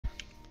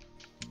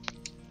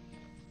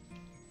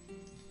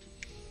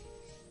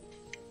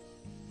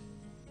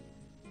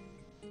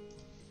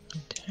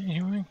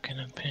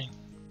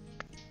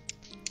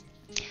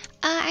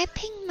I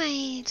ping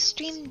my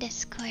stream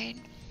Discord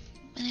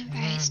whenever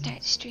I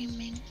start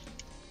streaming.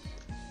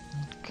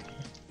 Okay.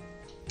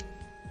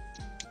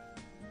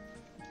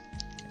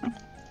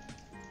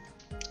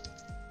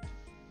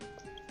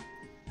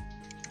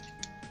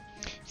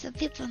 So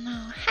people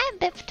know. Hi,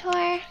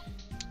 Biptor.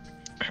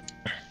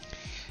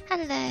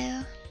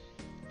 Hello.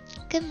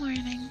 Good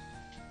morning.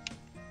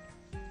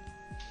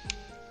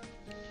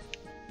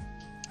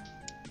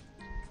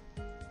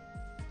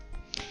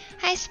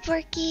 Hi,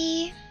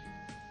 Sporky.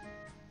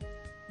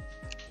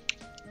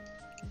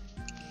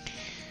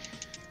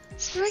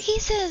 Sporky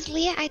says,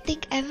 Leah, I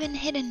think Evan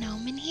hit a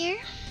gnome in here.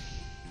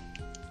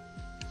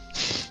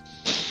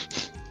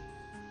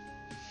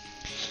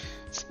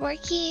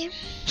 Sporky,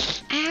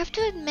 I have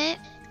to admit,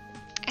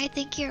 I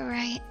think you're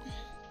right.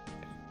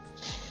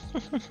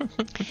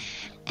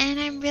 And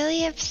I'm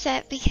really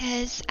upset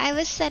because I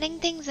was setting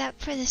things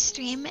up for the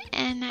stream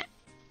and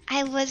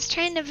I was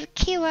trying to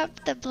queue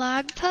up the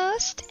blog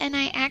post and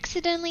I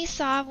accidentally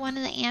saw one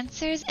of the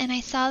answers and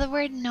I saw the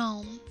word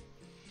gnome.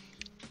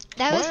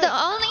 That was the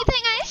only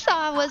thing I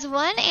saw was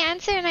one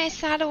answer and I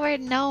saw the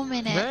word gnome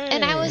in it.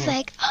 And I was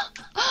like,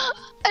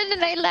 and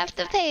then I left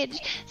the page.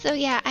 So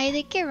yeah, I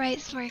think you're right,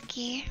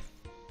 Sporky.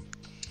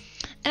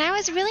 And I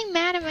was really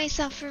mad at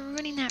myself for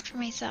ruining that for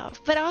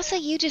myself. But also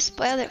you just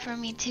spoiled it for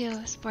me too,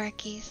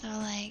 Sporky. So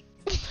like,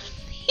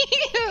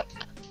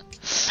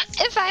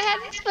 if I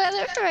hadn't spoiled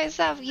it for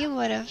myself, you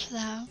would have,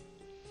 so.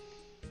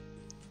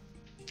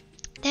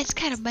 That's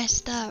kind of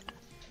messed up.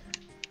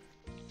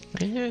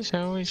 Leah's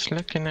always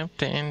looking up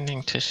the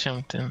ending to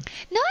something. No,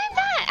 I'm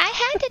not. I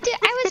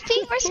was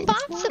being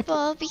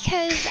responsible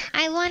because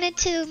I wanted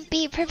to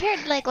be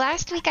prepared. Like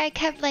last week I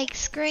kept like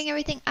screwing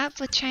everything up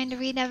with trying to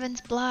read Evan's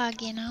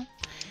blog, you know?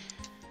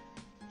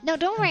 No,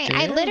 don't worry.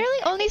 I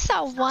literally only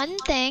saw one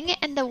thing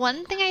and the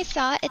one thing I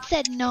saw, it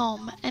said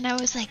gnome. And I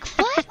was like,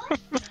 what? And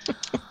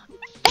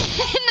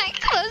I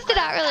closed it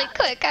out really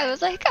quick. I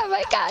was like, oh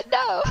my god,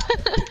 no.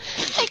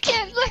 I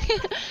can't look.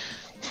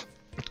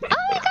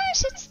 Oh my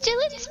gosh, it's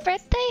Jillian's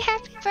birthday.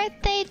 Happy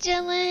birthday,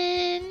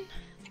 Jillian.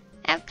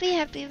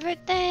 Happy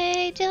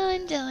birthday,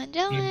 Jillian. Happy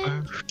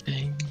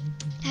birthday.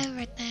 Happy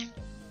birthday.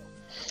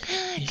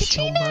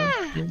 Katrina!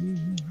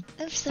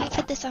 Oops, let me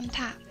put this on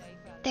top.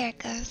 There it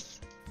goes.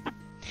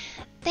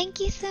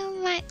 Thank you so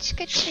much,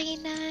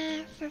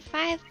 Katrina, for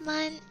 5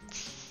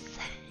 months.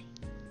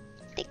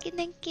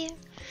 Thank you.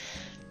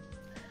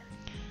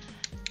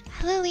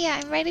 Hello, Leah.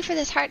 I'm ready for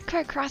this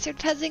hardcore crossword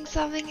puzzling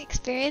solving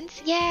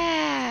experience.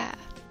 Yeah!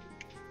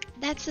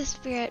 That's the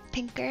spirit,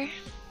 Pinker.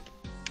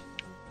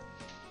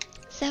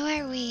 So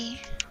are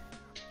we.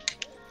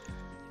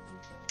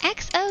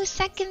 XO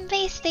second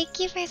base, thank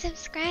you for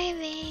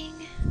subscribing.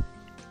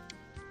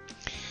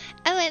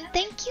 Oh, and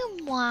thank you,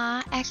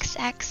 moi,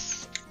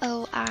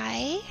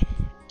 XXOI.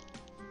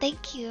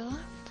 Thank you.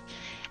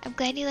 I'm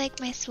glad you like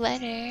my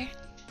sweater.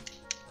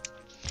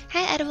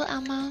 Hi, Edible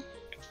Elmo.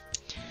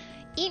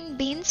 Eating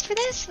beans for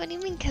this? What do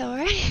you mean,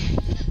 Kilroy?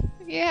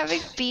 You're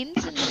having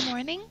beans in the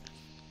morning?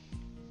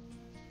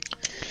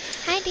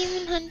 Hi,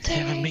 Demon Hunter.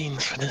 Having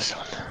beans for this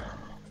one.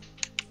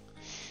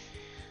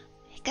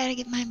 I gotta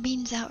get my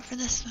beans out for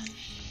this one.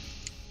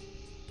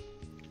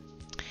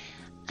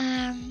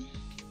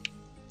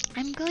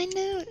 I'm going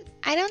to...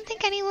 I don't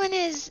think anyone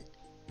is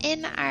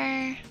in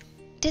our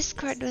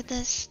Discord with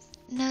us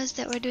knows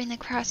that we're doing the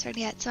crossword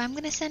yet, so I'm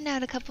gonna send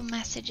out a couple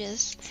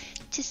messages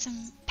to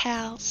some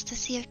pals to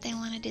see if they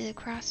want to do the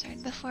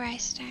crossword before I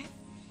start.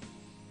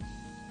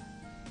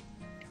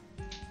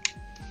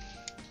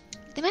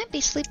 They might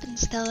be sleeping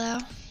still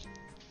though.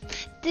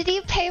 Did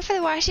you pay for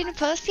the Washington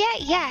Post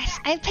yet? Yes,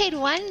 I paid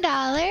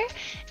 $1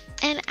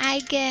 and I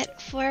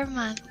get 4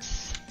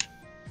 months.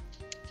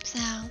 So,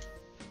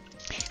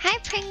 hi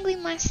Pringly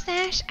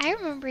Mustache, I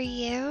remember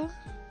you.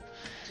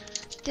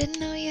 Didn't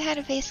know you had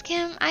a face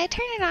cam. I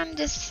turn it on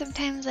just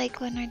sometimes like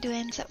when we're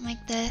doing something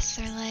like this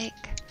or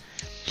like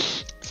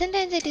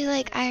sometimes I do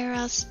like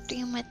IRL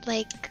stream with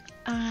like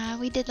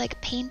we did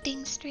like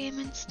painting stream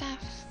and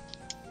stuff.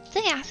 So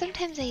yeah,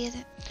 sometimes I use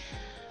it.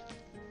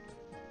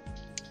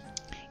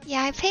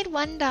 Yeah, I paid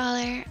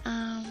 $1.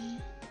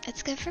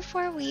 It's good for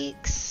 4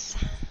 weeks.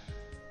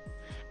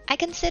 I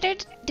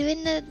considered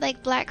doing the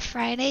like Black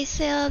Friday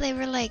sale. They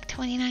were like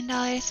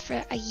 $29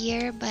 for a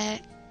year,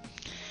 but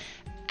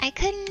I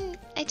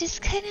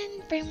just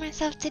couldn't bring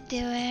myself to do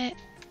it.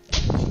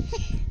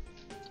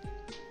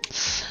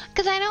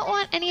 Cause I don't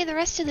want any of the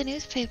rest of the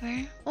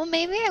newspaper. Well,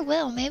 maybe I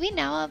will. Maybe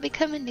now I'll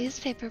become a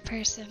newspaper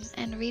person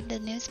and read the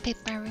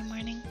newspaper every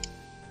morning.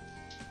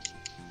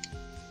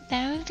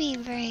 That would be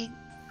very...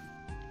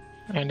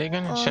 Are they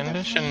gonna send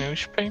us a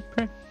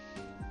newspaper?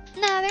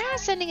 No, they're not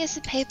sending us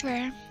a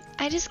paper.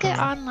 I just get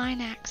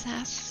online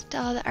access to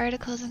all the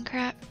articles and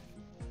crap.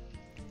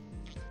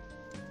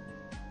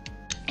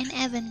 And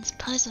Evan's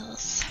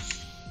puzzles.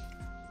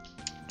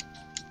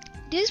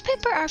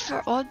 Newspaper are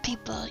for old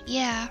people,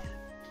 yeah.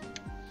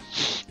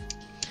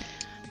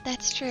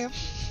 That's true.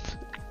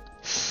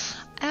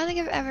 I don't think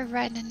I've ever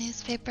read a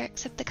newspaper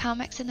except the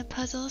comics and the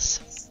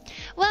puzzles.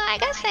 Well, I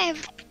guess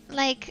I've,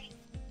 like,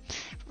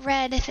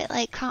 read if it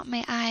like caught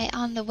my eye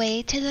on the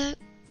way to the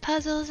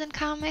puzzles and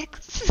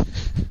comics.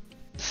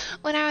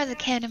 When I was a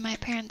kid and my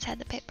parents had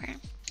the paper.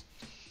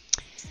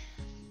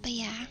 But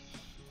yeah.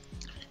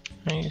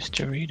 I used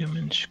to read them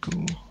in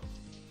school.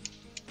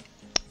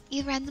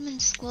 You read them in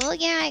school?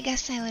 Yeah, I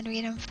guess I would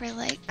read them for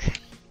like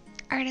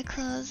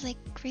articles, like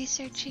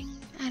researching.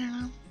 I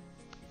don't know.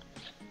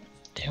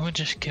 They would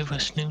just give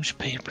us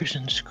newspapers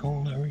in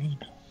school to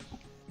read.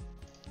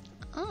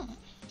 Oh.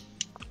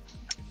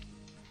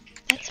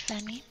 That's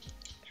funny.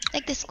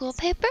 Like the school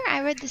paper?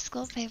 I read the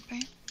school paper.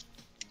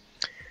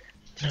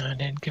 No,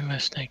 they'd give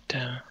us like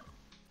the...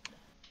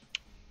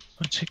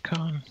 What's it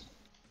called?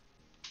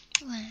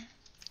 What?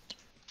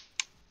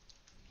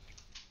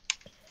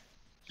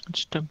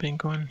 What's the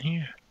big one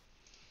here?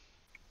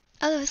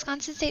 Oh, the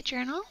Wisconsin State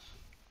Journal?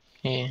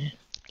 Yeah.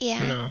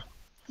 Yeah. No.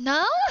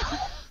 No?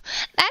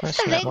 That's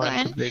the big not what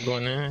one. the big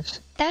one is.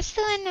 That's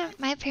the one that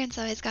my parents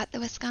always got, the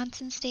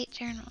Wisconsin State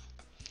Journal.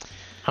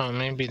 Oh,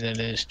 maybe that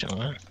is the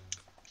one.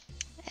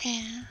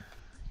 Yeah.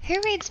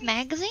 Who reads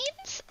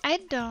magazines? I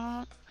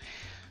don't.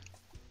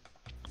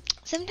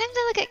 Sometimes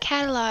I look at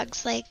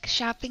catalogs, like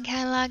shopping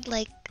catalog,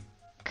 like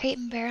Crate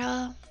and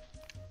Barrel.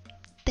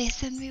 They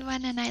send me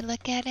one and I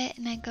look at it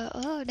and I go,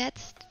 oh,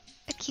 that's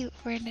a cute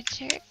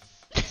furniture.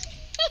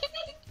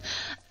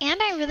 And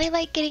I really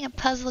like getting a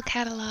puzzle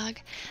catalog.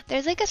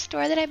 There's like a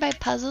store that I buy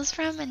puzzles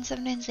from and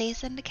sometimes they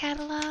send a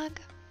catalog.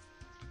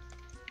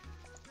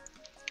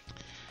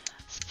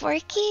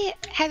 Sporky,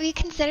 have you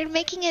considered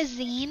making a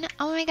zine?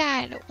 Oh my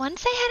god,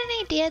 once I had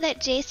an idea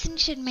that Jason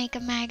should make a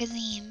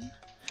magazine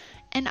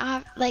and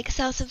like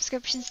sell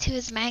subscriptions to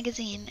his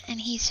magazine, and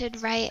he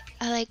should write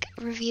like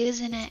reviews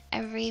in it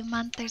every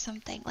month or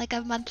something, like a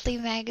monthly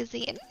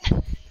magazine.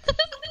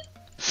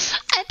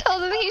 I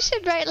told him he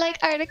should write like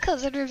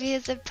articles and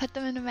reviews and put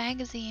them in a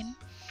magazine,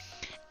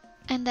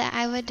 and that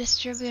I would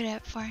distribute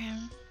it for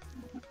him.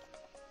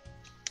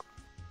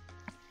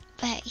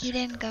 But he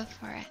didn't go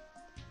for it.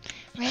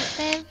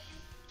 Right,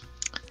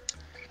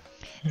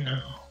 babe?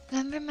 No.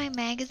 Remember my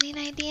magazine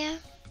idea?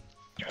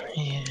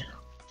 Yeah.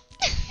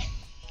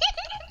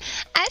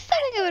 I still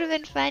think it would have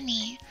been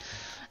funny.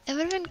 It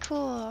would have been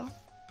cool.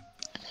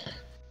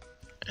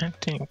 I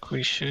think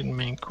we should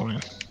make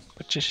one,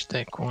 but just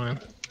like one.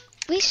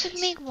 We should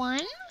make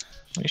one?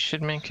 We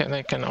should make it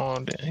like an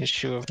old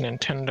issue of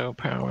Nintendo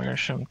Power or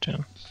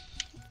something.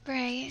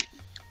 Right.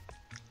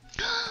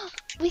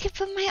 We could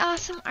put my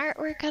awesome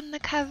artwork on the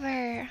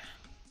cover.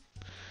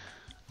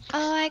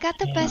 Oh, I got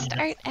the best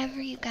art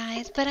ever, you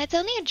guys. But it's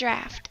only a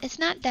draft. It's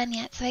not done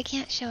yet, so I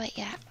can't show it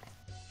yet.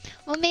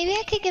 Well, maybe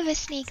I could give a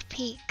sneak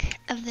peek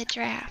of the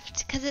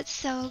draft, because it's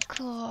so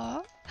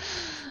cool.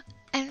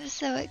 I'm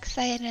so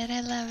excited.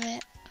 I love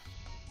it.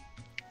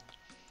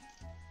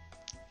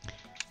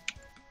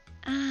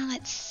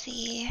 Let's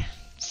see.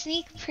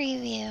 Sneak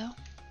preview.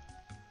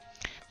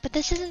 But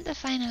this isn't the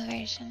final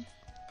version.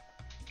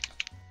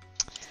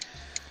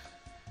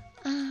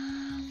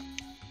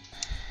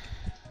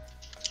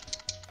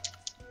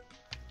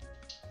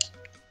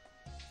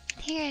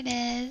 Here it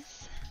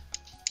is.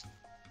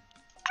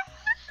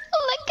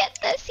 Look at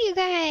this, you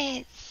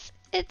guys.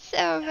 It's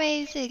so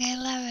amazing. I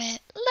love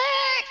it.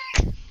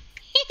 Look!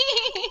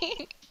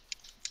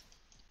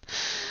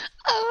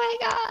 Oh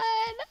my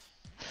god.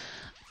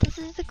 This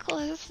is the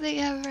coolest thing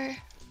ever.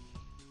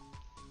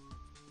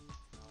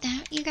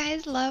 Don't you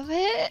guys love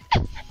it?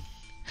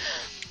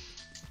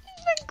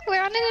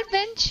 We're on an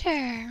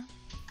adventure.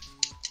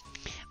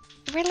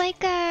 We're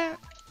like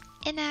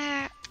in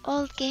a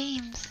old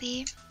game,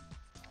 see?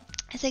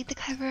 It's like the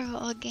cover of an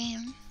old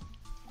game.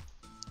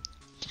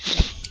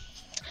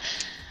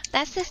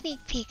 That's the sneak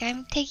peek.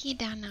 I'm taking it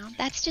down now.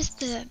 That's just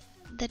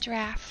the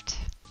draft.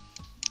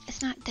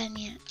 It's not done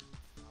yet.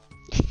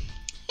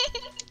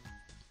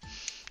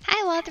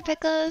 Hi, Walter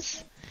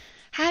Pickles.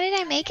 How did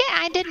I make it?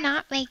 I did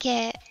not make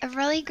it. A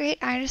really great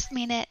artist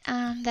made it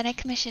that I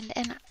commissioned.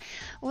 And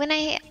when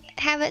I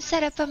have it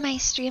set up on my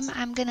stream,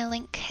 I'm going to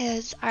link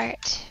his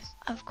art,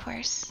 of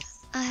course.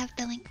 I'll have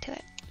the link to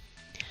it.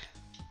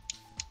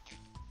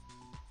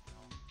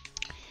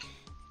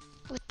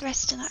 With the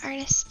rest of the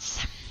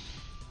artists.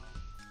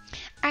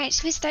 Alright,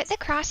 should we start the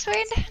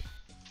crossword?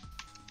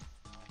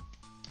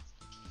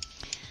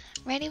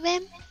 Ready,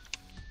 babe?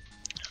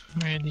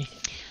 Ready.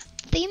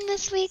 Theme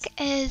this week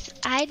is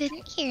I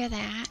didn't hear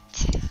that.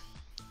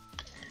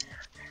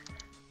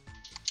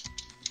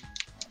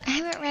 I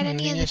haven't read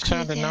any of the You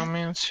saw the clues yet. no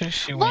answer?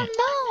 She Well, went,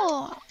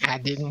 no! I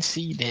didn't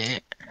see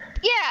that.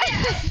 Yeah!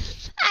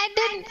 I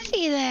didn't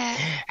see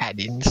that. I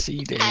didn't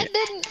see that. I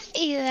didn't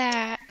see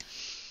that.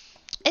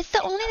 It's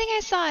the only thing I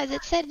saw is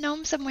it said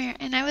gnome somewhere,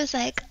 and I was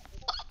like,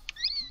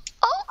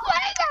 oh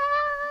my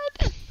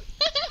god!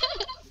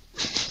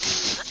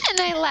 And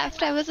I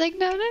left. I was like,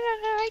 no,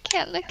 I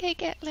can't look, I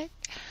can't look.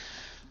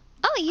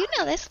 Oh, you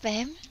know this,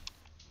 babe.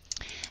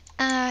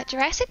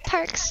 Jurassic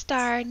Park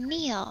star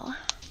Neil.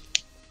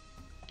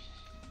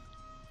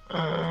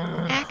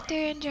 Actor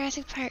in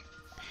Jurassic Park.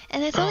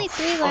 And it's only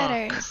 3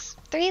 letters.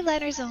 3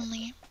 letters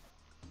only.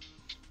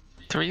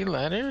 3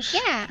 letters?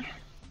 Yeah.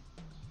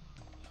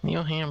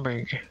 Neil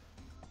Hamburger.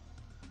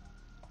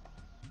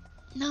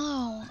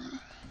 No.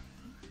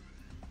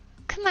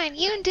 Come on,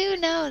 you do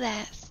know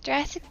this.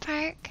 Jurassic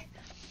Park?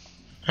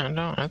 I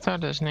don't. I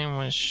thought his name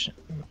was.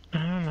 I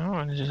don't know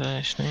what his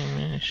last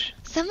name is.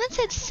 Someone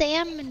said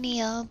Sam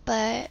Neill,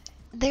 but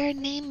their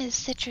name is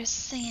Citrus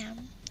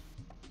Sam.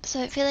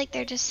 So I feel like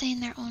they're just saying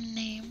their own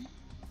name.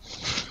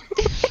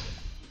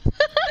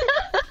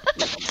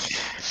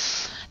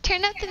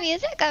 Turn up the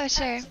music? Oh,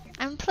 sure.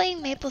 I'm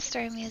playing Maple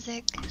Story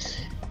music.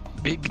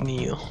 Big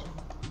Neil.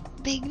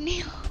 Big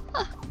Neil.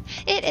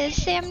 It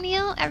is Sam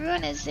Neill?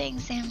 Everyone is saying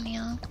Sam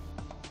Neill.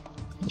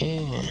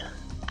 Yeah.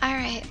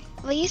 Alright.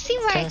 Well, you see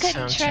why I That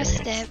couldn't sounds trust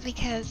right. it,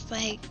 because,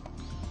 like,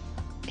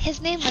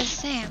 his name was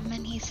Sam,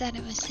 and he said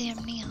it was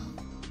Sam Neill.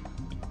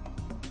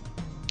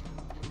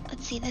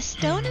 Let's see. The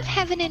Stone of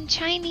Heaven in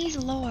Chinese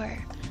lore.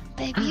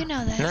 Babe, you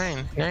know this.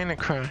 9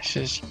 across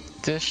is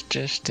this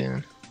just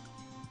in.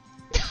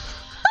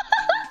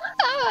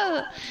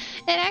 Oh,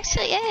 it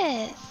actually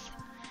is.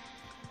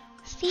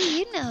 See,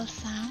 you know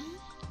some.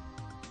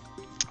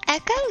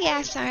 Echo?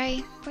 Yeah,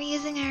 sorry. We're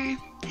using our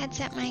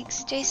headset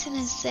mics. Jason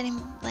is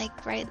sitting,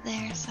 like, right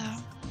there, so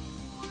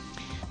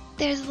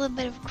there's a little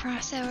bit of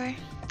crossover.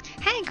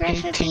 Hi, 18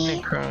 Griffithy.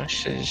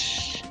 across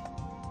is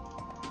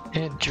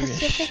Idris.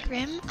 Pacific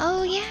Rim?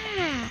 Oh,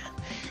 yeah.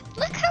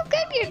 Look how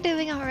good you're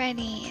doing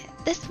already.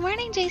 This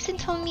morning, Jason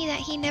told me that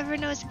he never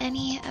knows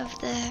any of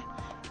the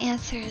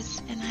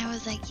answers, and I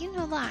was like, you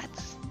know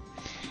lots.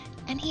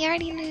 And he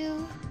already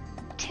knew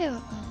 2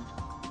 of them.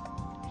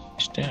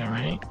 Is that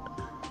right?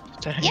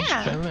 Is that how you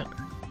Yeah. spell it?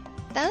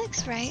 That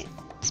looks right,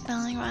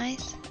 spelling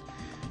wise.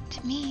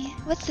 To me.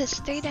 What's this?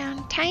 3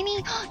 down.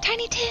 Tiny.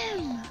 Tiny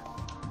Tim!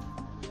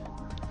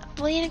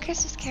 Boy in a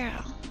Christmas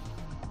Carol.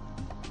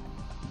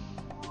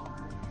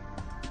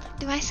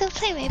 Do I still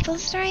play Maple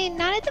Story?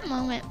 Not at the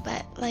moment,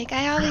 but like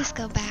I always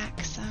go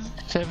back, so.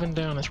 7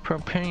 down is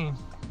propane.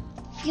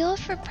 Fuel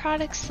for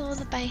products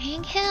sold by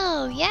Hank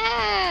Hill.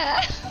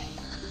 Yeah!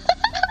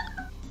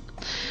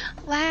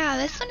 Wow,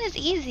 this one is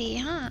easy,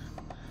 huh?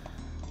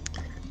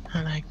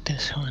 I like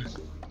this one.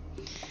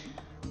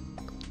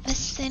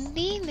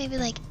 Vicinity, maybe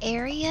like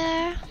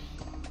area.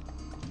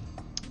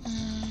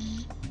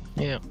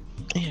 Yep.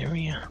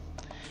 Area.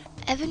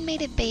 Evan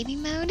made it baby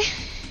mode.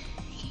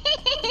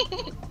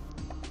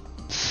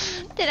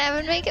 Did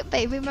Evan make it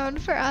baby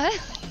mode for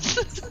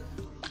us?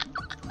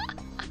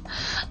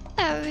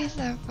 That would be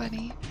so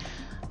funny.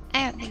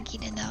 I don't think he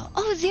did though.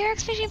 Oh,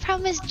 Xerox fishing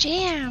problem is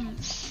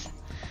jams.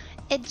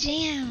 It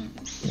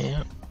jams.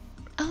 Yep.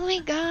 Oh my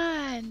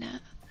god.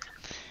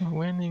 We're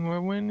winning.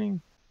 We're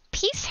winning.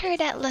 Peace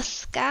heard at La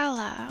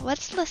Scala.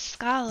 What's La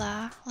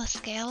Scala? La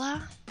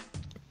Scala?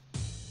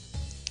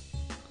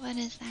 What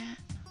is that?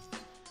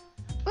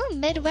 Ooh,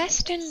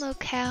 Midwestern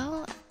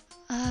locale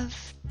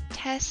of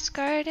Test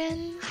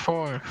Garden.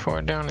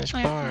 4 down is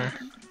bar.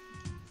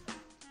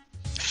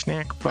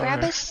 Snack bar.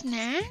 Grab a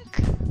snack?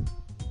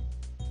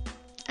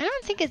 I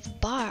don't think it's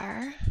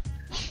bar.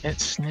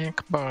 It's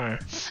snack bar.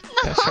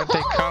 No. That's what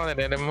they call it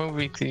at a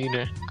movie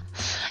theater.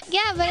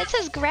 Yeah, but it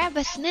says grab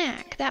a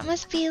snack. That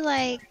must be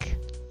like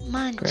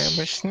munch. Grab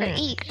a snack. Or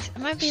eat. It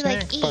might be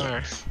Snack like eat.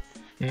 bar.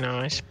 No,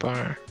 it's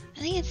bar. I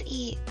think it's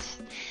eat.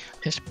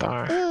 It's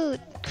bar. Ooh,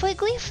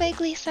 Quigley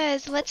Figley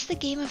says, what's the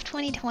game of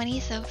 2020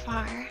 so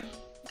far?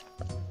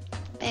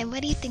 Babe,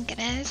 what do you think it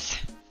is?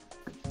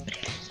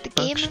 The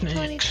game of Snacks.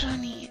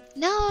 2020.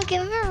 No,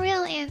 give him a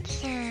real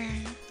answer.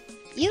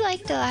 You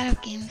liked a lot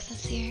of games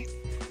this year.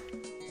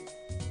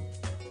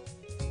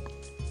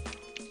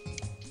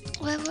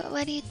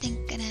 What do you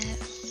think it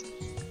is?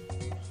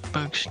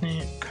 Bug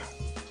snack.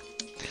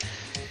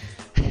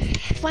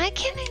 Why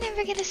can't I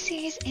never get a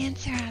serious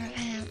answer out of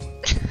him?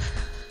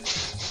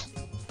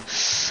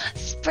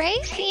 Spray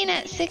seen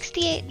at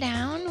 68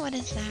 down? What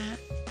is that?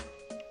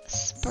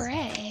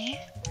 Spray?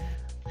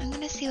 I'm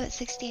gonna see what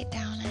 68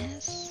 down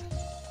is.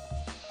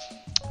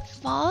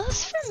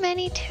 Falls for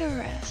many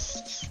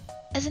tourists.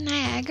 Is it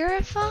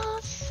Niagara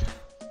Falls?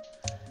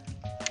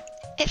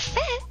 It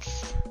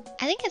fits.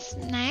 I think it's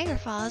Niagara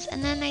Falls.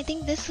 And then I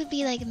think this would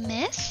be like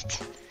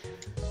mist.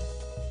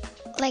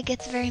 Like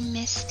it's very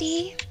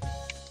misty.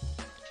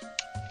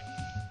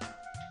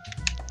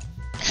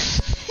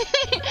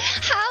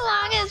 How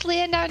long has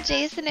Leah known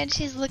Jason and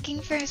she's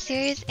looking for a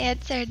serious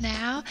answer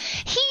now?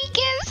 He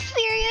gives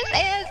serious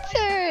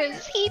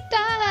answers! He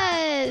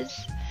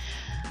does!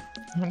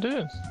 I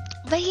did.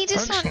 But he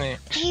just Bug won't,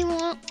 snacks. he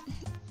won't.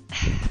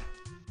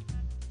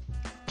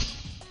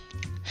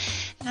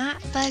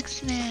 Not bug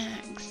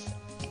snacks.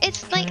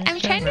 It's like, I'm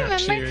trying to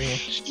not remember.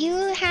 serious.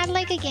 You had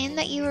like a game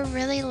that you were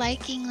really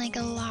liking like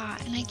a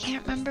lot, and I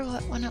can't remember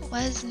what one it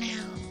was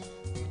now.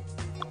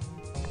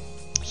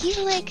 He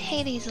liked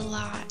Hades a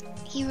lot.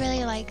 He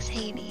really likes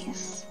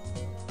Hades.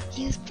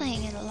 He was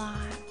playing it a lot.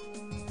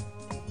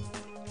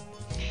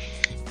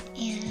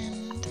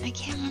 And I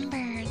can't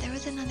remember. There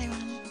was another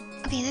one.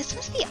 Okay, this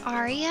must be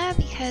Aria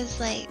because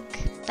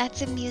like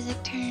that's a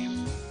music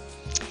term.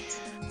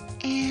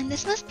 And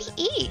this must be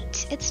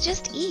eat. It's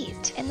just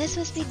eat. And this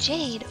must be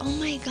Jade. Oh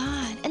my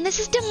god. And this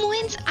is Des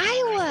Moines,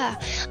 Iowa.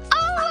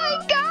 Oh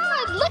my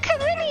god. Look how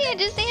Lydia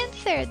just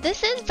answered.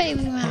 This is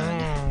baby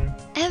mode.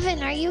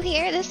 Evan, are you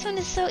here? This one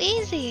is so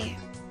easy.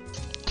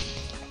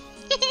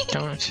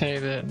 Don't say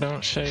that.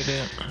 Don't say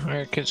that. Or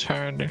it gets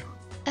harder.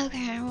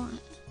 Okay, I won't.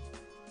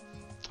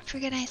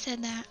 Forget I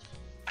said that.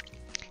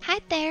 Hi,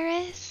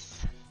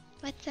 Theris.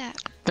 What's up?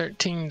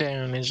 13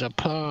 down is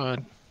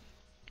applaud.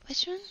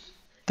 Which one?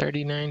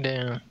 39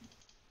 down.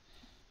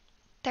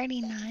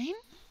 39?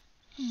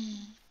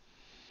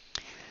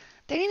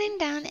 39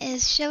 down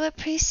is show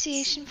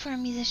appreciation for a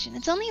musician.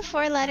 It's only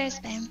 4 letters,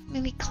 babe.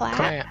 Maybe clap.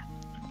 Clap.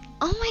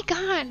 Oh my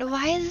god,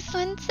 why is this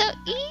one so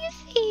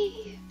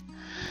easy?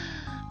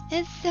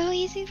 It's so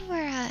easy for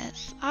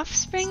us.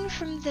 Offspring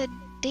from the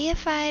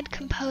deified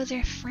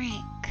composer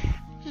Frank.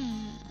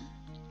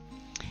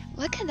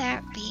 What could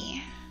that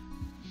be?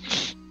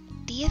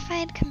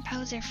 Deified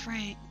composer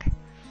Frank.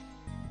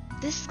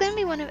 This is gonna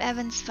be one of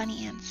Evan's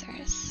funny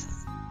answers.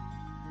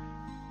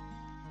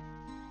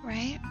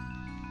 Right?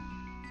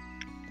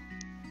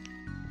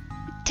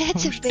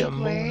 That's a big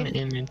word.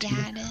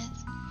 Yeah, it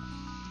is.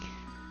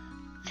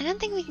 I don't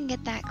think we can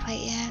get that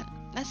quite yet.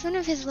 That's one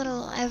of his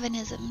little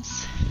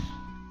Evanisms.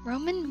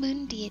 Roman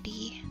moon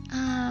deity.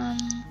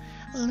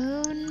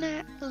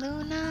 Luna.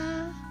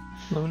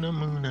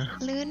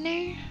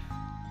 Lunar?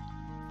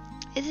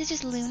 Is it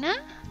just Luna?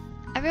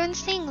 Everyone's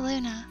saying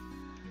Luna.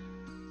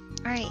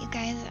 Alright, you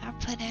guys, I'll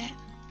put it.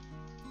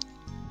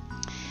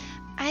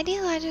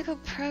 Ideological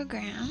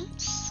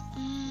programs.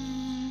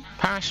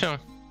 Possum.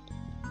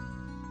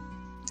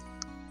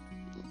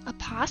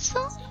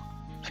 Apostle?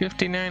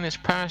 59 is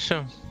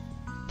possum.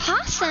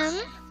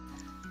 Possum?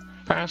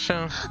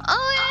 Possum.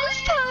 Oh, it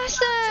is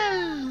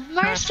possum!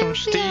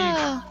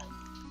 Marsupial!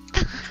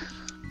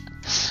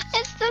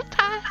 It's the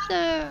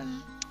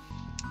possum!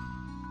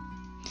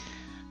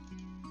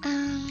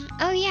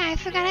 Oh yeah, I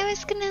forgot I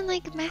was gonna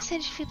like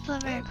message people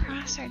about a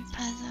crossword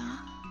puzzle.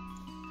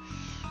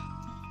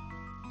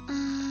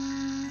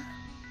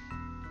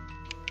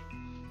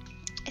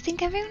 I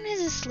think everyone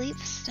is asleep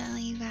still,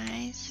 you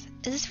guys.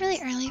 Is this really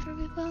early for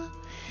people?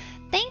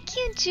 Thank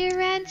you,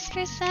 Jurads,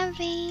 for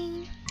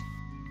subbing.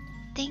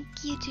 Thank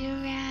you,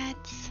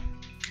 Jurads.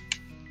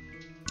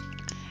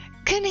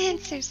 Good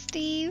answer,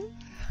 Steve.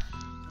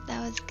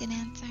 That was a good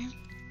answer.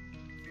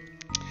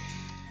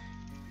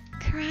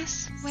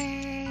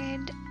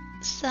 Crossword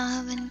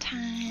solving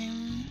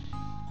time.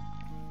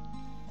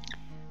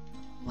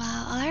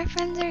 Wow, all our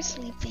friends are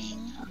sleeping.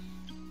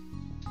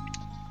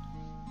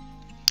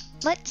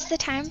 What's the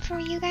time for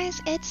you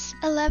guys? It's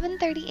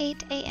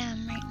 11:38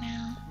 a.m. right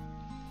now.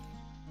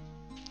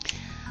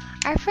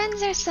 Our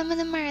friends are, some of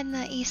them are in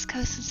the East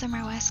Coast and some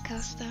are West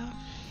Coast though.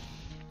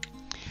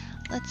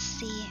 Let's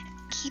see.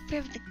 Keeper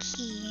of the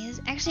keys.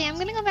 Actually, I'm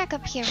gonna go back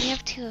up here. We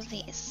have 2 of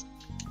these.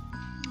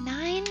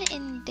 9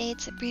 in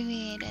dates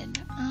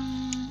abbreviated.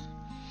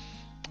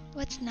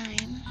 What's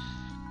 9?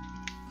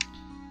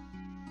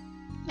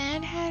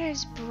 Mad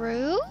Hatter's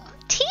Brew?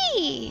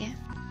 Tea!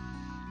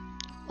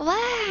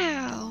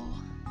 Wow!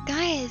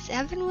 Guys,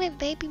 Evan went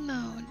baby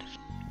mode.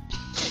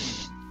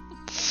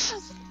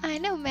 I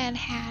know Mad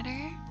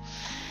Hatter.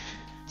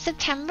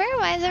 September?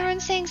 Why is everyone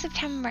saying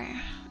September?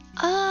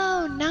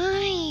 Oh,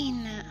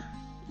 9!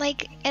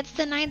 Like, it's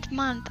the 9th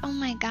month. Oh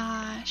my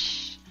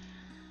gosh.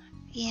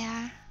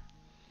 Yeah.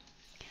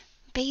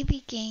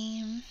 Baby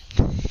game.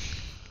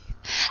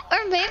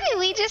 Or maybe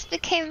we just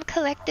became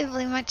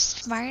collectively much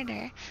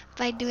smarter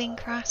by doing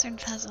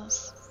crossword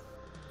puzzles.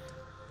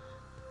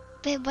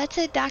 Babe, what's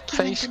a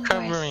document Face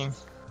covering.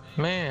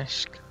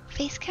 Mask.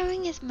 Face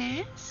covering is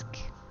mask?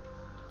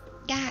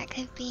 Yeah, it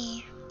could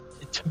be.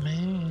 It's a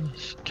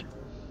mask.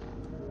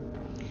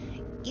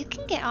 You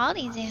can get all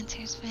these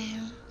answers,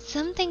 babe.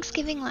 Some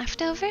Thanksgiving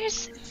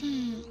leftovers?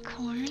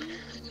 Corn?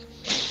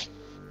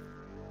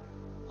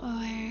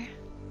 Or...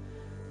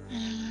 I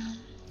don't know.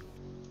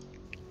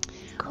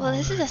 Well,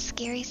 this is a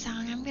scary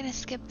song. I'm gonna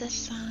skip this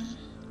song.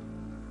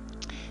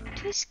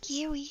 Too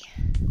scary.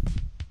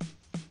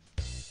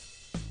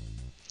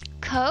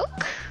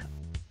 Coke?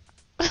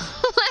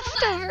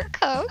 Leftover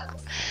Coke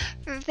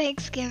for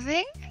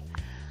Thanksgiving?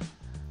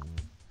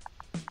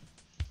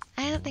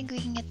 I don't think we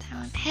can get that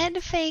one.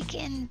 Head fake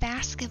in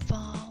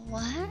basketball.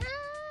 What?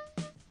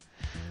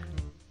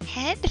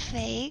 Head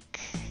fake?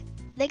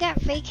 They got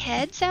fake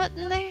heads out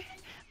in there?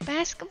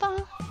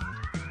 Basketball?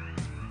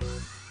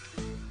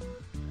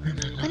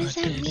 What does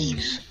that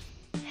mean?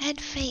 Head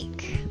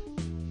fake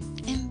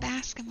in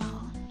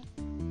basketball.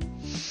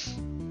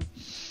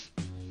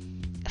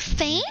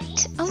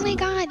 Faint? Oh my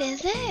god,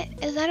 is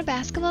it? Is that a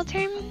basketball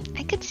term?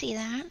 I could see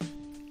that.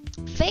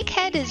 Fake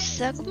head is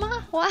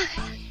Sigma? Why?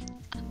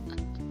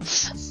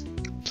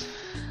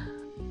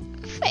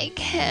 Fake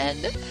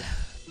head.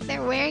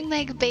 They're wearing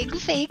like big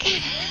fake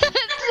heads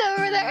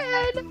over their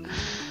head.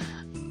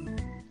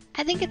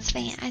 I think it's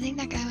faint. I think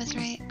that guy was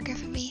right.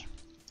 Griffin B.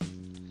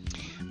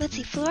 Let's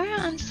see, flora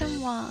on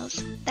some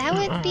walls. That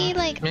would be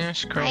like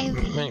masquerade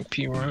might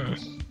be wrong.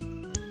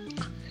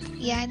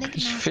 Yeah, I think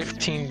It's math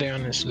 15 is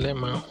down is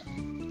limo.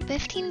 right.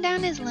 15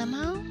 down is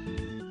limo?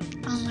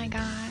 Oh my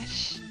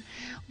gosh.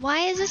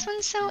 Why is this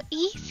one so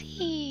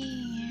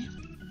easy?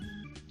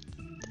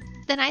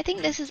 Then I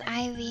think this is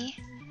Ivy.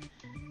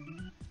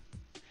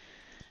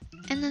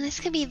 And then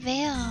this could be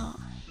Vale.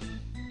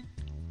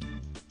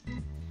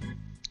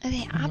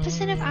 Okay,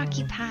 opposite of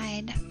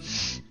occupied.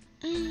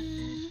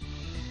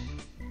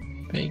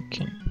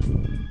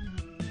 Bacon.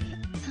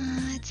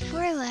 It's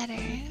 4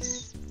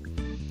 letters.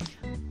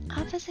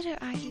 Opposite of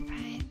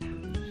occupied.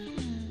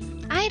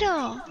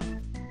 Idle.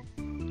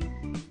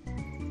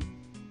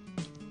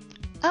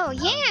 Oh,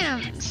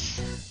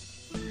 yams.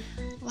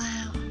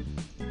 Wow.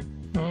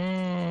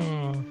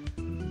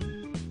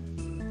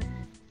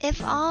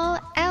 If all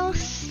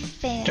else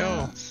fails.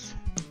 Doe.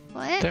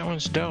 What? That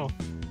one's doe.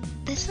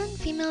 This one,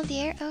 female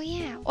deer? Oh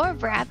yeah. Or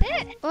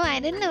rabbit? Oh, I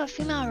didn't know a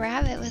female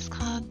rabbit was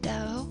called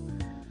doe.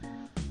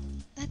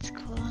 That's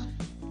cool.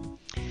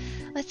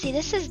 Let's see,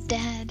 this is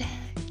dead.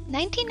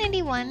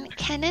 1991,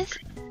 Kenneth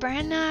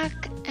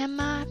Branagh,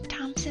 Emma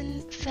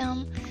Thompson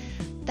film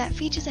that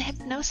features a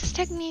hypnosis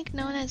technique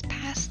known as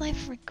past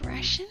life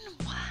regression?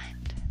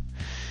 What?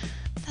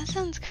 That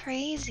sounds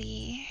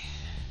crazy.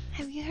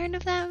 Have you heard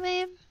of that,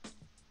 babe?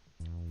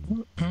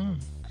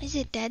 Is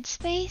it Dead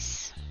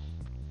Space?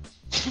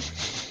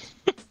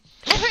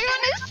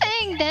 Everyone is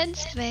saying Dead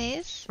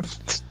Space.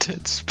 It's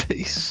Dead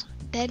Space.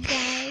 Dead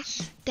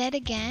guys. Dead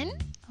again?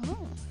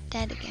 Oh,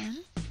 dead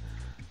again.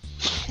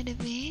 Could it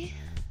be?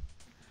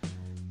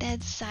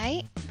 Dead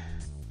Sight?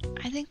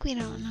 I think we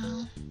don't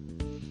know.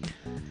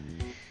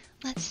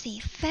 Let's see.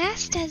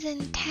 Fast as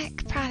in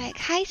tech product.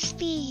 High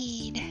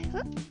speed.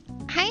 Whoop.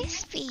 High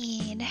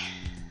speed.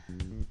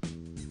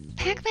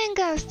 Pac-Man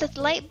Ghost is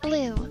light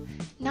blue,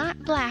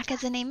 not black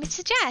as the name would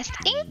suggest.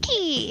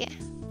 Inky!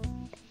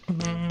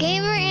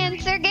 Gamer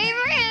answer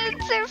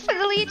for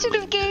the Legion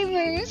of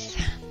Gamers.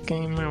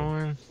 Gamer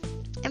one.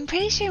 I'm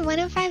pretty sure 1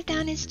 and 5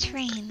 down is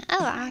train.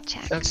 Oh, I'll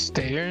check. That's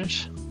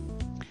stairs.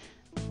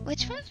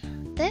 Which one?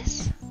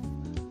 This?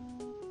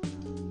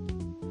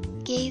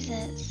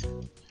 Gazes.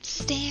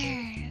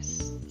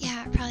 Stairs.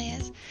 Yeah, it probably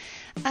is.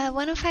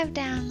 105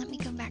 down. Let me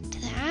go back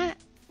to that.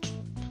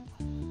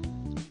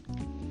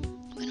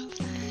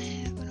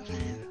 105,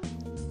 105.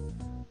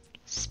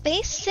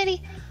 Space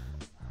City.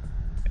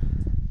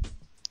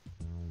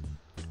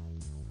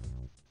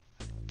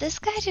 This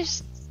guy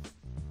just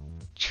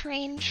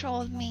train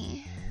trolled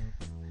me.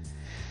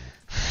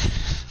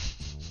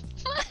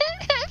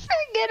 I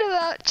forget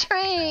about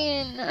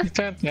train. You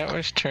thought that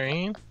was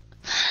train? No,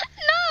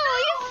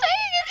 he's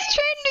saying it's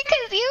train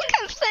because you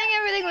kept saying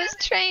everything was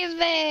train,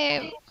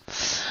 babe.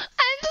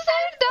 I'm so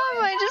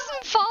dumb. I just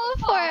fall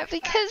for it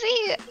because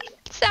he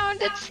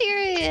sounded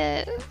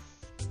serious.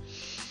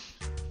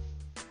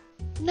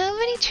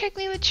 Nobody tricked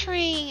me with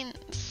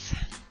trains.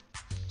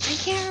 I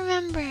can't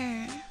remember.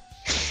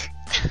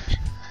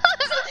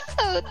 I'm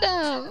so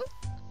dumb.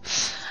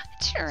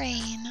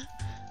 Train.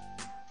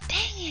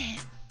 Dang it.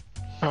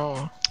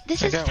 Oh,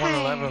 This I is got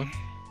Pyre. 111.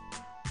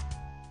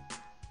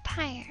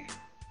 Pyre.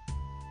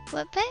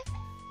 What, babe?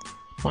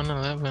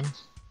 111.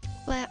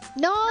 What?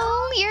 No,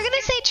 you're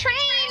gonna say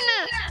train.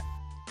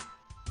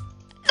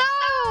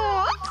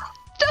 No,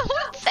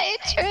 don't say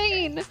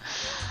train.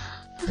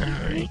 Oh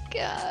my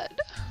god.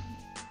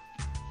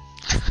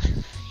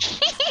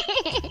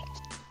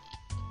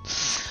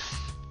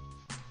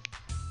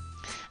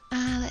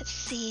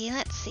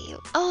 Let's see.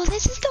 Oh,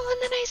 this is the one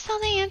that I saw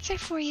the answer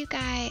for, you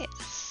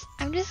guys.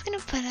 I'm just gonna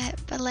put it,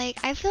 but like,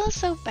 I feel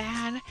so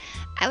bad.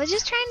 I was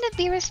just trying to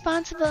be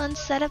responsible and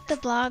set up the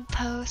blog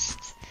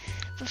post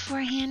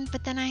beforehand,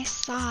 but then I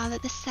saw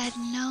that this said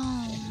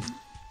gnome.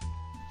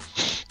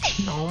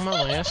 Nome,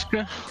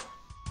 Alaska?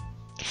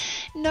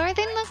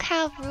 Northern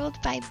locale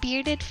ruled by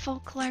bearded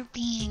folklore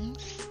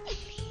beings.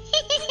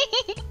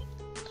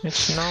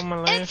 It's Nome,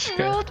 Alaska. It's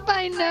ruled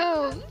by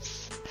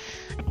gnomes.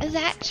 Is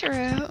that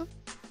true?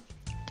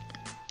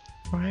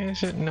 Why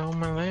is it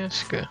Nome,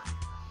 Alaska?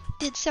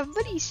 Did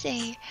somebody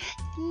say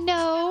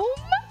gnome?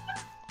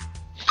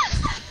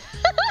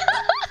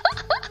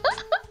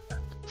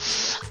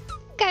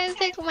 Guys,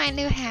 like my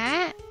new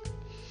hat?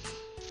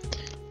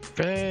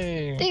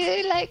 Babe. Do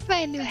you like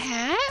my new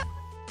hat?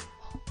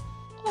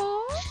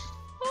 Oh.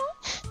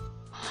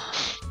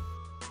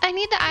 I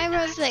need the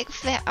eyebrows to like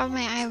fit on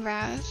my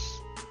eyebrows.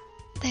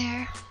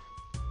 There.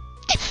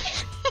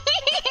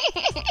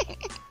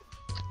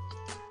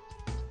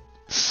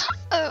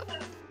 Oh.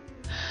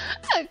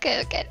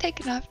 Okay, take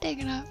it off.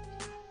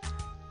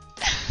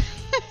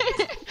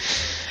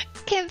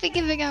 Can't be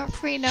giving out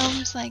free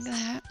gnomes like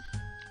that.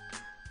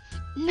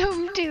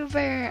 Gnome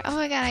tuber. Oh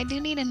my god, I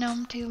do need a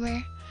gnome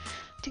tuber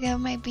to go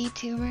with my bee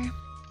tuber.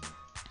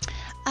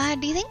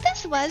 Do you think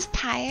this was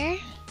Pyre?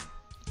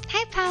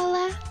 Hi,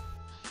 Paula.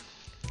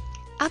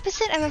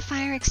 Opposite of a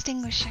fire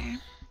extinguisher.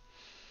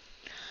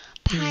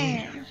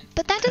 Pyre.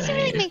 But that doesn't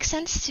really make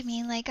sense to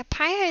me. Like, a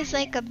pyre is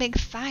like a big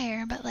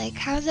fire, but like,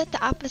 how is that the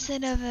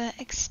opposite of an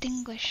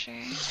extinguisher?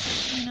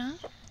 You know?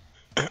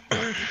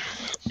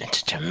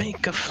 It's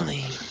Jamaica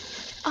flame.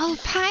 Oh,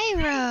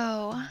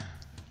 pyro.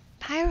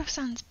 Pyro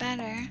sounds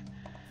better.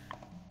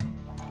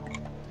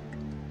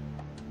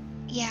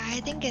 Yeah, I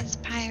think it's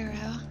pyro.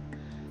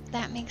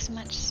 That makes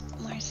much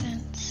more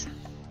sense.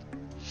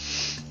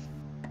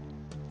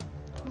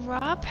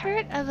 Raw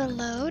part of a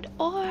load,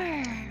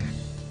 or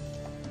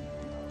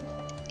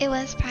it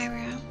was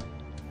pyro.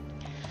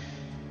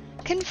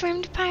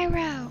 Confirmed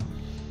pyro.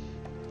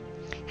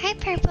 Hi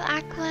Purple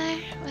Aqua,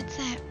 what's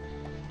up?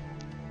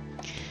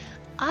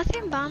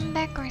 Author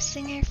Bombeck or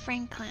singer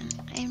Franklin?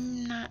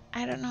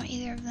 I don't know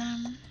either of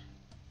them.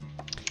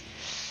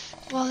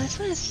 Well, this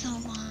one is so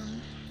long.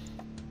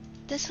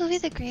 This will be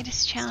the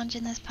greatest challenge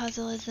in this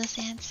puzzle, is this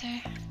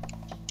answer.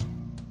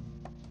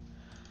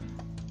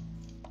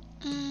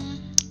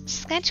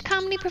 Sketch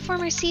comedy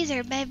performer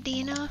Caesar. Babe, do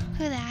you know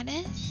who that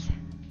is?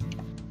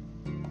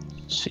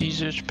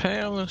 Caesar's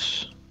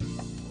Palace.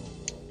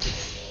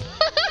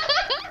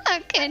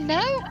 Okay,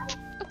 nope.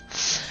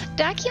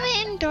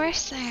 Document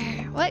endorser.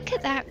 What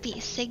could that be?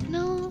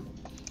 Signal?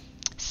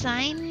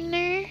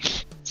 Signer?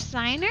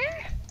 Signer?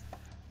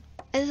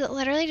 Is it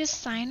literally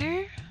just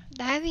signer?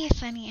 That'd be a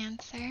funny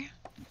answer.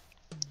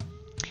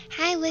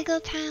 Hi,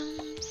 Wiggle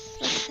Towns.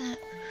 What's up?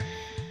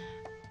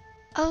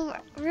 Oh,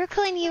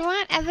 Ruklin, you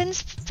want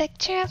Evan's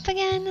picture up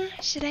again?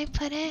 Should I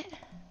put it?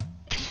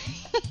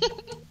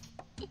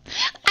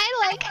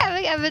 I like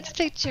having Evan's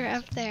picture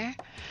up there.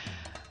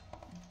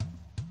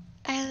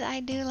 I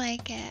do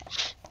like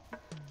it.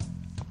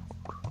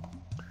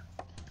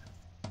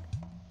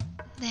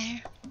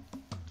 There.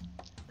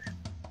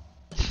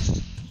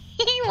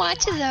 He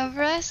watches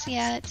over us?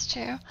 Yeah, that's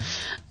true.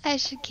 I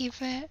should keep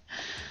it.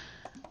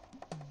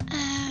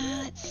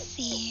 Let's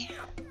see.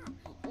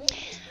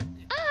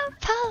 Oh,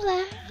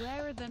 Paula.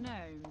 Where are the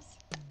gnomes?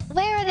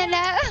 Where are the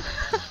gnomes?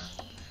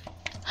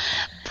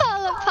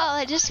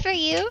 Paula, just for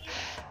you.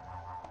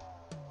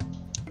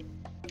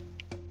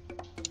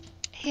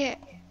 Here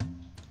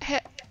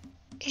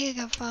you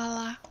go,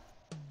 Paula.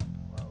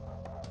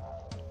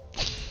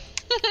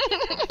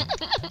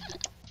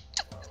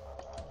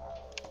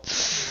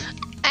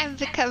 I'm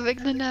becoming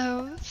the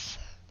nose.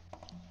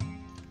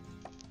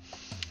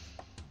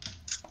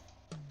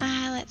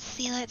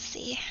 Let's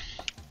see.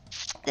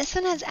 This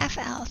one has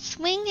FL.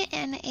 Swing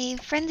in a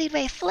frenzied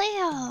way.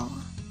 Flail.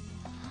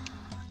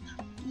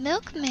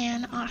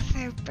 Milkman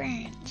author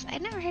Burns.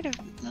 I've never heard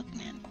of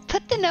Milkman.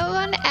 Put the no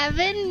on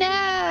Evan?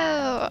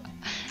 No!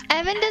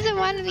 Evan doesn't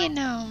want to be a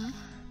gnome.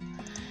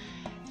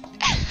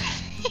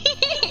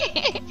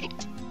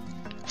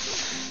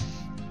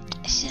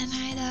 Shouldn't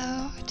I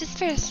though? Just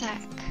for a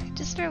sec.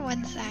 Just for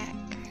 1 sec.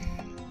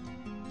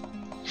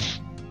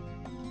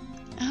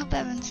 I hope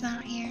Evan's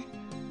not here.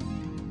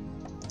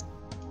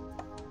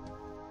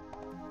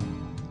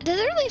 It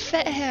doesn't really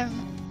fit him.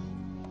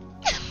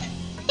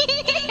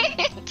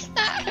 It's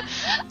not,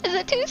 is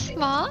it too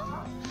small?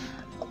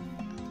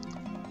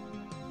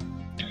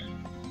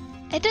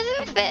 It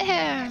doesn't fit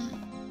him.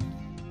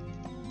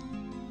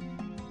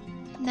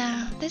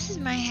 No, this is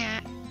my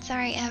hat.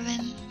 Sorry,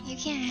 Evan. You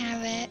can't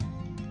have it.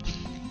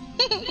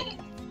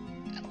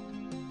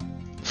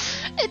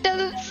 It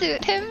doesn't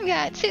suit him.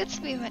 Yeah, it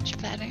suits me much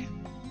better.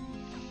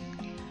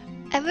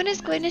 Evan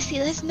is going to see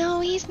this. No,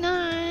 he's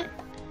not.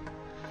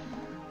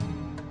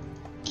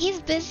 He's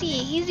busy.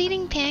 He's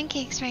eating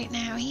pancakes right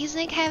now. He's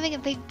like having a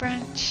big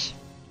brunch.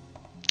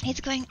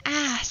 He's going,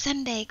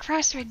 Sunday,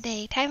 crossword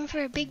day. Time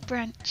for a big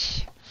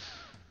brunch.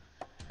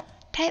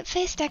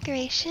 Typeface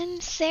decoration,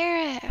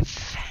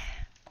 serif.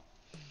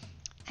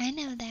 I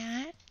know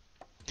that.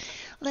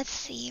 Let's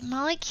see.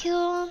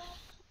 Molecule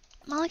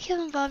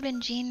involved in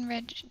gene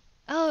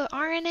oh,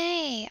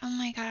 RNA. Oh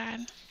my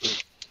god.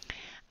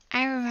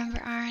 I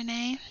remember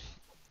RNA.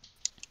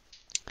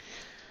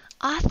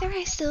 Author,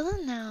 I still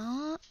don't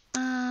know.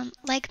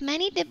 Like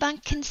many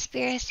debunked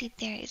conspiracy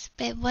theories,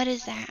 but what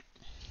is that?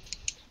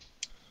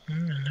 I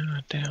don't know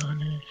what that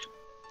one is.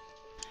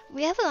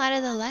 We have a lot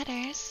of the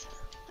letters.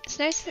 It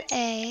starts with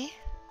A.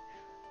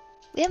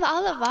 We have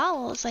all the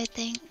vowels, I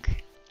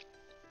think.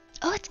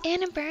 Oh, it's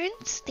Anna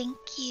Burns? Thank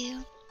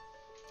you.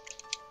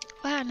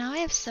 Wow, now I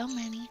have so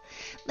many.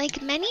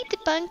 Like many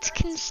debunked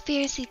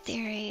conspiracy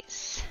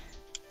theories.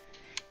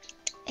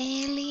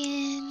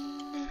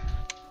 Alienide.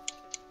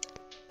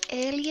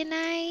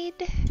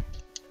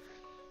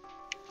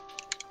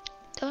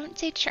 Don't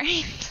say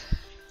train.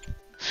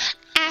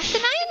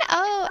 Asinine?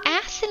 Oh,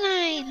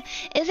 asinine.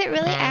 Is it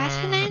really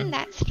asinine?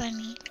 That's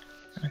funny.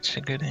 That's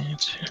a good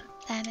answer.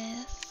 That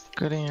is.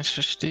 Good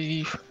answer,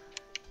 Steve.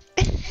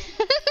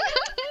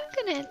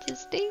 Good answer,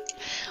 Steve.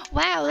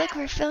 Wow, look,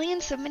 we're filling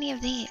in so many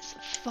of these.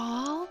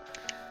 Fall.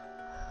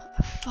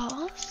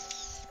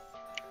 False.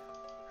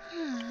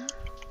 Huh.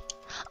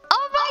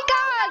 Oh my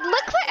god,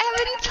 look what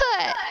Evan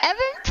put.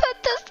 Evan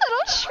put this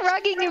little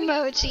shrugging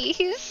emoji.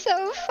 He's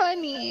so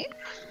funny.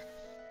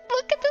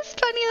 Look at this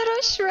funny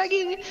little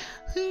shrugging.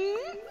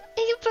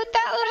 He put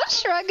that little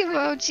shrug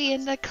emoji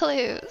in the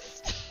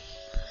clues.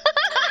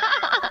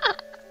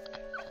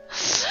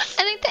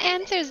 I think the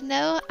answer is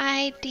no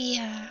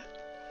idea.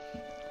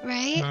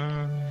 Right?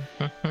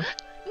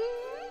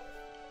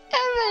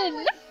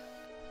 Evan!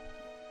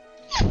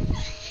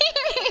 He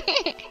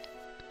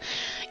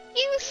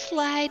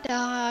Sly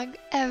Dog,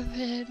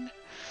 Evan.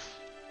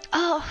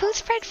 Oh,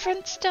 who's Fred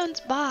Flintstone's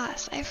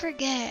boss? I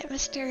forget.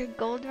 Mr.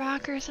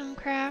 Goldrock or some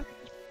crap.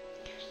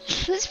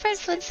 Who's Fred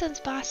Flintstone's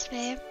boss,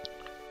 babe?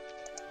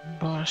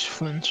 Boss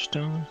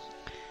Flintstone.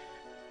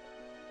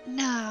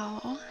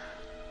 No.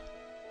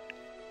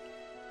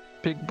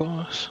 Big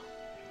Boss.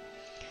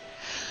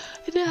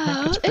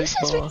 No, this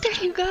is Boss. Victor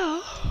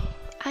Hugo.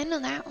 I know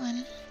that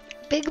one.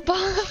 Big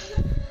Boss.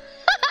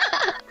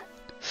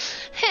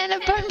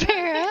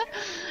 Hanna-Barbera.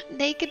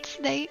 Naked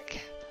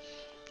Snake.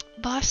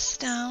 Boss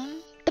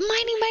Stone. The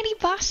Mighty Mighty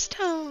Boss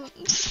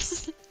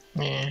Stones.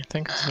 Yeah, I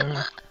think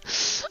so.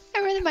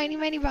 Remember the Mighty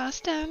Mighty Boss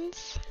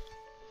Stones?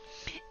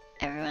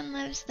 Everyone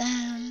loves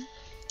them.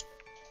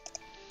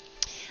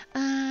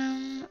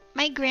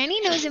 My granny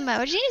knows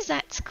emojis?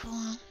 That's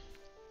cool.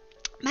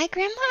 My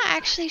grandma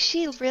actually,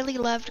 she really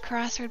loved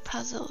crossword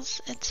puzzles.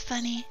 It's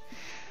funny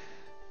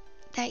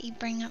that you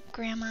bring up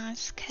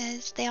grandmas,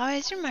 because they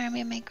always remind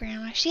me of my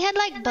grandma. She had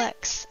like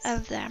books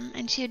of them,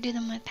 and she would do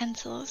them with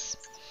pencils.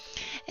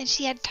 And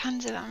she had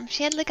tons of them.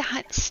 She had like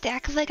a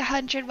stack of like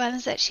 100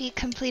 ones that she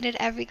completed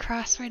every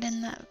crossword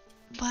in the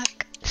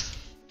book.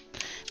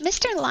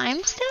 Mr.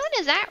 Limestone?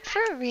 Is that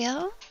for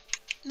real?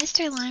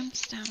 Mr.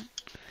 Limestone.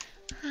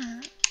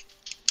 Huh.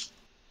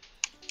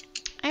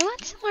 I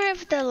want some more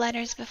of the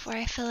letters before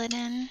I fill it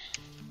in.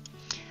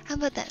 How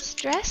about this?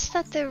 Dress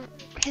that the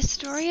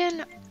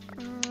historian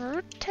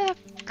Ruta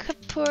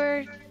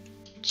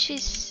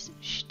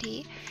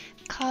Kapurchishti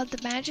called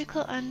the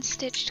magical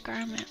unstitched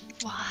garment.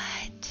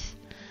 What?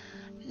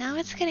 Now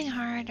it's getting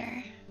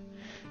harder.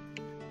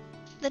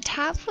 The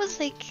top was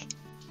like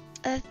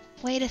a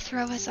way to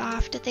throw us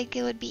off to think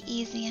it would be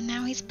easy, and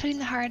now he's putting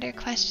the harder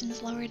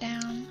questions lower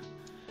down.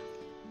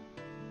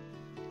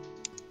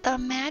 The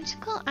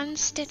magical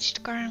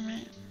unstitched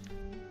garment.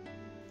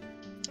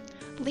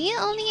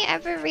 Leah only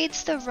ever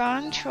reads the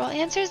wrong troll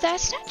answers?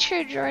 That's not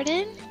true,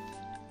 Jordan.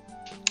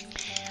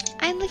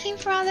 I'm looking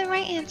for all the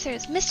right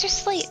answers. Mr.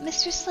 Slate,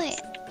 Mr.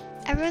 Slate.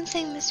 Everyone's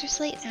saying Mr.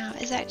 Slate now.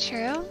 Is that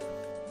true?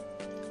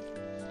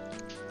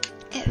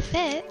 It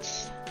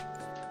fits.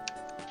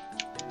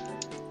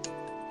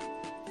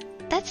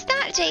 That's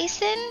not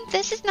Jason.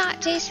 This is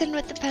not Jason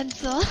with the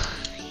pencil.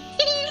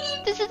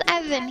 This is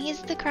Evan.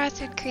 He's the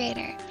crossword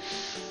creator.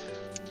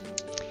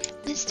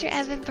 Mr.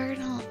 Evan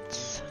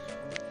Birnholz.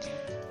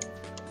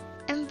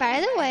 And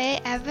by the way,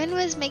 Evan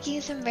was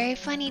making some very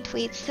funny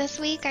tweets this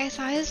week. I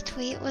saw his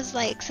tweet was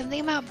like something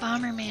about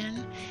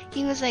Bomberman.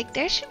 He was like,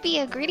 there should be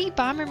a gritty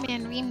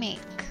Bomberman remake.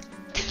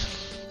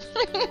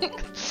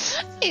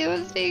 He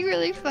was being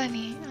really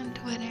funny on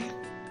Twitter.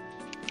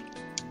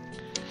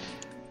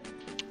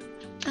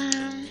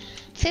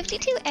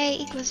 52A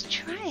equals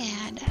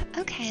triad.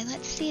 Okay,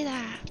 let's see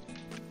that.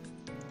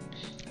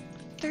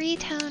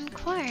 3-tone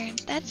chord.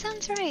 That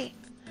sounds right.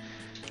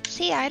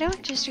 See, I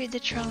don't just read the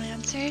troll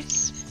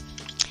answers.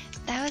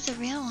 That was a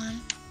real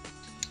one.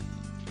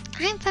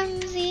 Hi,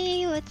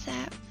 Bumsy. What's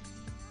up?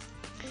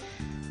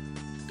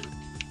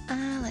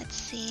 Let's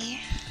see.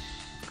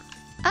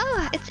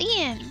 Oh, it's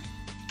Ian.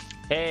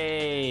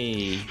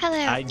 Hey.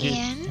 Hello,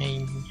 Ian.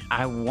 Hey.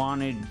 I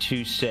wanted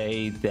to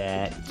say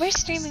that We're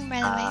streaming,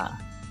 by the way.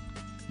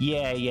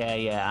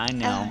 Yeah, I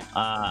know.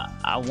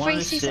 I want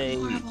to say,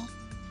 horrible.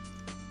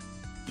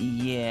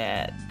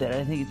 yeah, that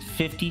I think it's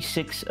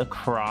 56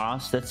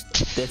 across.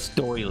 That's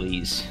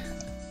doilies.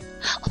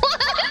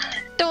 What?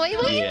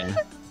 Doilies? Yeah,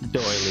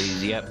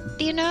 doilies. Yep.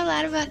 Do you know a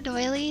lot about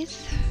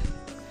doilies?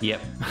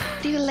 Yep.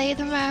 Do you lay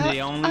them out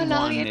The only on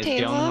one your is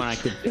table? the only one I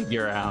could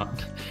figure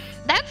out.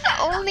 That's the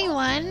only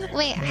one?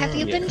 Wait, have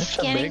you been that's a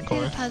scanning big through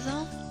the one.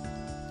 puzzle?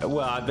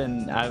 Well, I've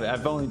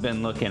only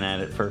been looking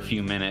at it for a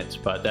few minutes,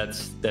 but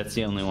that's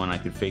the only one I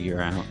could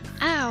figure out.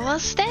 Oh, well,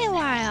 stay a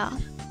while.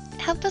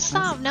 Help us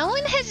solve. No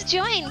one has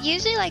joined.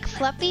 Usually, like,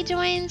 Fluffy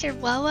joins or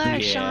Woa or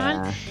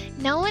Sean.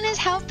 No one is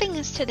helping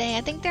us today.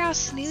 I think they're all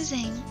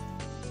snoozing.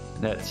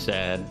 That's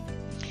sad.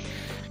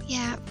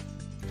 Yeah.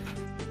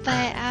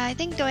 But I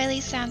think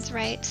doily sounds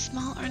right.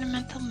 Small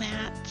ornamental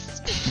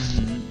mats.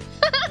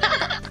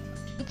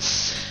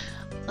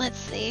 Let's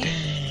see.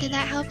 Did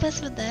that help us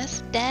with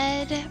this?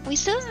 Dead. We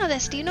still don't know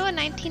this. Do you know a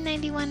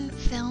 1991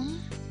 film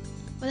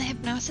with a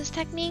hypnosis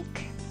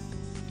technique?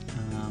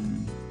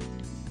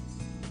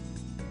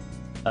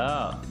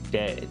 Oh,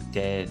 dead.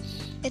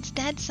 It's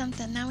dead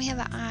something. Now we have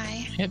an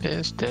I. It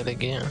is dead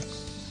again.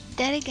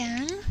 Dead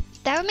again?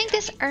 That would make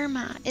this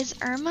Irma. Is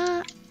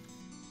Irma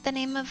the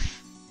name of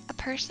a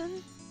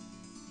person?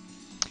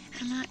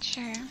 I'm not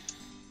sure.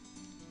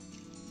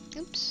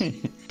 Oops.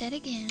 Dead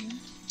again.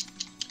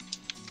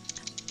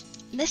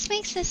 This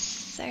makes this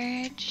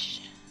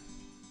surge.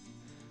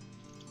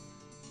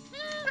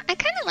 I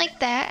kind of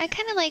like that. I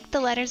kind of like the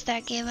letters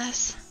that gave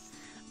us.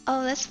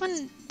 Oh, this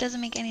one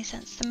doesn't make any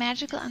sense. The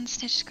magical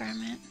unstitched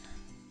garment.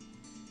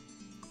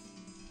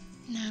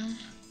 No.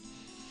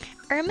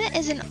 Irma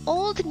is an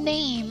old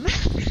name.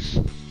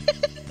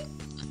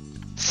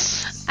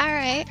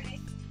 Alright.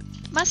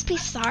 Must be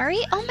sorry?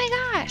 Oh my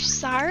gosh,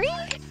 sorry?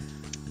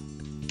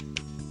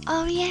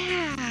 Oh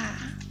yeah.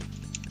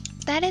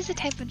 That is a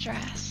type of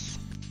dress.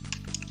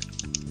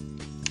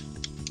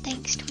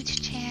 Thanks,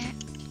 Twitch chat.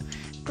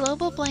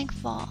 Global blank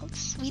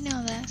vaults. We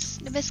know this.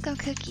 Nabisco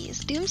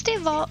cookies. Doomsday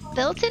Vault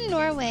built in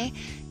Norway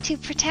to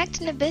protect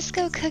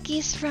Nabisco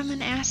cookies from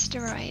an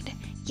asteroid.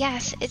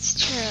 Yes,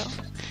 it's true.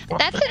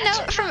 That's a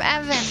note from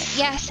Evan.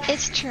 Yes,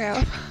 it's true.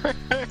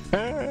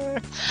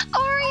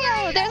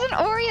 Oreo! There's an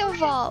Oreo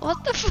vault.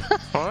 What the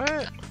fuck?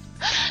 What?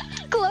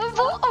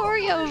 Global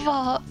Oreo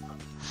vault.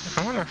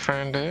 I wanna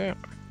find it.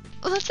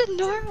 What's in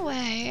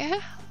Norway?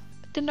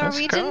 The Let's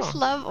Norwegians go.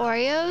 love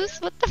Oreos?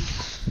 What the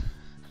f—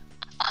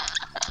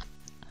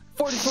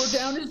 44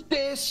 down is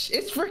dish.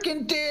 It's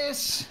freaking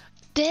dish.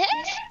 Diss?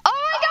 Oh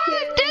my god,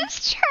 a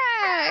diss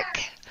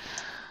track!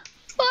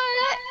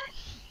 What?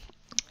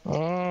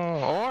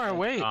 Oh, or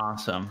wait.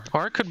 Awesome.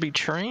 Or it could be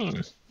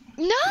train.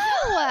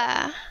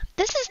 No!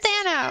 This is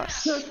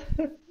Thanos.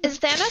 Is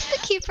Thanos the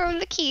keeper of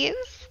the keys?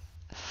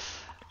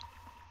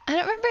 I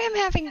don't remember him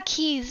having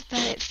keys, but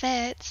it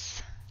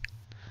fits.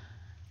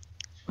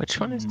 Which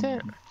one is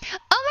that? Oh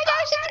my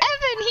gosh, it's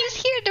Evan! He's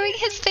here doing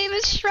his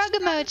famous shrug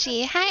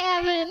emoji. Hi,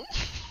 Evan.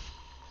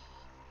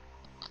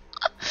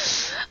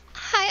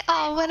 Hi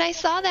all. When I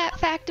saw that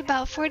fact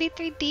about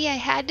 43D, I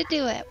had to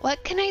do it.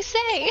 What can I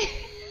say?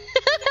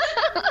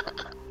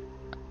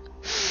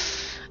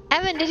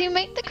 Evan, did you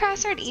make the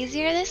crossword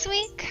easier this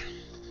week?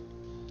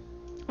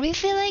 We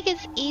feel like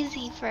it's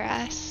easy for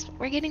us.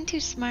 We're getting too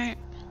smart.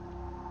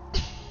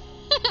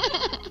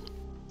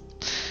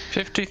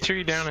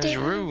 53 down is Stay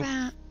Roo.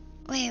 around.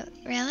 Wait,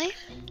 really?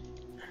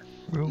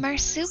 Roo.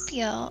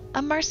 Marsupial.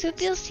 A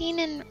marsupial seen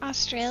in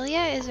Australia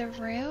is a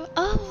roo?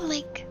 Oh,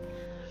 like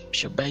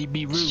It's your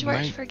baby Roo, short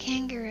right? for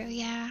kangaroo,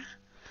 yeah.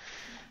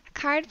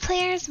 Card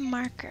player's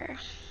marker.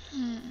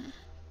 I'm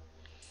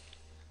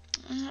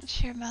not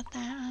sure about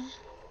that one.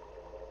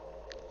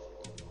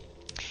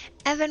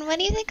 Evan, what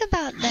do you think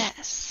about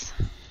this?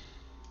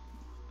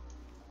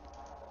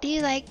 Do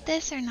you like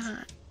this or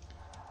not?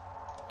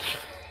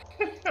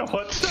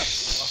 What the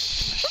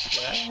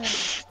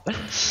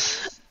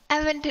fuck?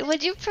 Evan,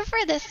 would you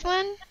prefer this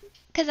one?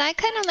 Because I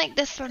kind of like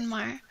this one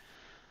more.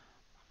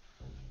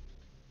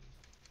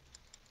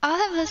 I'll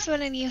have this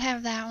one and you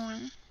have that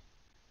one.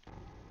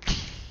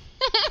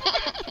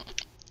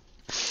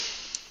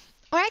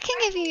 Or I can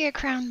give you your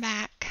crown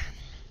back.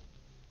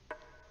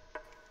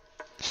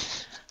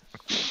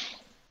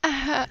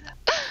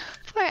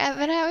 Poor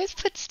Evan, I always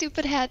put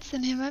stupid hats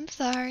in him, I'm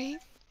sorry.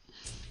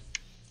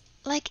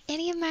 Like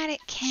idiomatic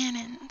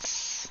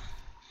cannons.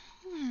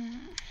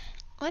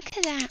 What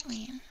could that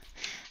mean?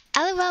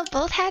 LOL,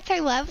 both hats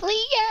are lovely?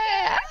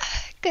 Yeah!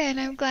 Good,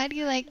 I'm glad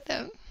you like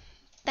them.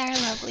 They're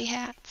lovely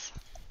hats.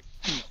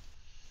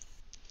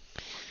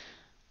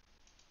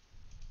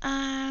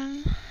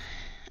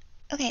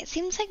 Okay, it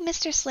seems like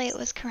Mr. Slate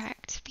was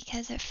correct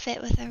because it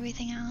fit with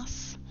everything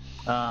else.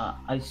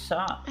 I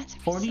saw That's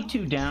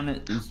 42 down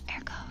is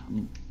Ergo.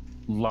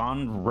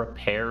 lawn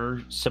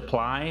repair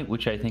supply,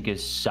 which I think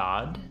is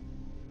sod.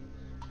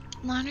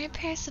 Lawn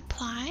repair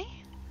supply?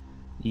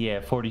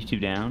 Yeah, 42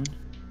 down.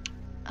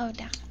 Oh,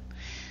 down.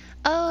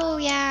 Oh,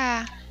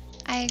 yeah.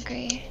 I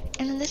agree.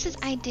 And then this is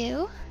I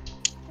do.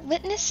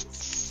 Witness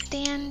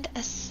stand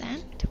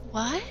assent?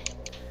 What?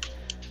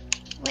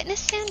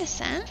 Witness stand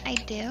assent? I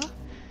do.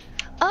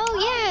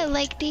 Oh, yeah.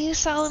 Like, do you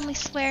solemnly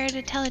swear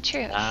to tell the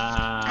truth?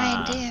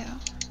 I do.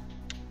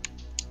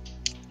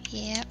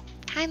 Yep.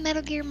 Hi,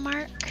 Metal Gear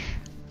Mark.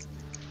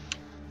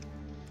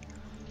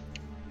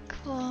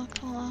 Cool,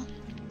 cool.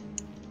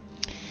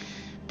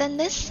 Then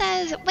this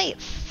says,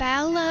 wait,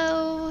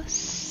 fallow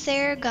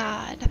Sir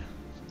God.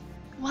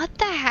 What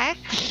the heck?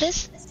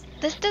 This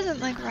doesn't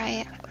look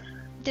right.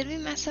 Did we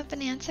mess up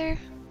an answer?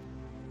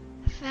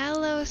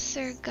 Fallow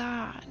Sir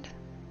God.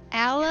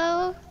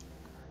 Aloe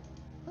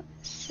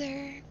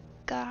Sir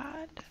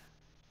God.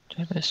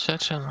 That is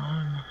such a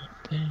long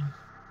thing.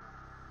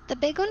 The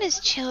big one is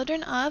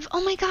children of.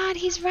 Oh my god,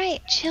 he's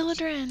right.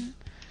 Children.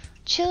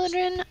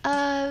 Children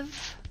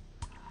of.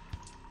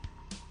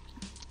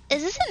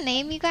 Is this a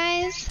name, you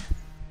guys?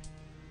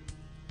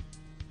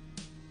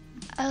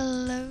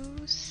 Hello,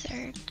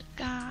 Sir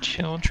God.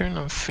 Children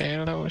of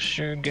Pharaoh,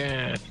 Sir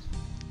God.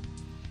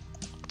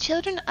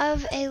 Children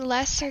of a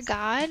lesser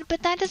god,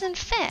 but that doesn't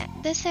fit.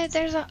 This said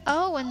there's a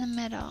O in the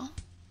middle.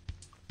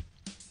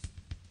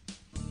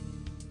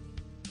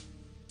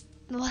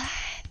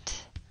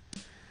 What?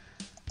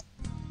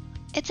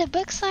 It's a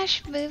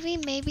book/movie.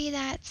 Maybe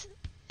that's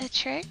a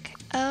trick.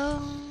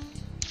 Oh,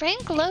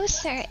 Frank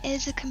Loesser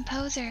is a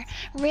composer.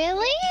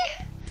 Really?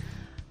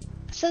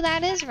 So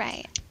that is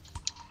right.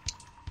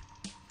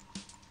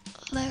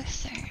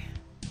 Loesser.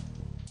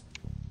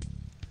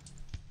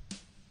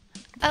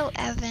 Oh,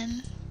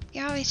 Evan.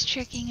 You're always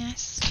tricking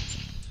us.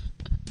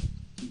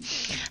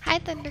 Hi,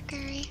 Thunder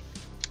Curry.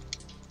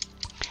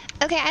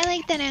 Okay, I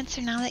like that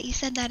answer now that you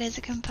said that is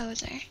a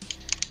composer.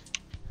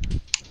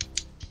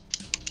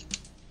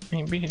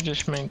 Maybe he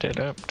just made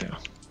that up, though.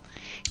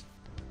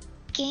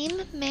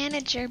 Game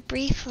manager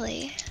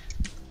briefly.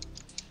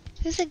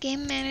 Who's a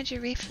game manager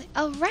briefly?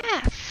 Oh,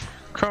 Raph!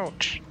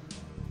 Coach.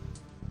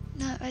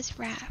 No, it was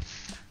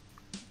Raph.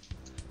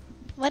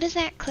 What is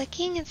that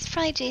clicking? It's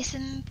probably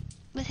Jason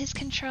with his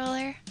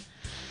controller.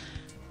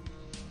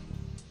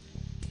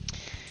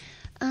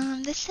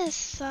 This says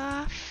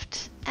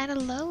soft at a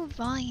low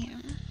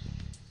volume.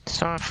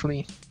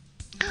 Softly.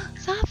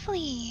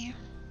 Softly.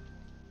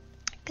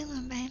 Good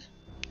one, babe.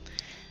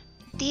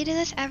 Do you do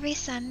this every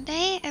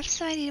Sunday? If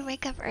so, I need to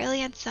wake up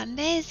early on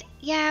Sundays.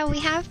 Yeah, we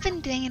have been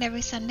doing it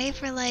every Sunday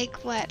for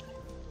like, what,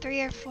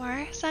 3 or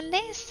 4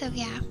 Sundays? So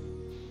yeah.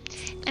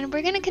 And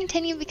we're gonna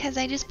continue because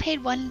I just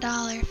paid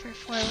 $1 for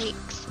 4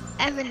 weeks.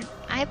 Evan,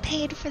 I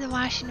paid for the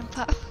Washington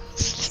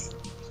Post.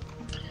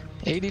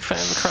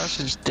 85 across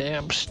is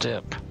dab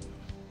step.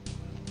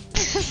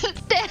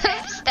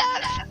 Damn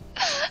stuff!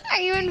 Are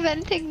you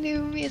inventing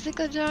new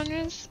musical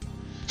genres?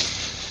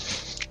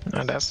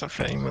 No, that's a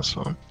famous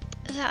one.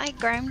 Is that like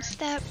grime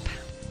step?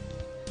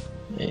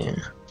 Yeah.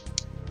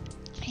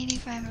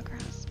 85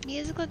 across.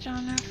 Musical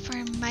genre for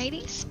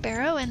Mighty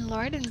Sparrow and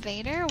Lord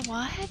Invader?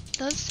 What?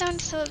 Those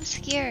sound so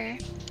obscure.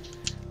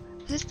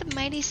 Who's the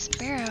Mighty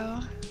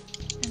Sparrow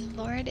and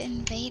Lord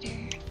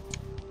Invader?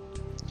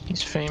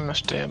 He's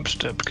famous dab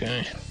step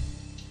guy.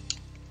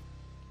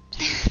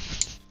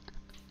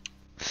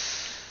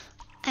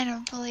 I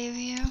don't believe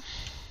you.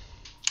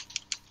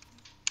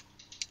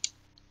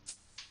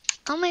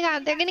 Oh my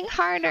god, they're getting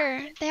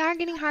harder. They are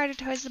getting harder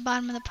towards the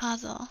bottom of the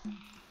puzzle.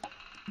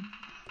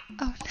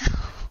 Oh no.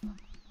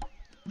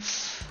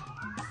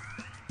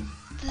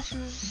 This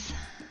is...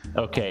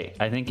 Okay,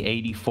 I think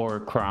 84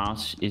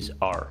 across is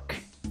arc.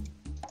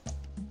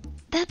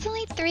 That's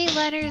only 3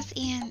 letters,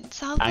 Ian.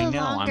 Solve the I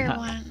know, longer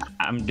one.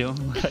 I'm doing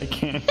what I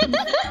can.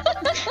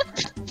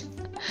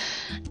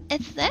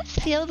 It's this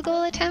field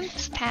goal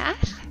attempts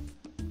path?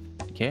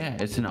 Yeah,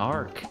 it's an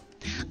arc.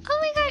 Oh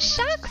my gosh,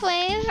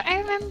 Shockwave! I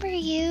remember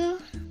you.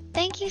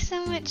 Thank you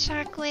so much,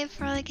 Shockwave,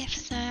 for all the gift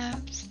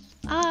subs.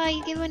 Oh,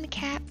 you gave one to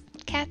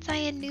Cat's Eye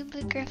and New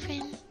Blue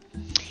Griffin.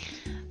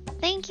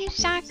 Thank you,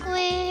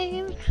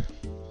 Shockwave.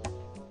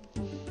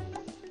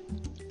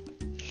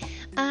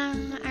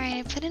 Alright,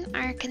 I put an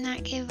arc and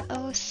that gave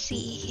OC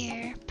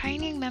here.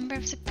 Pioneering member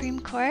of Supreme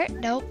Court?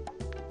 Nope.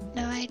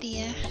 No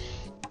idea.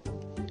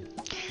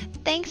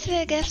 Thanks for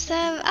the gift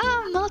sub.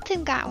 Oh,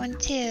 Molten got one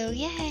too.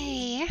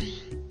 Yay.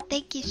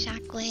 Thank you,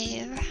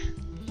 Shockwave.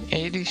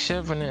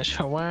 87 is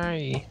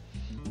Hawaii.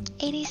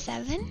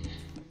 87?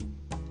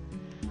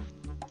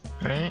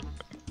 Right?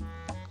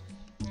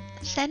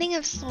 Setting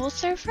of Soul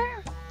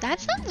Surfer? That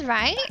sounds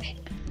right.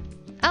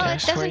 Oh,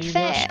 That's it where doesn't you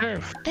go fit.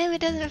 surf. Babe,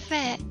 it doesn't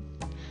fit.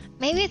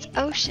 Maybe it's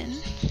Ocean.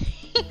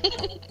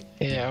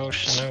 Yeah,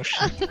 Ocean.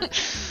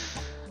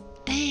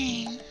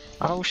 Dang.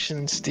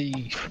 Ocean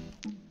Steve.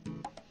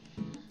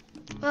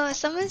 Well,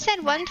 someone said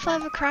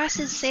 112 across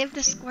is Save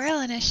the Squirrel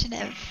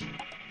initiative.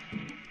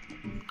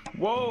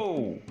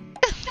 Whoa!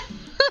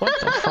 What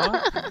the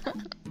fuck?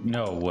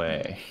 No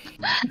way.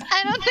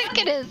 I don't think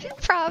it is.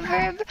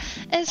 Proverb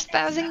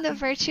espousing the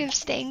virtue of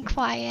staying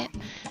quiet.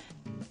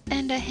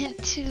 And a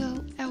hint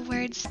to a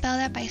word spelled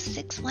out by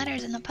 6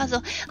 letters in the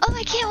puzzle. Oh,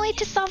 I can't wait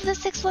to solve the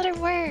 6-letter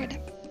word.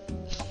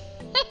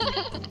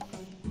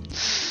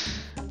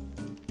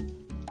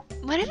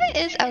 What if it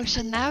is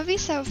ocean? That would be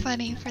so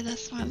funny for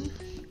this one.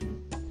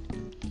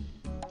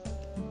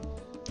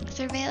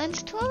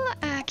 Surveillance tool?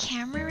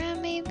 Camera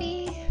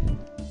maybe?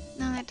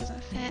 No, that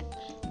doesn't fit.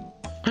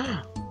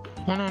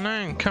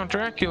 109, Count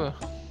Dracula.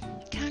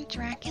 Count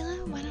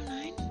Dracula?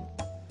 109?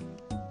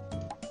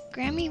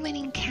 Grammy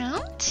winning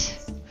count?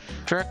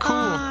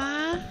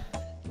 Dracula.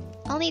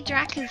 Aww. Only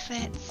Dracu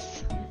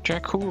fits.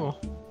 Dracula.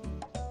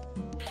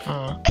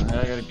 I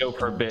gotta go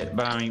for a bit,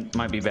 but I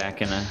might be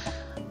back in a...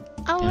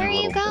 Oh, where are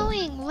you little bit.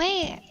 going?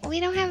 Wait, we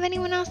don't have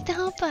anyone else to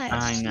help us.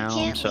 I You know, I'm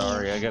can't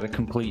sorry. leave. I gotta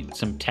complete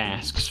some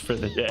tasks for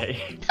the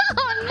day.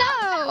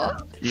 Oh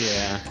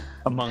Yeah,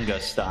 Among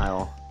Us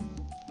style.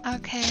 no!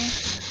 Okay,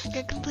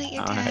 go complete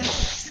your All right.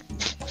 tasks.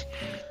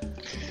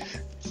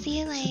 See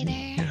you later.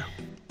 Yeah.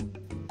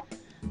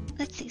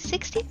 Let's see,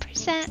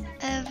 60%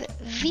 of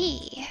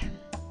V.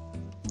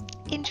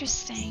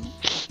 Interesting.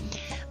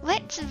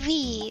 What's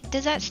V?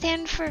 Does that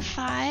stand for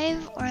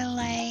 5 or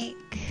like...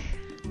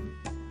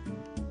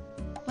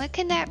 What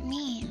could that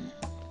mean?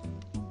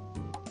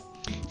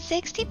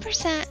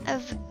 60%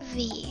 of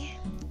V.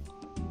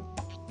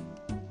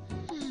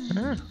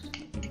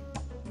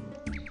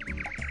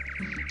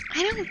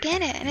 I don't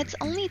get it, and it's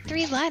only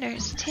 3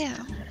 letters too.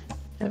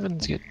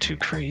 Evans get too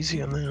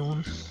crazy on that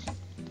one.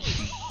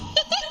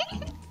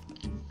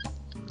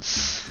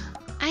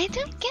 I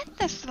don't get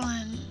this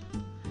one.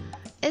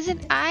 Is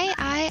it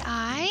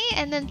I,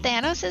 and then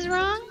Thanos is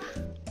wrong?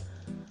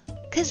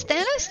 Cause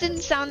Thanos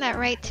didn't sound that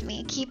right to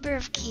me. Keeper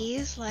of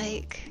Keys,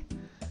 like...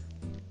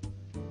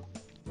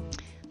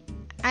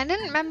 I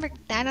didn't remember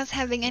Thanos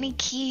having any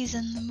keys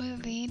in the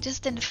movie,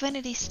 just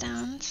Infinity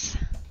Stones.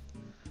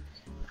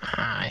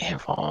 I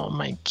have all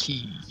my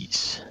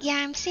keys. Yeah,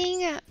 I'm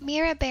seeing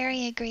Mira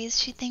Berry agrees.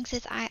 She thinks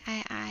it's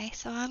I,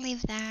 so I'll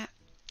leave that.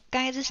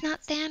 Guys, it's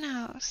not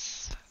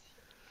Thanos.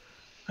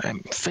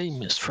 I'm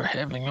famous for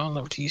having all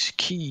of these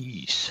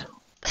keys.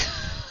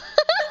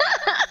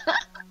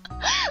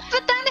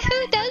 But then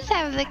who does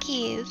have the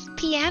keys?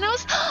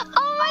 Pianos?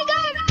 Oh my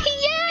god,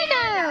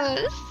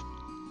 pianos!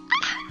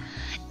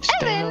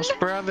 Evan, Stano's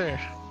brother.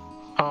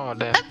 Oh,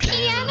 that's a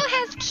piano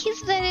has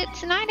keys, but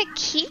it's not a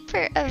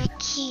keeper of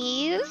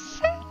keys. Is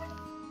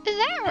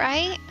that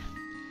right?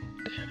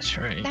 That's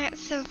right. That's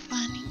so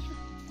funny.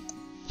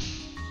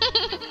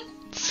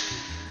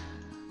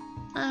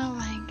 Oh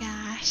my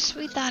gosh,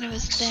 we thought it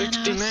was Thanos.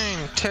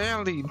 69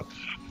 tallied.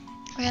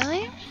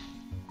 Really?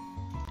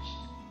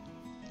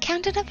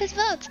 Counted up his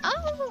votes.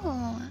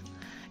 Oh,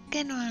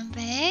 good one,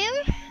 babe.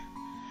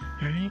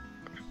 Right?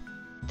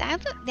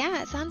 Yeah,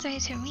 that sounds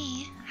right to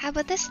me. How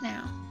about this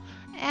now?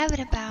 Add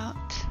about.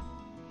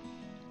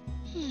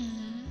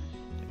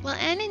 Well,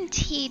 N and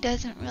T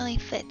doesn't really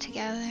fit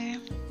together.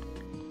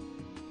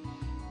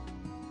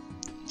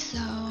 So,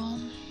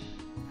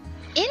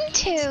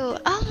 into.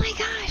 Oh my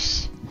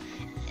gosh,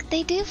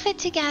 they do fit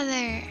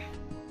together.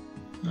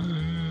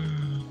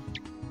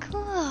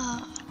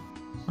 Cool.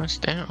 What's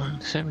that one?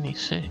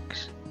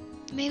 76.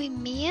 Maybe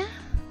Mia?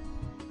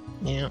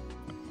 Yep.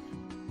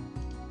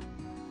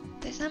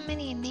 There's not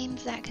many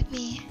names that could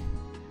be.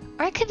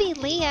 Or it could be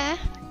Leah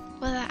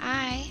with an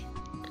I.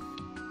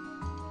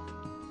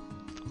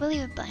 We'll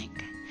leave it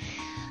blank.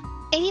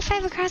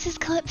 85 across is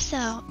Calypso.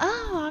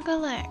 Oh, I'll go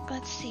look.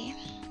 Let's see.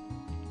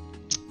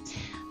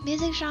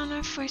 Music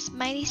genre for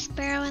Mighty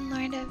Sparrow and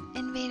Lord of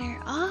Invader.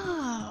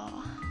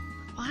 Oh,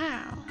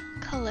 wow.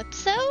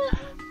 Calypso?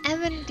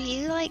 Evan, do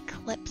you like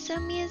Calypso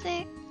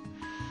music?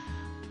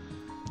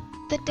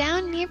 The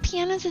down near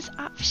pianos is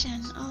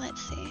option. Oh,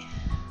 let's see.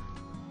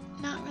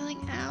 Not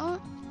ruling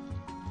out.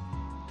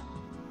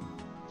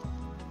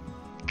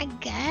 I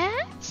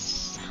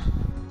guess?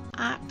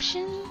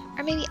 Option?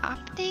 Or maybe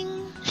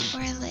opting? Or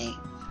like,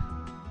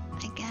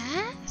 I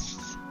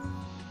guess?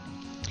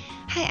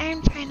 Hi,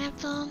 Iron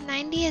Pineapple.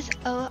 90 is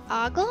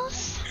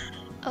Ogles?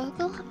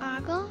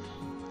 Ogle?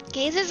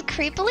 Gazes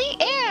creepily?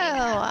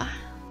 Ew!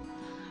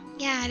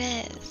 Yeah, it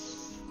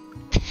is.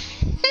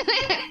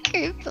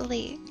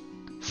 Creepily.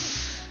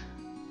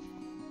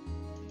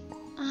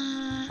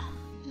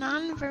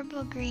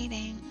 Non-verbal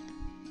greeting.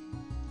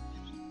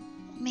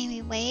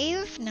 Maybe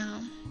wave? No.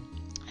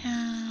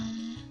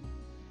 I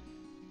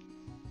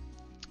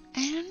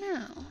don't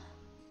know.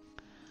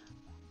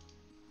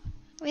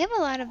 We have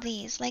a lot of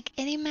these, like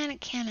idiomatic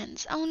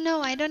cannons. Oh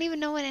no, I don't even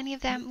know what any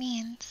of that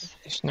means.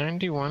 It's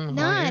 91.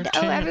 Nod.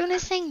 Oh, wiretap. everyone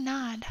is saying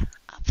nod.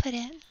 I'll put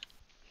it.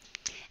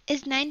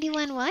 Is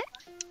 91 what?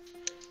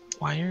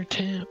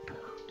 Wiretap.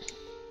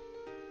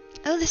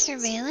 Oh, the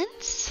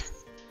surveillance?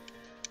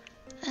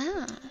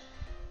 Oh.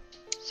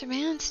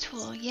 Surveillance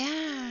tool,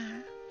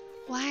 yeah.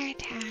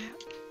 Wiretap.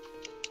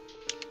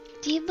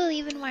 Do you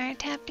believe in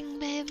wiretapping,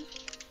 babe?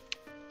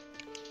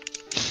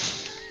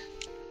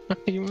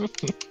 What do you mean?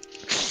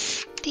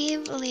 Do you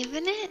believe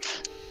in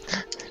it?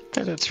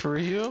 That it's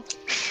real?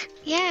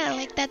 Yeah,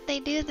 like that they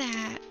do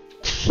that.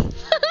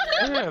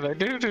 Yeah, they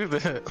do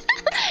that.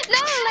 No,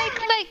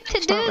 like to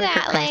It's do not like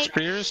that, a like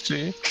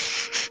conspiracy.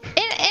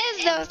 it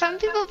is though. Some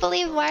people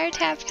believe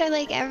wiretaps are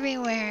like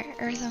everywhere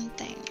or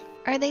something,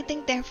 or they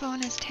think their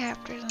phone is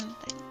tapped or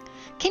something.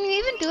 Can you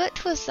even do it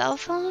to a cell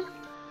phone?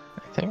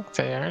 I think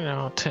they are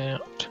all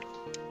tapped.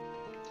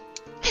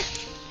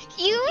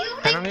 You I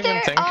don't think even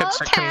they're think all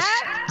it's a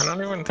tapped? I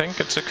don't even think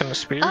it's a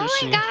conspiracy. Oh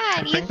my god,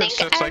 I you think it's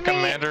think just like a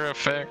every- matter of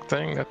fact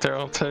thing that they're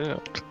all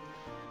tapped.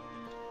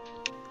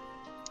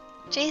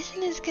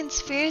 Jason is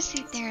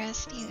conspiracy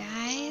theorist, you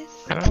guys.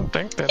 I don't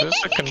think that is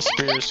a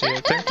conspiracy.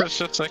 I think that's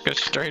just like a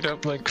straight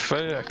up like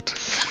fact.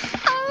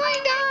 Oh my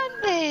god,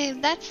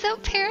 babe, that's so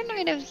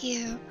paranoid of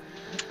you.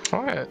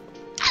 What?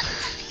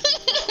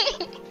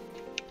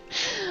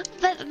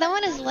 But no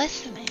one is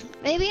listening.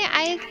 Maybe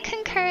I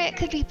concur it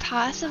could be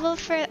possible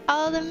for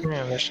all of them,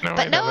 Yeah, there's no way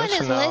but to no one is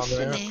listen to all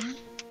that. listening.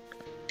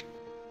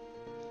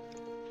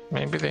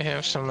 Maybe they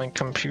have some like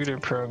computer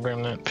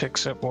program that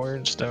picks up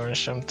words though or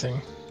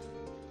something.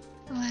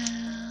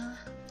 Wow.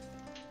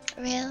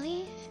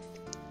 Really?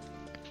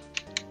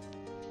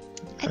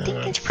 I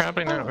think It's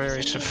probably not very send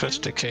me down.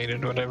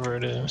 sophisticated, whatever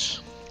it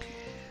is.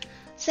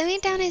 Send me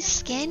down his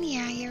skin,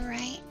 yeah, you're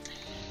right.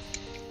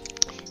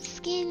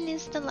 Skin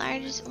is the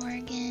largest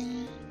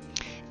organ.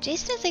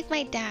 Jason is like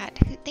my dad,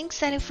 who thinks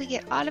that if we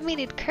get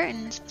automated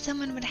curtains,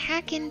 someone would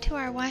hack into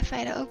our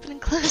Wi-Fi to open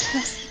and close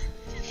them.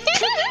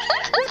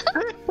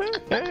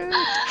 But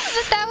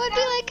that would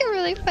be like a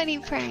really funny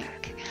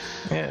prank.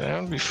 Yeah,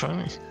 that would be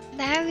funny.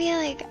 That would be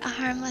like a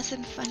harmless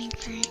and funny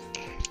prank.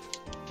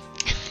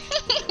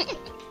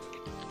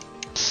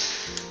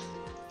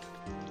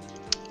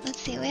 Let's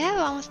see, we have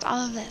almost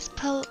all of this.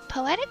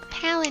 Poetic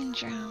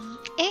palindrome.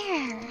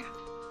 Air.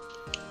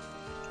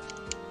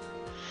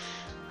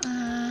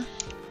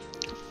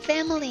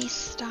 Family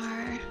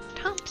Star.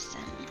 Thompson.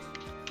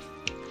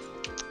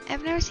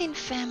 I've never seen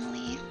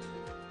Family.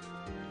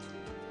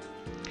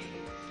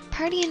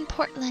 Party in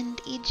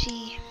Portland,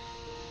 e.g.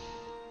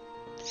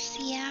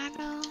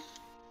 Seattle.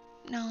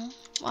 No.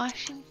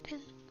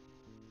 Washington.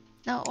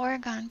 No,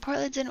 Oregon.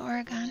 Portland's in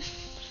Oregon.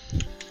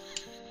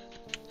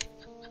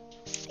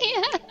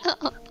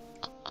 Seattle.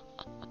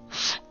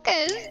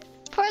 Because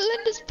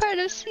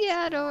of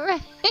Seattle,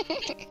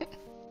 right?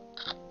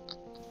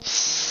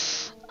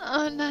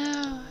 Oh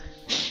no.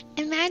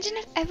 Imagine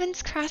if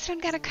Evan's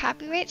crossword got a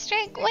copyright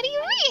strike. What do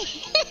you mean?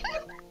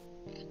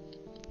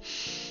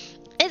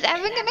 Is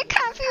Evan gonna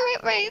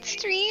copyright my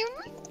stream?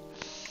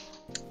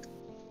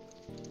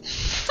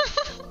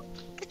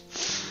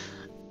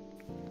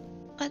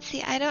 Let's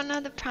see, I don't know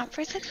the prompt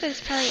for 6, but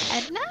it's probably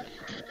Edna?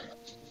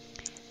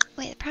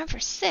 Wait, the prompt for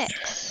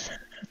 6.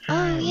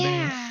 Oh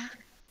yeah.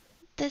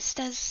 This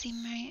does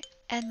seem right.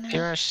 Edna.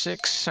 Here are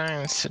 6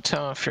 signs to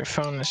tell if your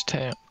phone is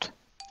tapped.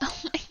 Oh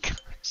my gosh.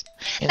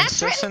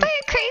 That's written by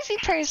a crazy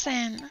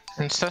person.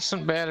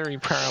 Incessant battery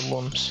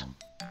problems.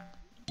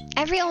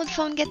 Every old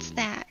phone gets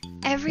that.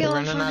 Every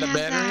old phone has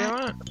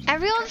that.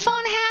 Every old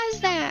phone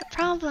has that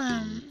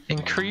problem.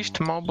 Increased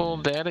mobile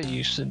data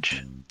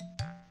usage.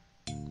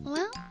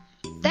 Well,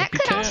 that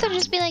could also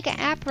just be like an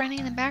app running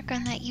in the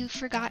background that you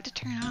forgot to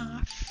turn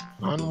off.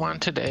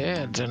 Unwanted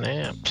ads and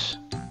apps.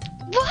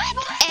 What?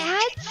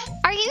 Ads?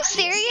 Are you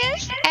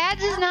serious?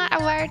 Ads is not a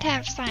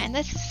wiretap sign.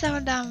 This is so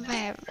dumb,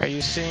 babe. Are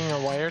you seeing a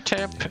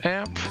wiretap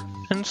app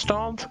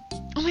installed?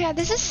 Oh my god,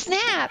 this is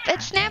Snap.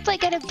 It's Snap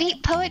like at a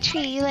beat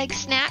poetry. You like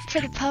snap for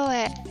the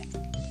poet.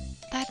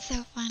 That's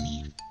so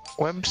funny.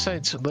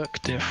 Websites look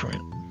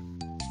different.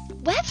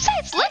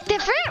 Websites look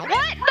different?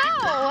 What?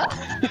 No!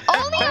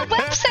 Only a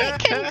website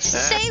can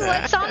say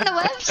what's on the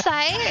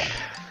website.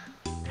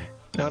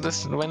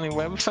 Notice any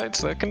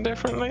websites looking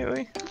different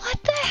lately?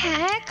 What the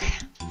heck?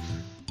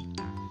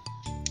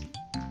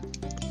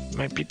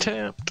 Might be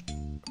tapped.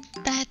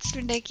 That's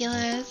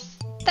ridiculous.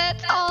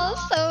 That's all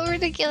so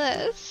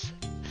ridiculous.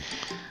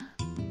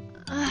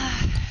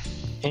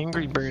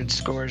 Angry Bird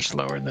scores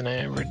lower than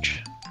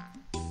average.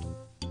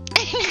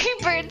 Angry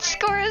Bird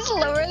score is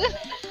lower than...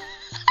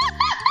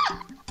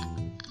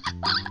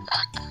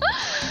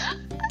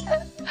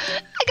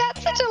 I got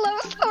such a low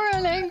score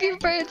on Angry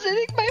Birds. I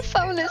think my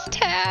phone is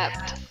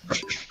tapped. I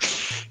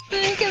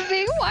think I'm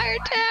being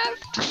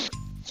wiretapped.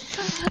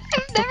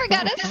 I've never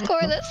got a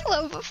score this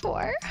low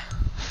before.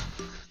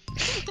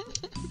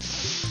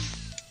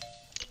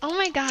 Oh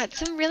my god,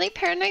 some really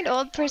paranoid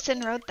old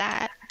person wrote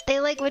that. They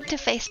like went to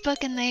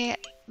Facebook and they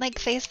like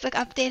Facebook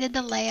updated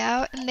the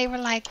layout and they were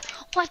like,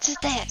 "What's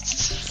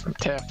this? I'm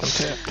tapped, I'm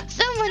tapped.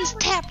 Someone's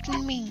tapped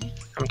me.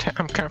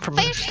 I'm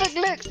compromised. Facebook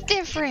looks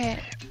different."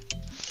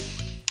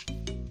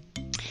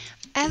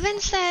 Evan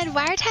said,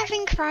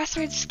 wiretapping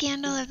crossword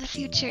scandal of the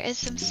future is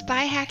some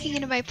spy hacking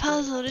into my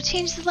puzzle to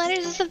change the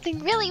letters to something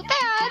really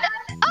bad.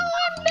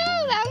 Oh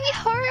no, that would be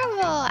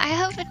horrible. I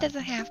hope it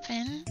doesn't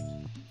happen.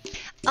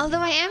 Although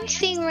I am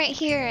seeing right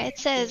here, it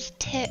says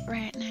tit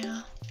right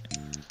now.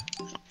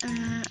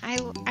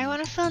 I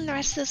want to fill in the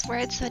rest of this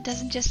word so it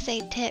doesn't just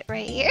say tit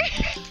right here.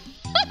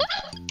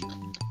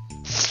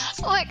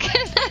 What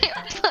can I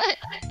put?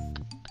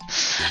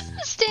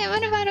 A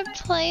statement about a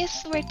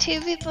place where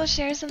two people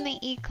share something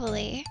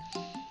equally.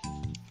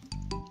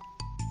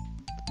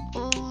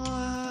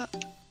 Or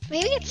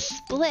maybe it's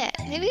split.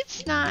 Maybe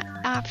it's not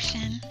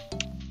option.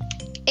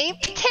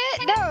 Ape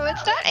tit? No,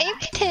 it's not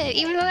ape tit,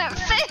 even though that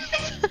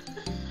fits.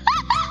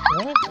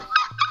 What?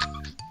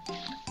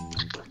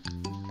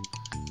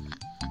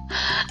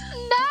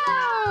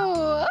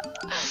 No!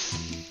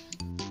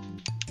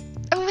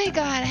 Oh my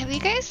god, have you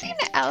guys seen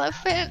an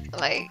elephant?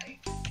 Like...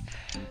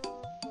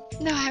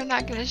 No, I'm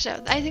not gonna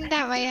show. I think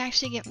that might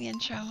actually get me in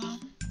trouble.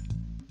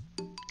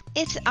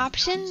 It's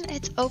option?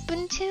 It's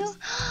open to?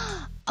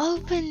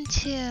 Open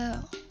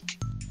to.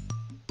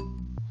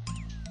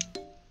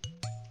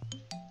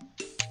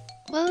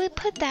 Well, we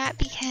put that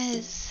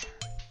because...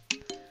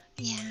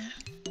 Yeah.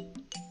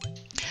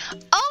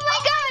 Oh my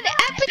god!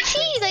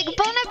 Appetit! Like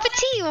bon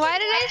appetit! Why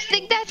did I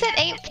think that's at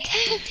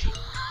 8:10?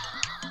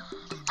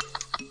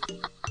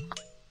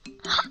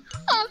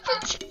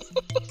 Appetit!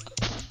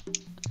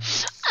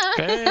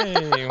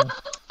 Hey! What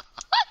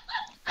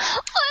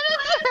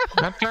is it?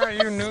 I thought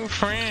you knew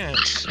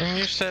French, and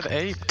you said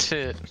ape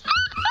tit.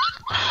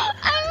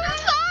 I'm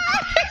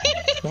sorry!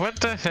 What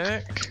the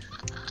heck?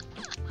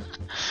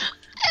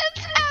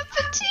 It's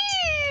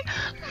appetit!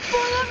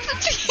 Bon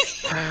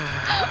appetit!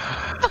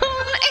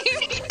 Bon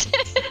appetit!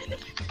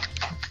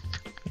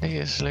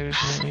 Leah's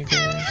losing it, you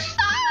I'm guys.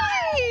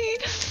 sorry!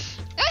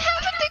 I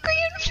have a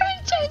degree in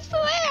French, I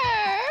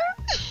swear!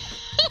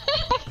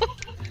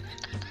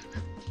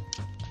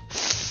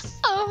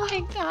 Oh my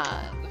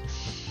god.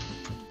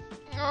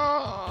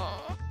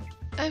 Oh,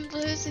 I'm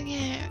losing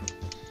it.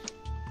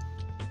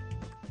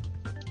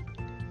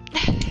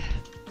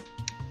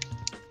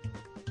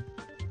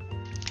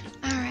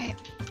 Alright.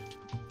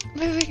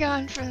 Moving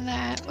on from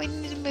that. We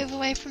need to move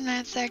away from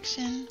that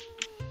section.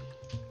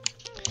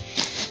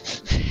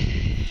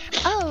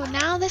 Oh,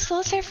 now the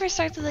Soul Surfer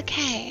starts with a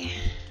K.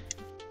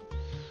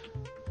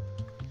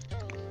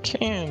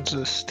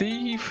 Kansas,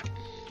 Steve.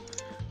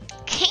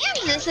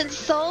 Kansas and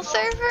Soul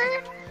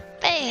Surfer?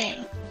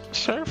 Bang.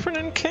 Surfing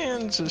in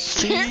Kansas,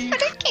 Steve. Surfing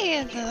in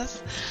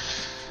Kansas.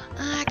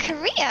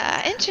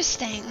 Korea.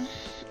 Interesting.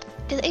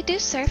 Do they do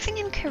surfing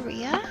in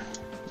Korea?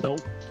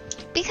 Nope.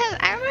 Because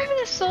I remember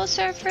the Soul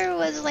Surfer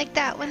was like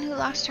that one who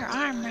lost her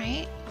arm,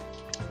 right?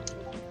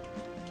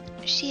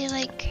 She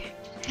like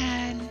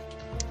had...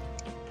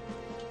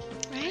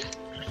 Right?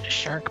 A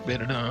shark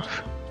bit it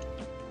off.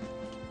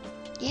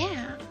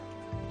 Yeah.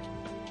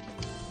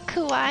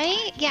 Kauai?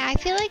 Yeah, I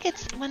feel like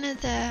it's one of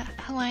the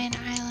Hawaiian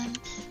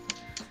islands.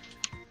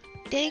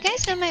 Do you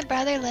guys know my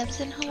brother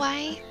lives in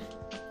Hawaii?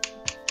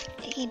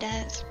 He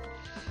does.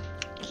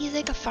 He's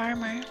like a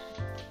farmer.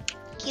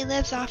 He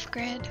lives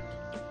off-grid.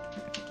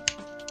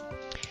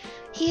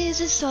 He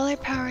uses solar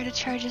power to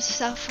charge his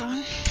cell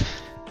phone.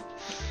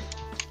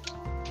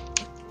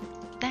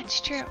 That's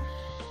true.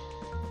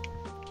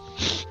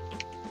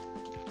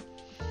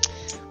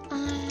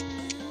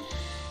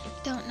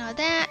 Don't know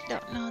that,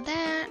 don't know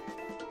that.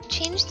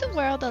 Change the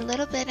world a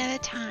little bit at a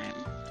time.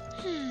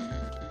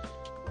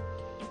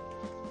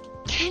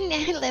 Can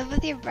I live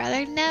with your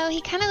brother? No,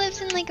 he kind of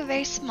lives in like a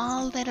very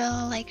small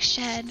little like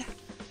shed.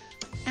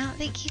 I don't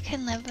think you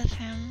can live with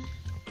him.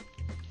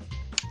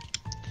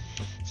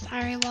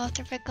 Sorry,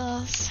 Walter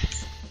Pickles.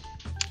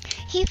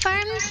 He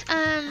farms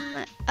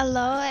oh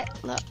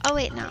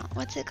wait, no,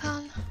 what's it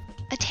called?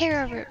 A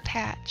taro root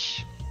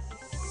patch.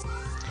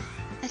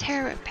 A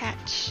taro root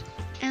patch.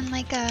 And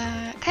like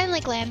a kind of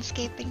like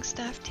landscaping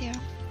stuff too.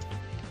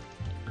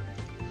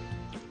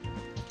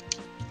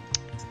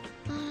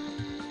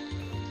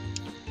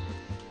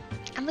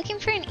 I'm looking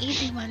for an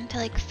easy one to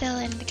like fill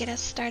in to get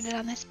us started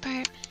on this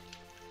part.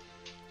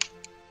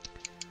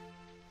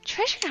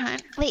 Treasure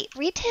hunt? Wait,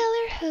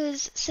 retailer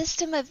whose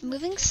system of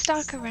moving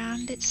stock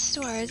around its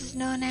stores is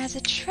known as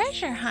a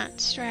treasure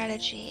hunt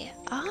strategy.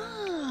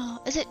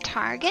 Oh, is it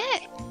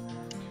Target?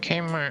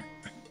 Kmart.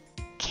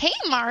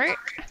 Kmart?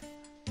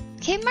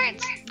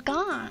 Kmart's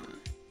gone.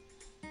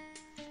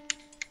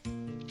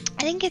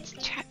 I think it's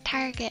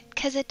Target,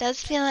 because it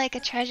does feel like a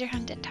treasure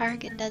hunt at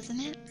Target, doesn't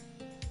it?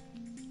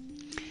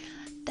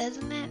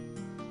 Doesn't it?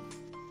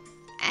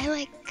 I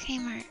like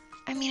Kmart.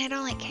 I mean, I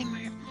don't like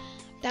Kmart.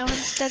 That one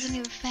doesn't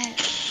even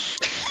fit.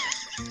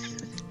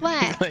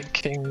 What? I like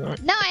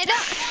Kmart. No, I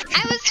don't.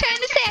 I was trying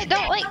to say I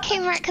don't like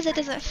Kmart because it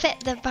doesn't fit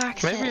the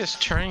boxes. Maybe it's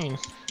Train.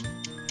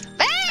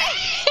 Oh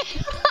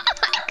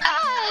my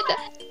god!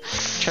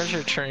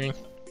 Treasure Train.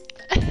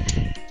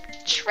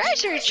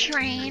 Treasure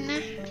Train.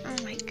 Oh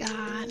my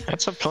god.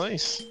 That's a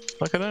place.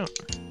 Look it up.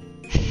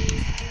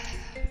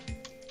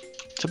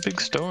 It's a big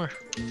store.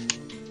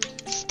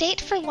 State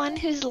for one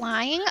who's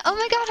lying? Oh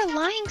my god, a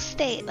lying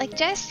state, like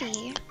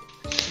Jesse.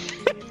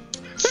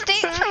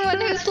 State for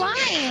one who's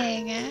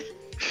lying.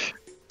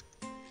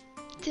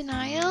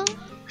 Denial?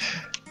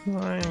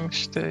 Lying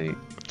state.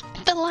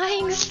 The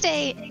lying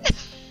state.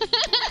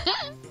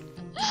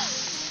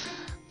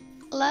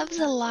 Loves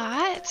a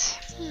lot?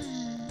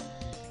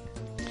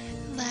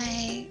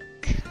 Like...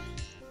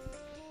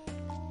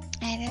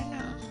 I don't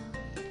know.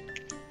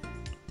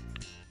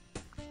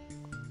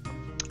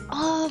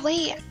 Oh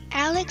wait,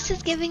 Alex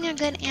is giving a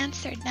good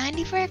answer.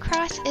 94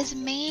 Cross is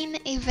main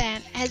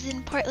event, as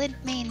in Portland,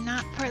 Maine,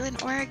 not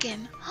Portland,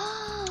 Oregon.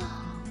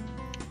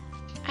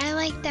 I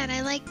like that,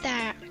 I like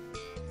that.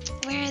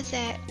 Where is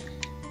it?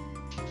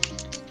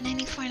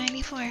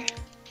 94.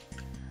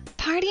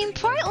 Party in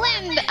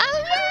Portland!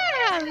 Oh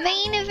yeah!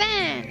 Main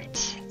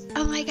event!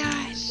 Oh my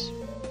gosh.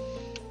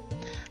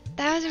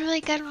 That was a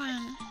really good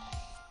one.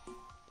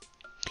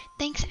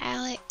 Thanks,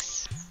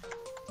 Alex.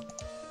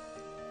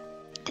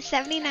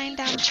 79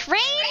 down. Train?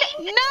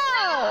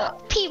 No!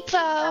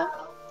 Peepo!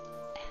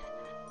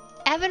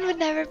 Evan would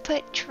never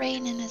put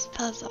train in his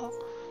puzzle.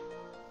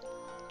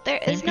 There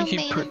is no Maybe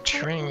main he put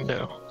Train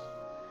though.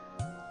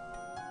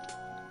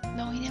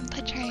 No, he didn't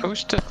put train.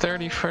 Who's the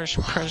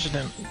 31st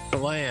president?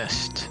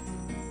 Blast.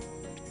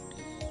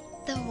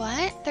 The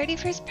what?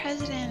 31st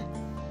president.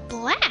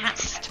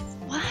 Blast?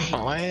 What?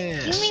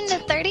 Blast. You mean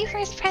the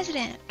 31st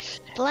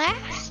president?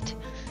 Blast?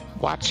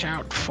 Watch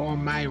out for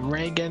my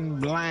Reagan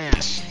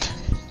blast.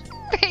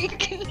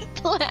 Reagan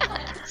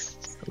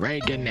blast.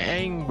 Reagan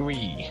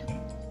angry.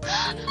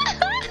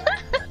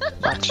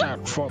 Watch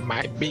out for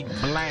my big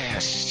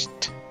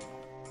blast.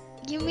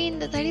 You mean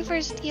the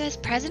 31st US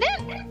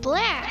president?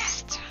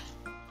 Blast.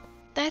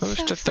 That's Who's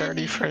so the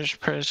funny. 31st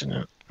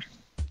president?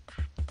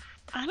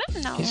 I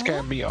don't know. He's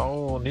gotta be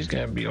old. He's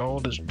gotta be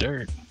old as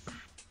dirt.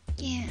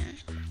 Yeah.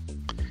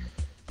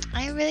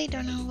 I really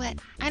don't know what.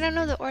 I don't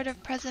know the order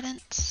of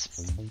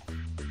presidents.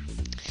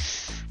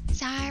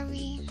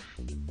 Sorry.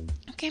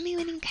 Grammy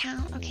winning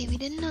count. Okay, we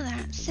didn't know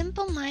that.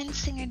 Simple Mind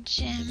Singer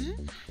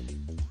Jim.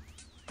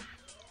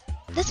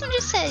 This one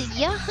just says,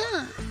 yeah,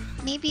 huh.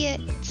 Maybe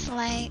it's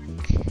like,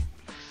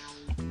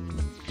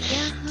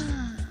 yeah,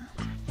 huh.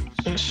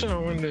 It's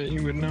someone that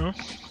you would know.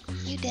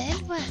 You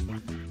did? What?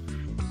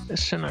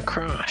 It's in a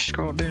cross.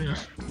 Scroll down.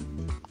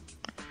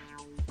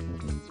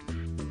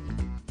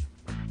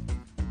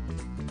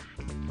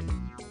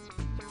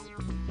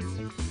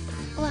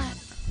 What?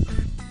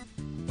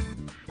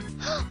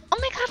 Oh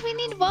my god, we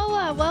need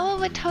Wawa. Wawa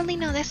would totally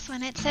know this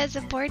one. It says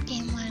a board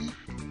game one.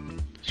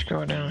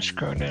 Scroll down,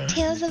 scroll down.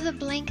 Tales of the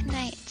Blank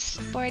Knights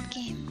board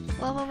game.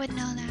 Wawa would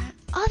know that.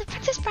 Oh, the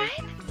Princess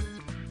Bride?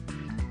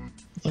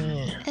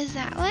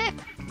 that what?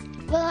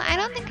 Well, I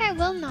don't think I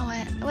will know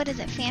it. What is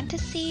it,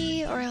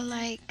 fantasy or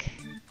like...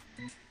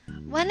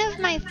 One of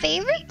my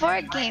favorite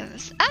board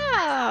games.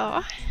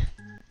 Oh!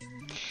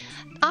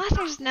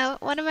 Author's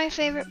note, one of my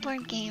favorite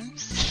board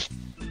games.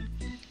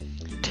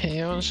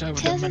 Tales of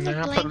Tales the of the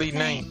Monopoly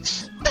Blank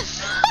Knights.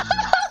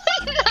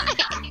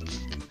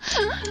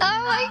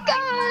 Oh my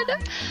god!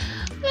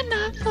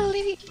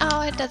 Monopoly.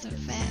 Oh, it doesn't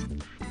fit.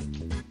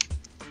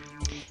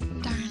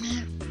 Darn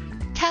it.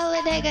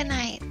 Talladega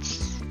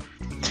Nights.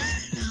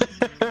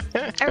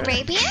 No.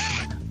 Arabian?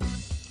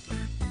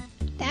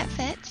 That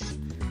fits.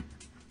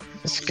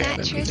 It's Is that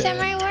gotta true, be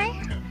Samurai that.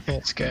 War?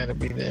 It's gotta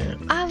be that.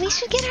 Oh, we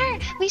should get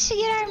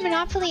our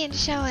Monopoly and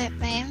show it,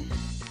 babe.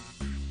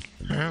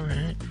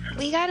 Alright.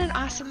 We got an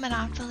awesome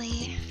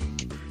Monopoly.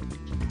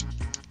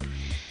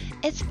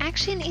 It's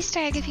actually an Easter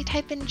egg. If you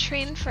type in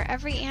train for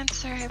every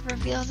answer, it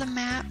reveals a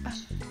map.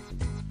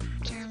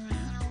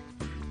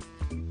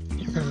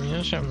 It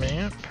reveals a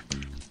map?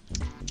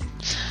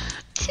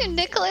 To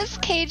Nicolas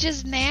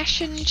Cage's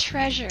Nation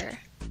Treasure.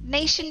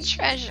 Nation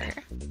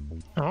Treasure.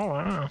 Oh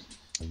wow.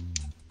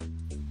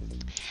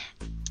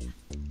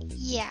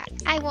 Yeah,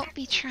 I won't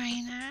be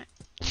trying that.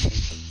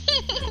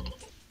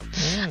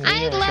 Yeah, I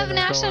we are love gonna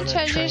National go on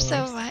a Treasure train.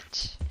 so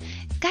much.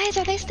 Guys,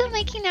 are they still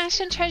making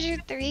National Treasure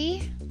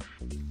 3?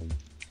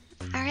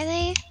 Are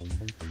they?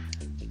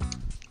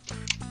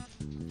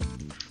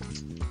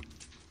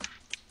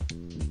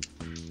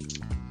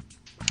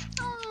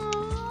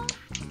 Aww.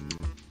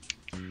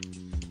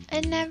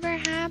 It never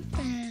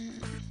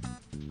happened.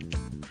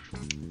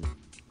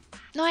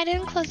 No, I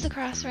didn't close the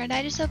crossword.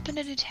 I just opened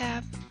a new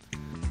tab.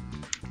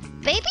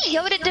 Baby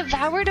Yoda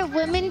devoured a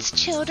woman's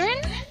children?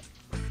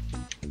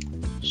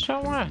 So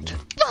what?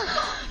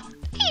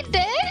 He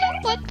did?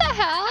 What the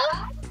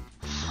hell?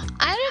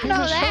 I didn't He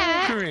know was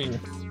that. hungry.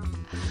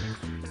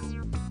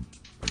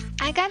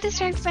 I got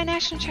distracted by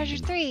National Treasure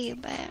 3,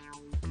 but...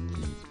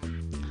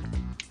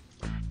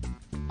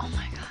 Oh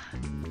my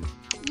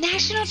god.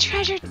 National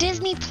Treasure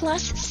Disney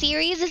Plus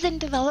series is in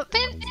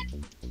development?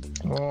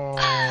 Whoa.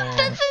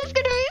 This is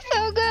gonna be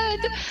so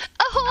good!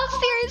 A whole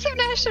series of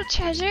National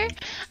Treasure?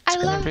 I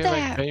It's love gonna be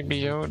that. like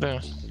Baby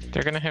Yoda.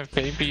 They're gonna have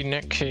Baby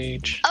Nick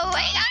Cage. Oh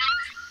my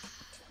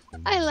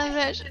god! I love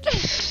it.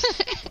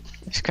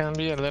 It's gonna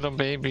be a little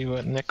baby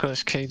with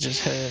Nicolas Cage's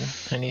head,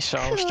 and he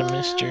solves the Cool.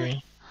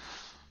 mystery.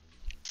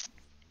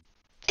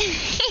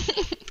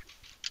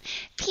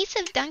 Piece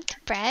of dunked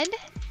bread?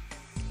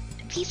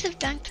 Piece of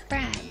dunked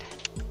bread.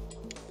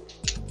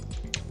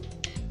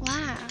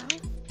 Wow.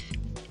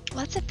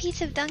 What's a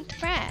piece of dunked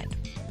bread?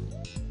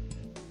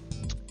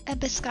 A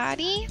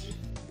biscotti?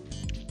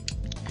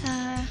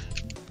 I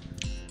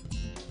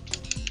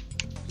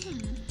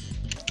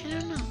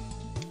don't know.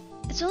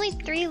 It's only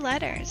 3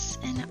 letters,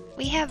 and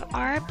we have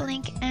R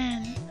blank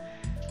N.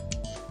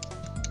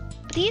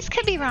 But these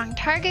could be wrong.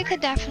 Target could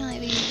definitely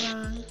be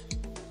wrong.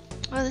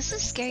 Oh, this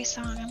is a scary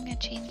song. I'm gonna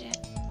change it.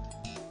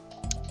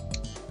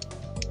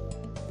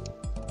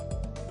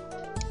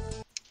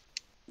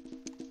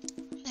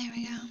 There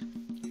we go.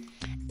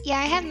 Yeah,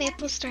 I have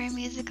Maple Story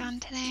music on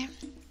today.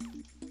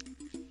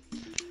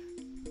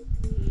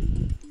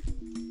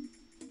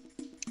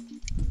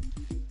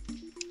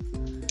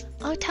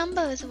 Oh,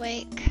 Tumbo is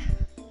awake.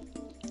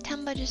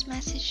 Tumbo just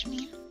messaged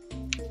me.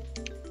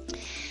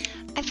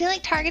 I feel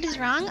like Target is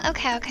wrong.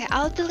 Okay,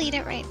 I'll delete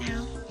it right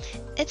now.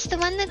 It's the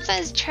one that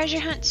says treasure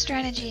hunt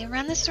strategy.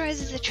 Around the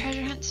stores is a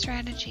treasure hunt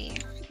strategy.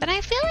 But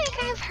I feel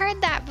like I've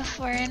heard that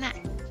before, and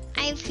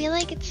I feel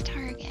like it's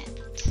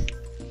Target.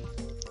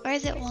 Or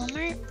is it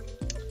Walmart?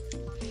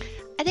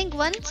 I think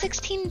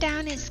 116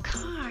 down is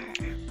car.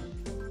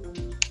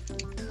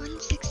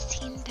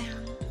 116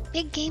 down.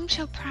 Big game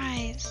show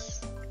prize.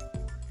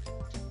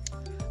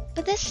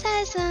 But this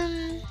says,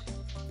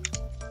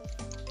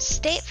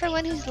 state for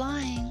one who's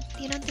lying.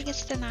 You don't think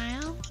it's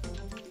denial?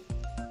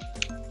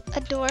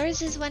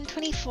 Adores is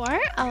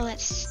 124? Oh,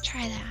 let's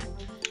try that.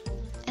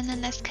 And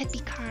then this could be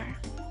car.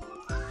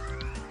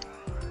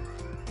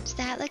 Does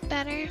that look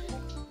better?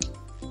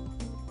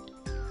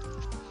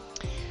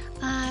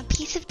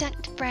 Piece of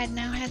dunked bread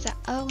now has an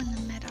O in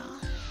the middle.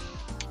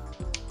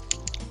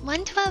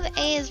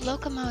 112A is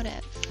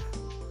locomotive.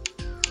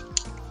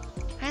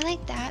 I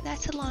like that.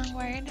 That's a long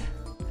word.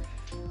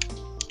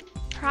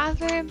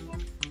 Proverb.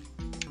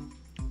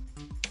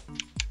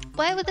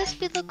 Why would this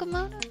be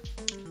locomotive?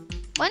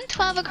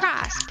 112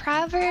 across.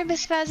 Proverb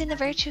espousing the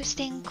virtue of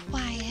staying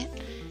quiet.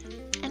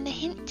 And the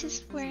hint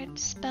is word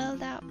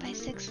spelled out by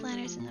 6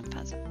 letters in the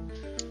puzzle.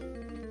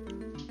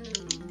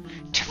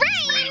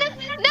 Train!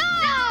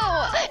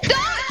 No!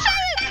 Don't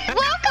say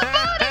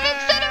locomotive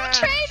instead of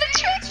train! It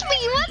tricked me!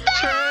 What the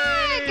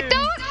heck?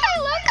 Don't say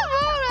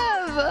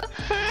locomotive!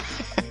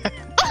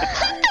 What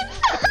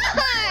the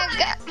fuck?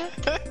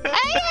 I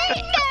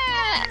hate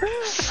that!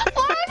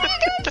 Why are you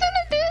guys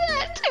gonna do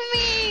that to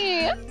me?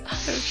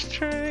 It's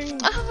train.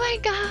 Oh my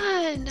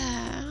god!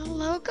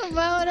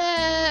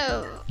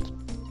 Locomotive!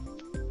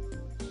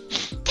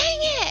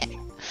 Dang it!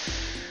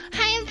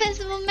 Hi,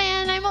 Invisible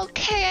Man. I'm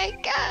okay, I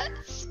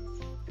guess.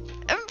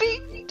 I'm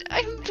being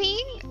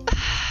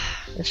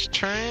It's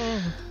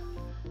trying.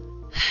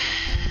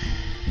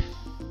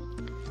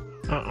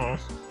 Uh-oh.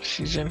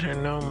 She's in her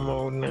no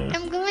mode now.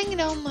 I'm going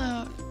no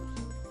mode.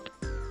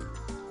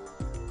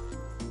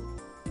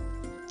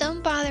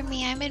 Don't bother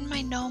me, I'm in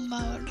my no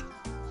mode.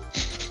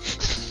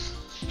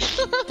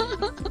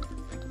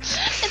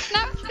 It's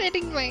not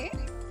fitting right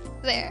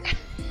there.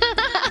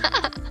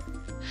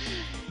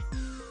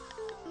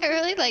 I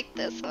really like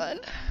this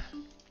one.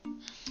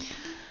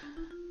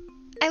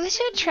 I wish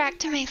it would track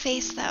to my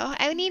face though.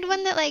 I would need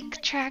one that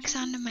like tracks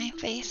onto my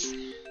face.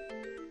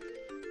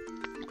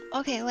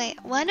 Okay, wait.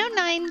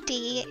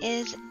 109D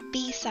is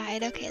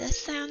B-side. Okay,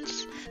 this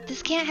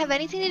can't have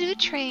anything to do with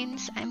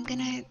trains. I'm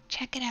gonna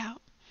check it out.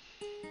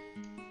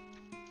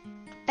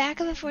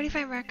 Back of a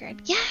 45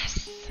 record.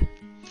 Yes!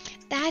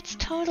 That's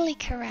totally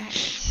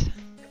correct.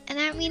 And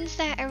that means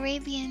that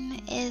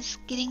Arabian is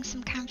getting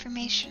some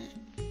confirmation.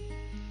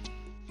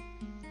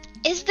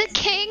 Is the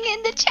king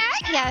in the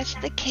chat? Yes,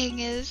 the king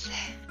is.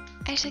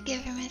 I should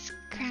give him his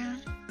crown.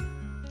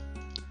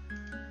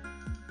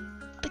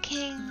 The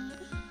king.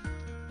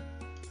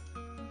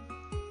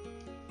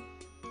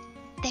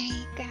 There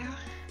you go.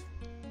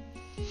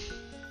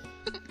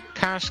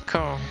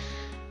 Costco.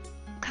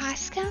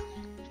 Costco?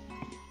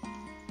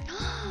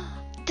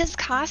 Does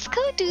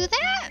Costco do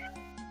that?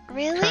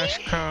 Really?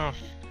 Costco.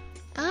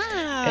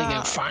 Oh. They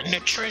can find the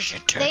treasure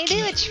turkey. They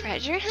do a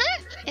treasure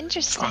hunt?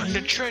 Interesting. Find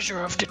the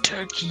treasure of the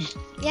turkey.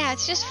 Yeah,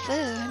 it's just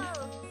food.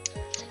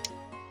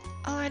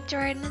 Oh,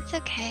 Jordan, it's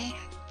okay.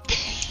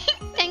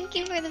 Thank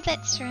you for the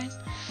pet stress.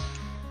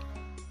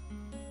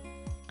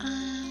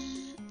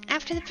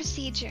 After the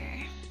procedure.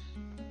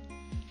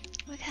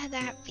 What could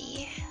that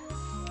be?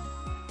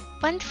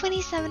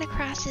 127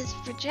 across is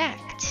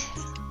reject.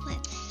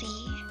 Let's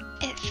see.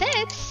 It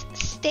fits.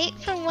 State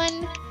for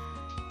one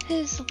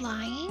who's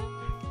lying.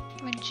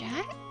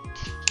 Reject?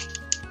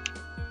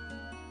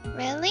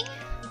 Really?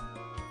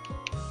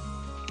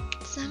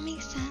 Does that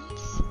make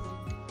sense?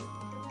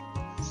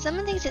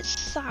 Someone thinks it's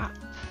sop.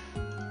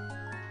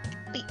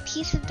 Wait,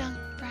 piece of dunk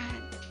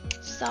bread.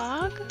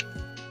 Sog?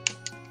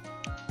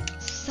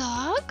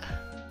 Sog?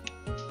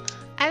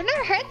 I've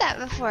never heard that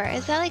before.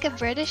 Is that like a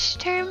British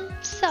term?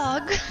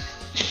 Sog.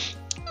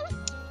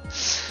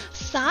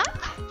 Sop?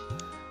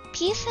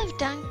 Piece of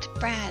dunked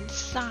bread.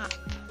 Sop.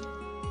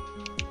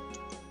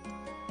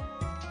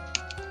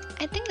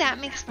 I think that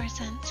makes more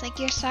sense. Like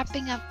you're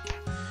sopping up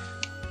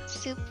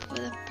soup with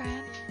a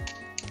bread.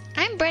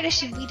 I'm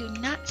British and we do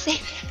not say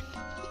that.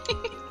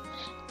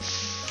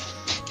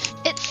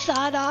 It's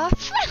sawed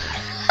off.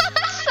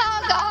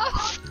 Sog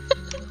off.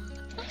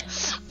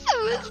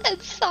 Someone said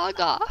sog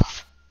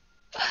off.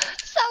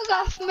 Sog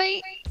off,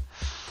 mate.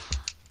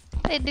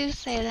 They do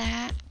say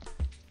that.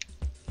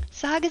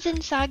 Sog is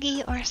in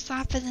soggy or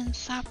sop is in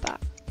sop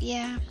up.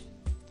 Yeah.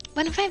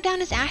 105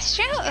 down is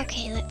Astro?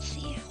 Okay, let's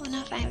see.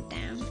 105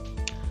 down.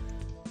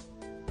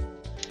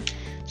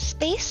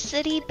 Space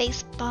City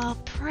Baseball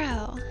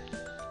Pro.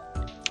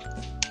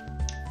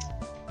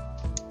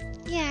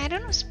 Yeah, I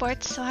don't know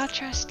sports, so I'll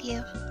trust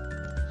you.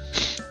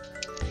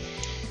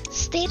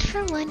 State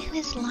for one who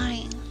is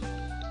lying.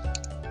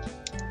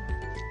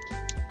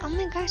 Oh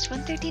my gosh,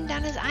 113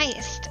 down is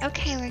iced.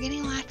 Okay, we're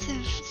getting lots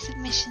of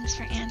submissions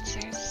for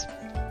answers.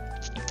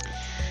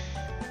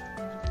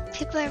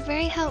 People are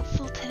very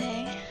helpful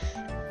today.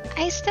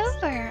 Iced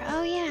over,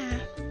 oh yeah.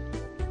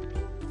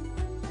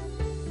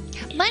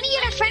 Money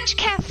in a French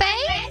cafe?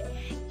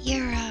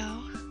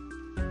 Euro.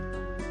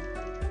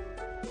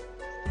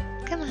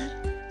 Come on,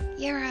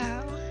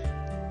 Euro.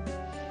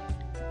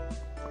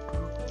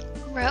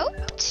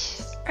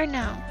 Roped? Or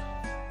no?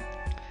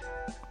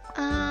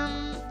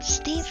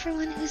 State for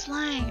one who's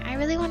lying. I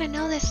really want to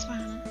know this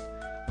one.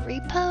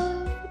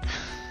 Repoed?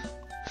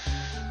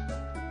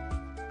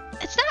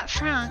 It's not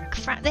franc.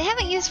 They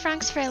haven't used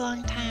francs for a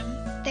long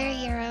time. They're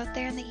Euro.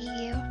 They're in the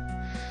EU.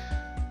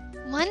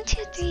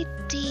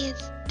 123D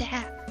is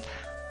DAP.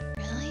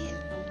 Really?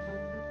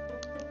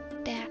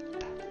 DAP.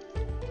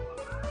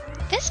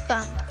 Fist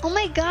bump. Oh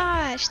my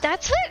gosh.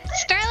 That's what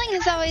Sterling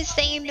is always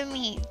saying to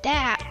me.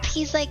 DAP.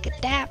 He's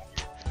like, DAP.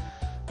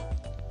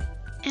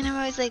 And I'm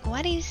always like,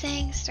 what are you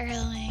saying,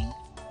 Sterling?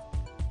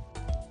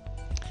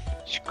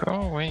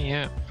 Scroll way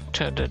up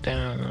to the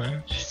down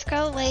one.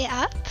 Scroll way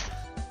up?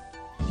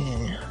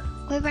 Yeah.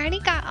 We've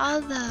already got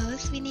all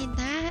those. We need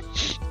that.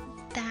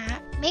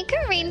 That. Make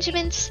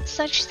arrangements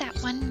such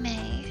that one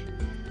may.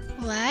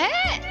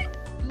 What?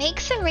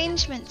 Makes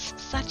arrangements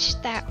such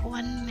that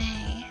one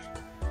may.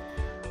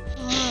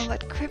 Oh,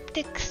 what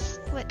cryptic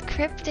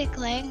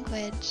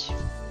language.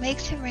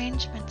 Makes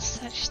arrangements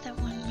such that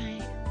one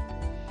may.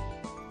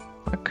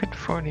 What could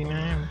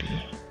 49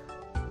 be?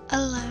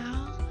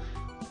 Allow.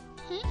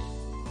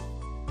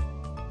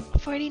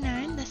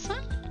 49, this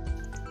one?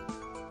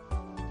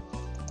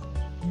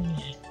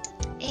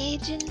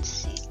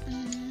 Agency.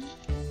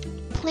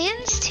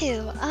 Plans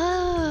to.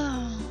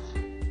 Oh.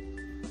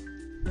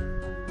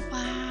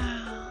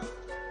 Wow.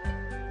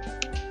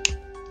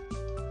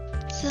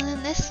 So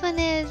then this one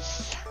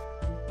is.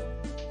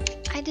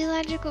 I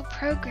Theological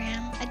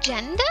program.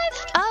 Agendas?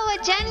 Oh,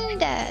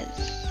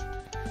 agendas!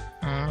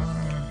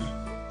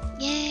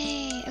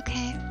 Yay,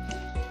 okay.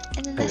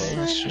 And then this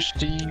Hello, one. Mr.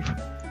 Steve.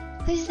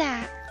 Who's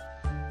that?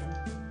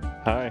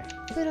 Hi.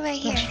 Who do I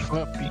hear? That's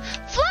Fluffy.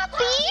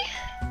 Floppy!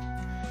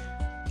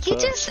 You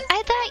What's up?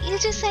 I thought you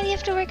just said you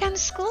have to work on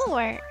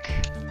schoolwork.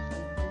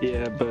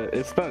 Yeah, but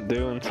it's not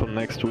due until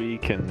next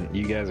week, and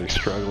you guys are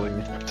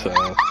struggling, so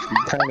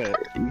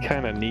you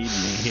kind of need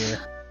me here.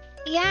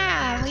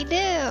 Yeah, we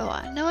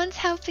do. No one's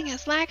helping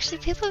us. Well, actually,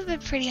 people have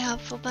been pretty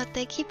helpful, but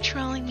they keep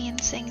trolling me and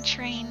saying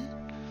train.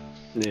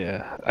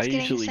 Yeah, It's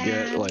getting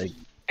sad.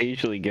 I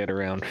usually get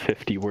around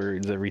 50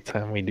 words every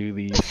time we do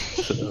these.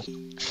 So.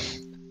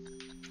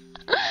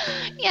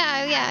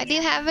 Yeah. Do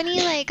you have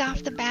any, like,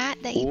 off the bat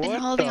that you've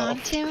been holding on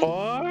to?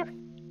 Fuck?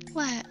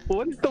 What?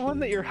 What is the one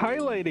that you're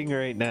highlighting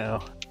right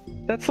now?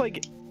 That's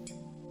like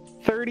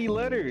 30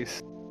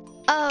 letters.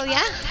 Oh,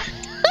 yeah?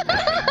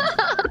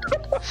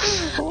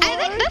 I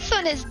think this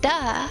one is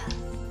duh.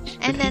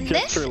 And then He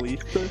just this,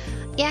 released this?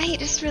 yeah, he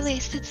just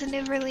released. It's a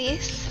new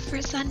release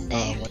for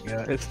Sunday. Oh my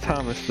god, it's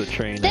Thomas the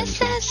Train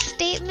This Engine. says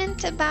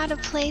statement about a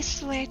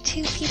place where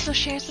two people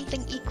share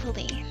something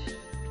equally.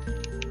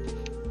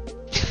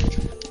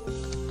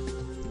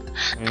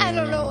 I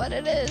don't know what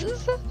it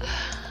is.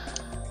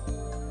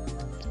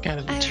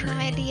 Gotta I have no train.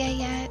 idea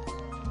yet.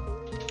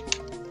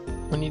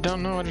 When you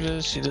don't know what it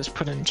is, you just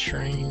put in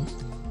train.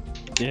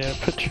 Yeah,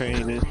 put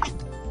train in.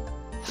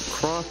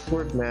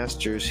 Crossword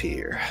Masters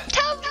here.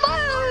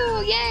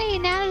 Tofu! Yay!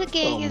 Now the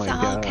gang Oh is my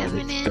all god,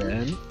 coming it's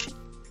in.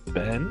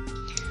 Ben?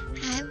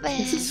 Hi,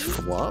 Ben. Is this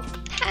Flop?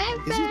 Hi,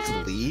 Is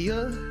Ben. it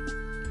Leah?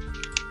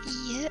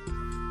 Yep.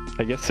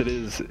 I guess it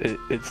is.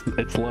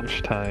 It's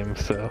lunchtime,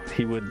 so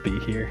he would be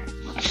here.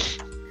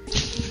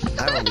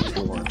 I don't need for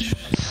lunch.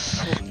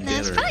 No,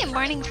 it's probably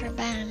morning for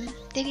Ben.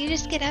 Did you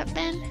just get up,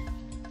 Ben?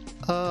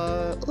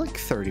 Like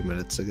 30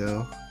 minutes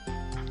ago.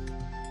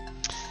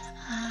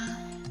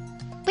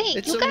 Wait,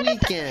 It's you a got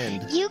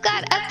weekend. up. You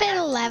got up at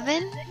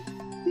 11.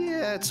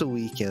 Yeah, it's a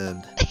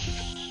weekend.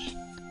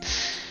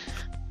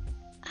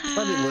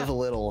 Let me live a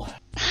little.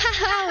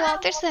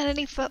 Walter said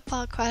any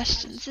football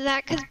questions. Is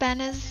that because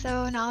Ben is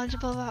so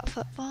knowledgeable about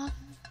football?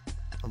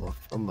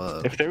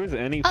 If there was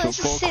any Oh, this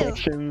is football Sue.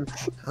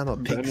 questions, I'm a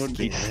big Ben would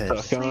be skinhead.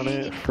 stuck on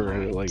it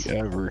for like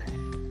ever.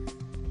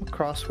 What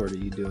crossword are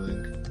you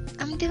doing?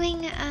 I'm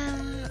doing,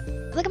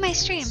 look at my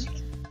stream.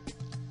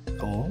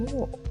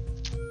 Oh.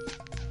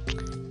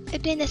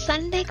 I'm doing the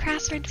Sunday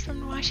crossword from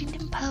the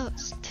Washington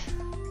Post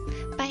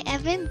by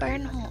Evan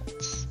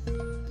Birnholz.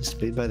 It's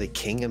made by the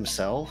king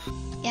himself?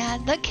 Yeah,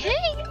 the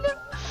king!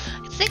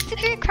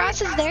 63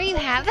 crosses, there you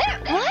have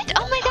it? What?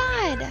 Oh my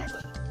god!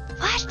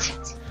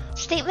 What?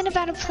 Statement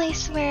about a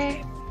place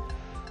where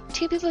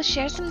two people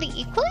share something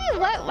equally?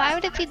 What? Why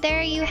would it be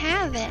there you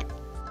have it?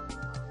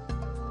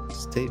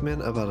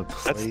 Statement about a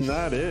place. That's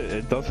not it.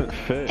 It doesn't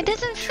fit. It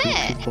doesn't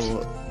fit!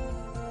 People...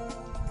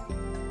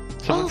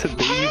 Someone said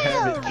that you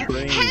have it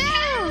trained.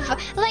 Have!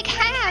 Like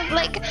have!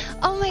 Like,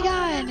 oh my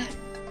god.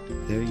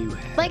 There you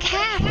have. Like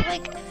half,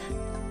 like...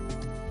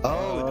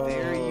 Oh,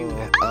 there you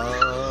have.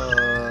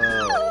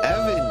 Oh,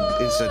 Evan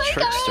is a Oh my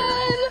trickster.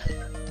 God.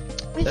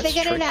 We That's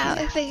figured it out,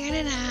 we tricky. figured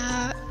it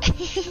out.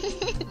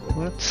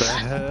 What the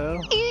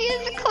hell? He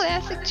is a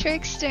classic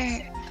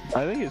trickster.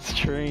 I think it's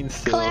trained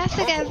still.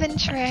 Classic Evan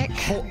trick.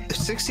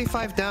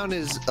 65 down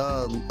is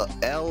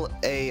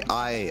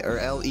L-A-I or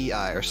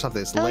L-E-I or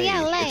something. It's Oh lay.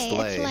 yeah, lay. It's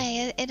lay. It's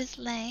lay. It is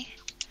lay.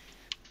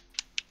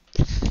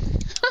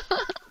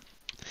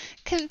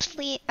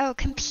 Complete. Oh,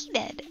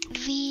 competed.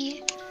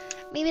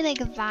 Maybe like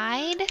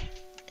vied?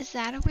 Is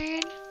that a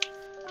word?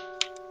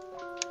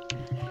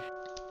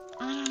 I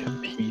don't know.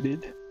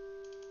 Competed?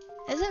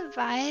 Isn't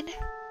vied?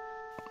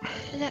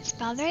 Is that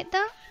spelled right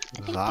though?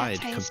 I think Vied,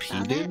 that's how you spell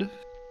competed? it.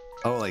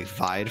 Oh, like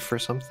vied for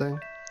something?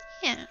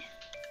 Yeah.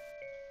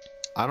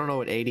 I don't know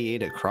what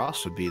 88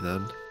 across would be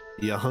then.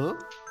 Yeah, huh?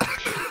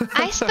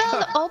 I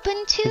spelled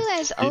open to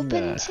as Did open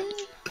that. to.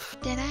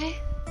 Did I?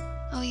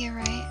 Oh, you're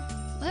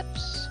right.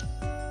 Whoops.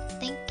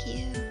 Thank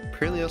you.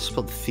 Apparently I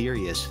spelled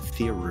theory as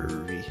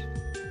theory.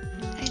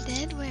 I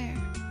did? Where?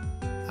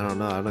 I don't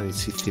know. I don't even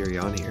see theory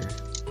on here.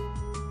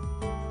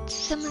 Did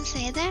someone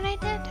say that I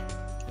did?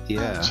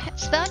 Yeah. Oh,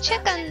 spell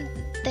check on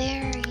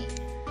theory.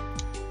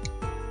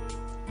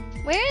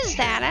 Where is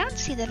that? I don't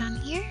see that on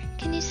here.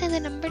 Can you say the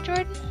number,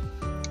 Jordan?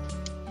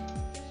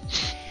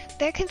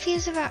 They're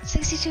confused about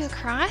 62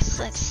 across?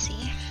 Let's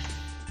see.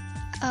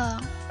 Oh.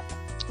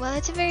 Well,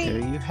 it's a There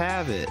very you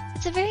have it.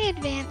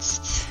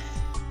 advanced.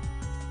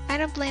 I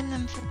don't blame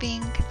them for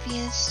being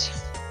confused.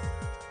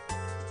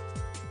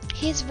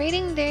 He's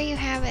reading there you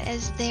have it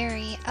as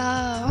theory.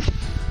 Oh.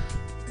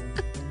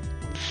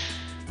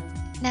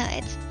 No,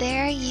 it's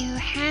there you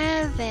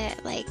have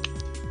it, like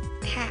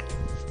half.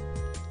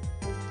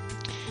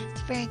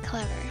 It's very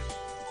clever.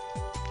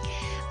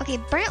 Okay,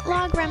 burnt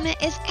log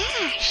remnant is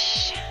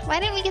ash. Why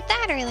didn't we get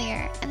that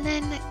earlier? And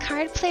then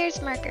card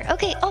player's marker.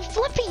 Okay, oh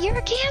Flippy, you're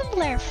a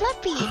gambler.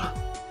 Flippy,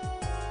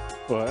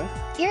 What?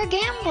 you're a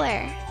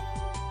gambler.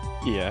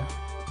 Yeah.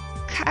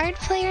 Card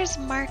player's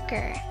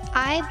marker.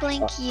 I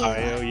blank you.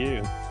 IOU.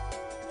 IOU!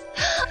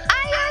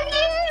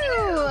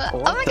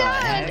 Oh my the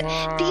god!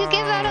 heck? Do you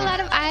give out a lot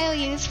of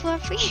IOUs,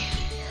 Fluffy?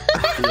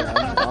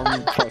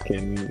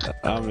 Yeah,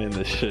 I'm in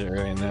the shit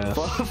right now.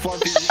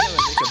 Fluffy, you gotta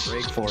make a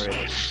break for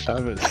it.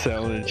 I've been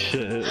selling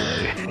shit.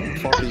 Like,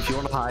 Fluffy, if you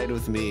wanna hide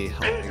with me,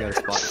 I got a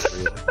spot for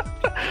you.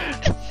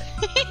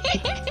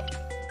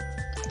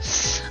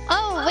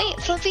 Oh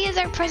wait, Fluffy is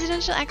our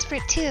presidential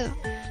expert too.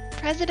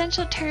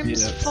 Presidential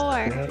terms yes.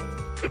 for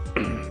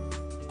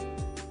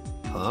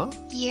Huh?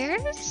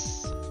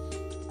 years?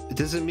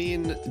 Does it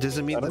mean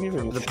don't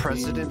even the see-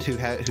 president who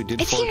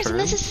did It's 4 years, and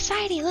terms? this is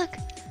society. Look,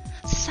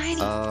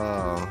 society.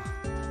 Oh.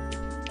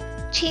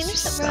 Change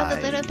the world a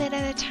little society. bit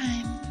at a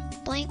time.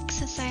 Blank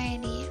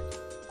society.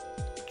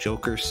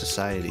 Joker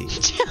Society.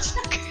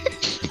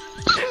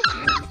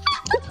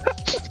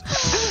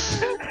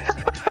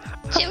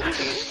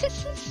 Joker's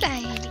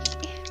society.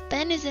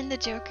 Ben is in the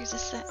Joker's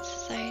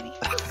society.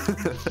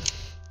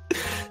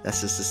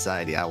 That's the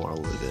society I want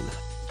to live in.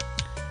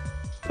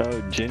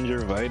 oh,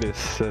 Gingervitis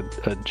said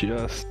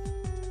adjust.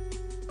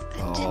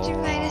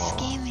 Gingivitis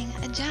gaming.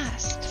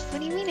 Adjust. What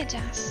do you mean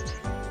adjust?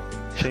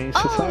 Change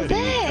Oh, society.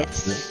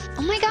 this!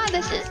 Oh my god,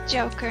 this is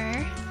Joker.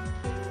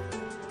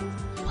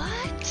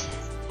 What?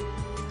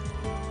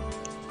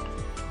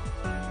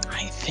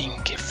 I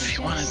think if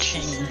you want to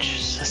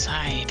change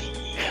society,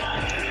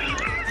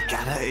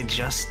 Gotta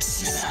adjust.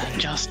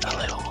 just a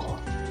little.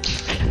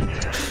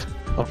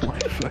 Oh my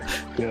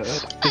fucking god.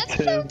 That's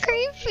so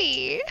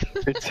creepy.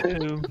 It's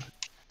him.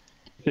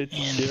 It's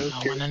And I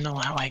Joker. want to know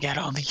how I got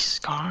all these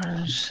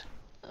scars.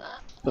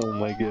 Oh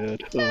my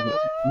god. Oh,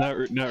 not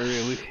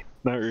really.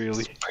 Not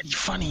really. Pretty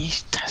funny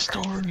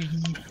story.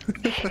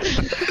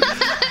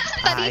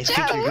 I think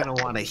joke. you're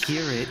gonna want to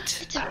hear it.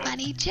 It's a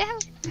funny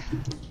joke.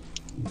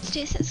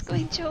 Jesus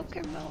going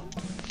Joker mode.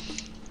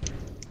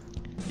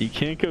 You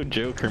can't go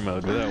Joker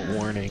mode without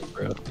warning,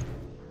 bro.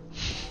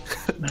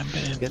 Not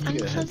bad. Get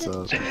the heads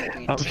Unpleasant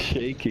up. I'm Joker.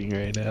 shaking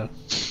right now.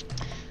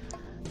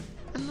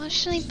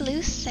 Emotionally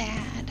blue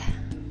sad.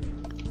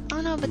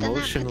 Oh no, but then that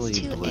Emotionally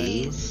puts 2 blue?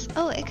 A's.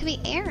 Oh, it could be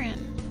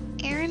Aaron.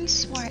 Aaron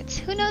Swartz.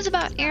 Who knows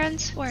about Aaron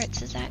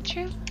Swartz? Is that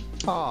true?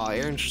 Oh,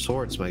 Aaron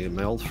Swartz, my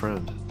old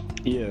friend.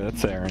 Yeah,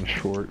 that's Aaron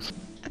Schwartz.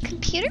 A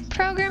computer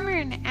programmer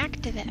and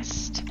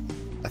activist.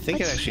 I think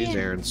What's it actually he is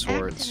an Aaron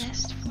Swartz.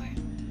 Activist for?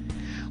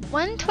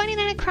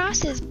 129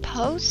 across is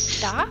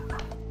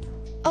post-op?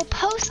 Oh,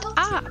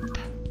 post-op.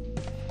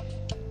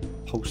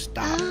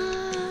 Post-op.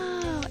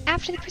 Oh,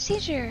 after the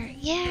procedure.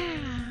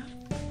 Yeah.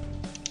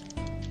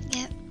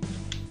 Yep.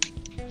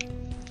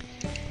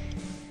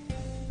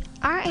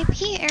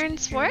 R.I.P. Aaron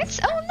Swartz?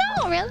 Oh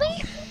no,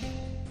 really?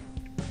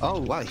 Oh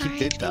wow, he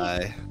did R.I.P..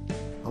 die.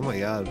 Oh my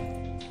god.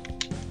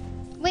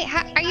 Wait,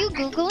 are you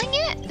Googling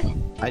it?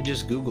 I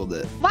just googled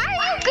it. Why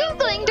are you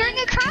Googling during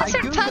a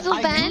crossword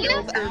puzzle, Ben?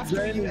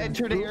 After you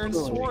entered Aaron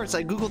Swartz.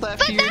 I googled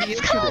after But you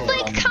that's called entered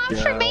it. like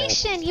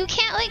confirmation. You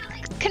can't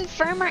like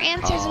confirm our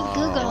answers with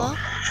Google.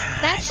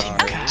 That's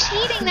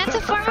cheating. That's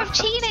a form of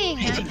cheating.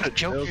 I think the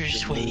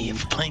Joker's way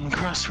of playing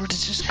crossword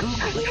is just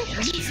Googling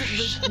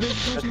answers.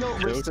 There's no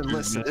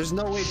listen. There's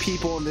no way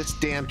people in this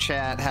damn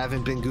chat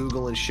haven't been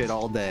googling shit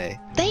all day.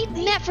 They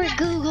never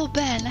Google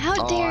Ben.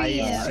 How dare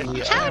you?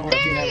 How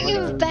dare you,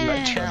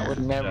 My chat Ben? would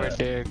never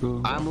dare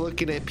Google. I'm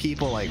looking at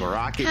people like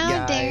Rocket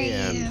How Guy dare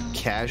you. and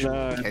Casual.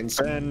 And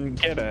Ben,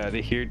 get out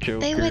of here,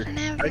 Joker. They would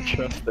never. I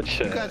trust the you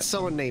chat. got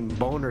someone named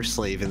Boner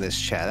Slave in this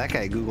chat. That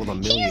guy googled a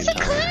He million is a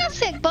times.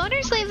 classic.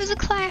 Boner Slave is a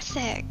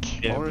classic.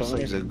 Yeah, Boner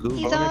Slave's a Google.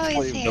 He's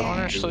always here.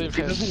 Honor Slave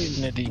has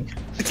dignity.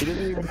 He doesn't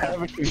even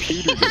have a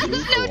computer to Google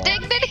No on.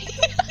 dignity.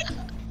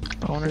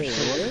 Honor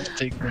Slave has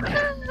dignity.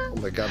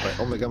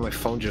 Oh my god, my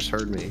phone just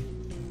heard me.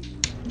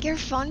 Your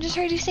phone just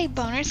heard you say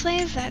Boner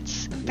Slave?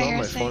 That's No, my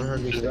embarrassing. phone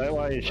heard me. Is that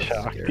why it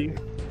shocked you?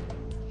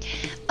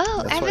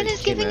 Oh, That's why Evan he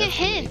is came giving a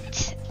after me.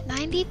 hint.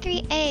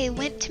 93A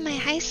went to my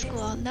high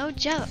school. No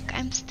joke.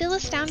 I'm still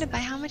astounded by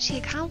how much he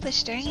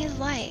accomplished during his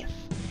life.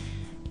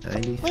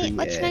 93A. Wait,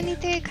 what's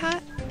 93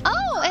 caught?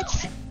 Oh,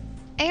 it's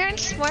Aaron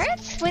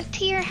Swartz went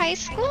to your high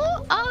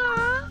school?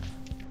 Aw.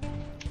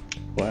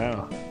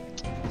 Wow.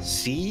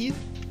 See?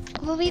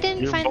 Well, we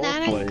didn't You're find both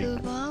that on like-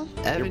 Google.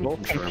 You're Evan both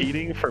confirmed.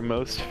 competing for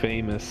most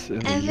famous in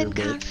the Evan yearbook.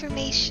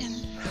 confirmation.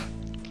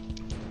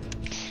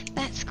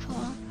 That's cool.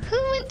 Who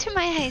went to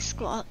my high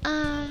school?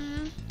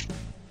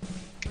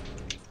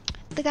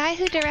 The guy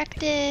who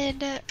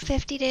directed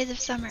 50 Days of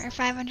Summer, or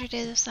 500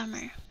 Days of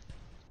Summer.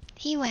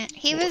 He went.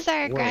 He was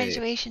our Wait.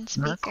 graduation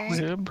Mark speaker.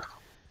 Webb.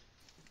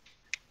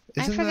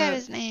 I Isn't forgot that-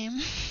 his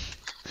name.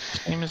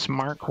 His name is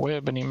Mark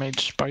Webb, and he made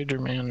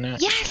Spider-Man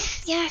next.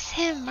 Yes,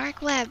 him,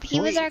 Mark Webb. He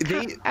was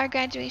Wait, our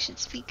graduation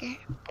speaker.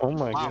 Oh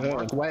my Wow, god.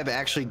 Mark Webb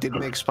actually did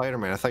make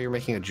Spider-Man. I thought you were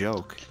making a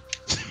joke.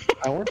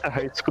 I went to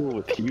high school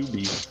with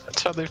Leahbee.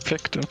 That's how they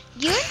picked him.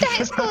 You went to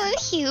high school with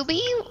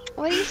Hubie?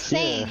 What are you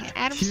saying?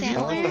 Adam Hubie.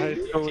 I went to Sandler?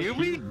 high school with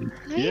Leahbee?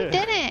 Leahbee. No, Yeah. you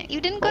didn't.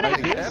 You didn't go to high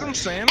school. Adam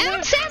Sandler?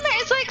 Adam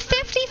Sandler is like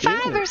 55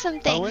 Yeah. or I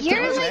something. went to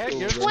You're high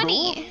like school.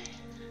 20.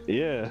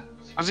 Yeah.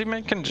 Was he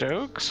making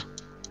jokes?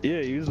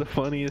 Yeah, he was the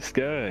funniest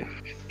guy.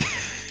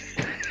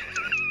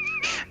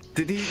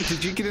 Did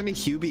you get any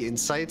Hubie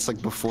insights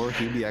like before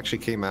Hubie actually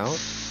came out?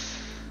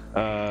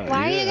 Why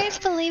are you guys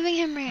believing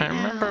him right I now?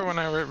 remember when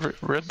I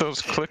read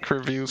those click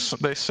reviews,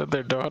 they said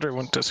their daughter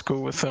went to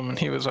school with him and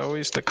he was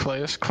always the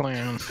class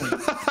clown.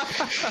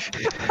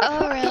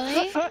 Oh,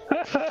 really?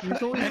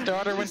 My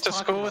daughter went to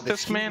school with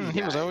this man and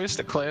he was always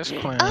the class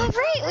clown. Oh,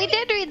 right, we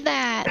did read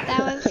that. That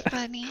was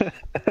funny.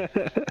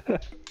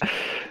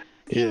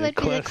 He would be the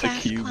class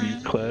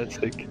clown.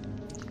 Classic.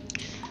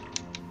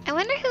 I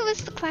wonder who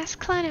was the class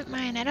clown at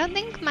mine. I don't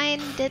think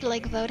mine did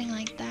like voting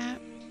like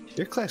that.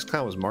 Your class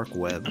clown was Mark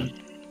Webb.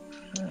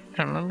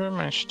 I remember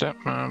my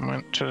stepmom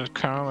went to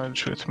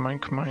college with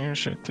Mike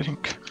Myers, I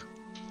think.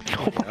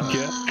 Oh my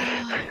god.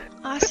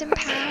 Oh, Austin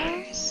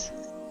Powers?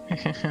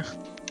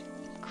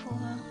 Cool.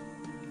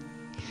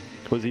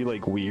 Was he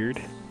like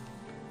weird?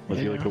 Was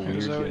he like a He weird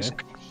was guy? always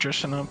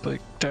dressing up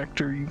like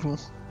Dr. Evil.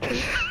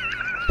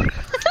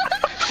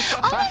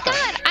 Oh my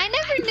god, I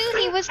never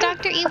knew he was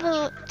Dr.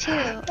 Evil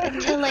too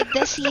until like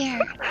this year.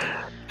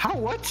 How?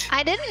 What?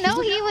 I didn't know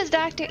he was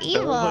Dr.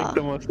 Evil. That was like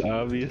the most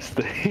obvious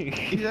thing.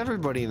 He's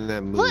everybody in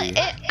that movie. Well,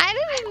 I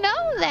didn't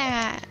know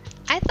that.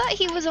 I thought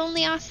he was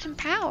only Austin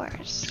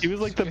Powers. He was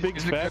like the big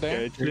He's a fat good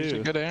guy actor. He's a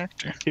too. good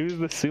actor. He was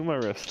the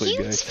sumo wrestler He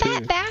guy was too.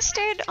 fat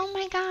bastard. Oh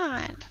my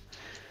god.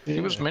 He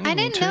was mini I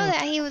didn't too. know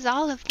that he was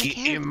all of the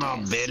Get in my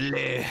characters.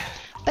 belly.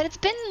 But it's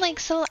been like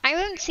so. I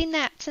haven't seen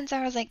that since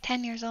I was like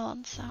 10 years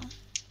old, so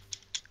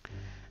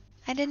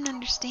I didn't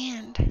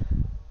understand.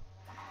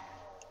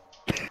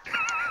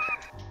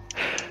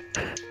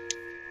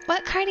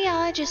 What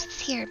cardiologist's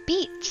here?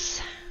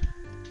 Beats.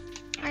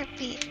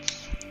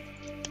 Heartbeats.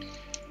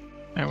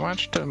 I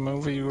watched a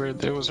movie where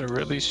there was a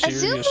really A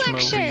Zoom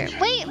serious lecture. movie.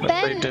 Wait, but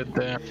Ben. they did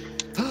that.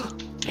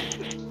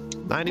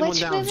 91 Which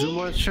down movie? Zoom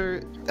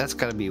lecture. That's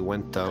gotta be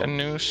Wento. A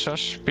new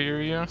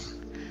Suspiria.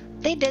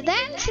 They did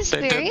that in They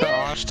Suspiria? did the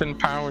Austin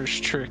Powers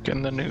trick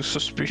in the new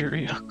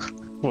Suspiria.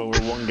 Well,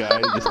 we're one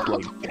guy, just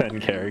like 10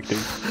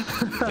 characters.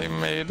 They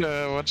made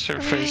what's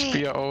her face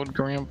be an old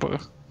grandpa.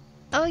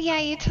 Oh yeah,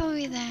 you told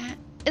me that.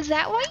 Is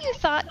that why you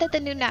thought that the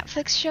new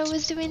Netflix show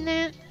was doing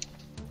that?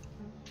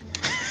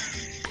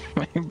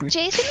 Maybe.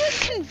 Jason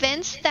was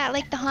convinced that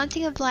like the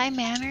Haunting of Bly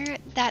Manor,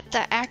 that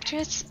the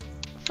actress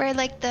for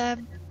like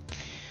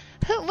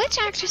which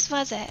actress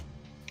was it?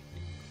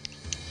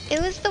 It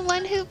was the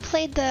one who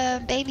played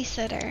the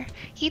babysitter.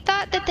 He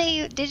thought that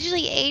they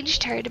digitally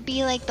aged her to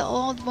be like the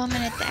old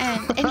woman at the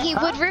end, and he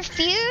would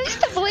refuse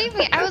to believe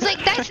me. I was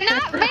like, that's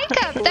not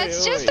makeup.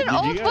 That's just an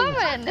old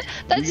woman.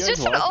 That's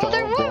just an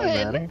older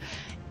woman.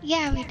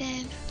 Yeah, we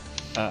did.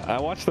 I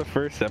watched the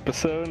first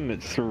episode and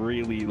it's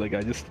really like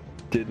I just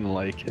didn't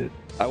like it.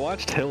 I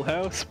watched Hill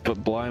House,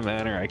 but Bly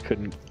Manor I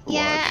couldn't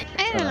Yeah, watch.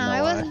 I don't know. why.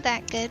 It wasn't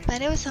that good,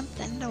 but it was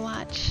something to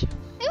watch.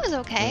 It was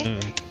okay.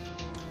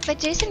 But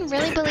Jason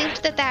really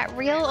believed that that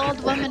real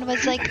old woman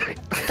was like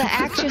the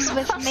actress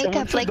with Someone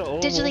makeup said like the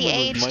old digitally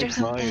woman was aged or Mike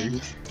something.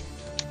 Myers.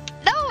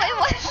 No, it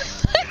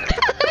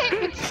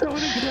wasn't. Someone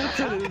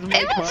said it was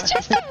Mike It was Myers.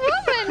 just a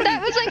woman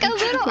that was like a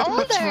little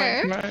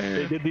older.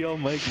 They did the old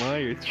Mike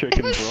Myers trick It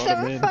and was brought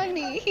him so in.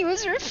 funny. He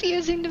was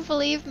refusing to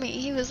believe me.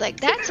 He was like,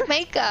 "That's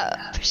makeup.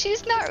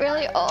 She's not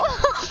really old."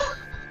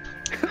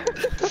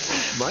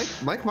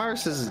 Mike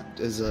Myers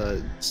is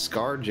a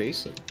scar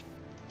Jason.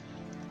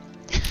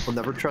 I'll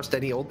never trust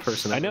any old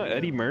person. I know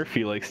Eddie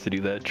Murphy likes to do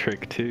that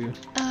trick too.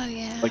 Oh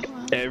yeah. Like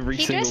well, every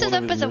he single dresses one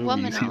up of his as a movies,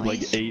 woman he's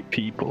always. like 8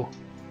 people.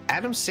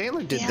 Adam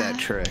Sandler did Yeah. that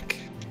trick.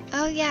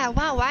 Oh yeah.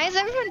 Wow. Why is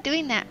everyone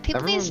doing that?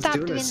 People need to Everyone's stop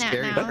doing a doing that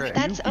scary now. trick.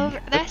 That's over.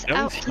 That's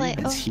That was outplay. huge.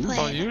 It's huge. Well,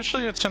 Overplayed.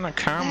 usually it's in a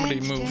comedy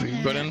Everyone's doing movie,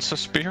 that. but in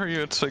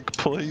Suspiria it's like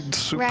played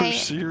super Right.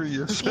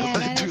 serious Yeah, how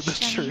they that do is the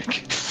funny.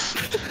 trick.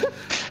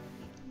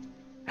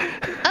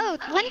 Oh,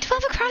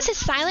 112 across is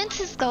silence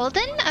is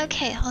golden?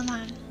 Okay, hold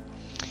on.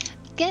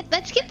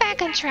 Let's get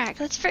back on track.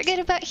 Let's forget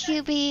about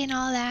Hubie and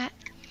all that.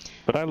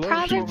 But I love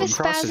Proverb Hubie.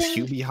 Cross is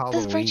espousing Hubie the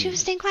Halloween. virtue of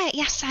staying quiet.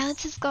 Yeah,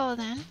 silence is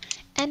golden.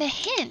 And a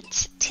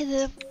hint to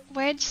the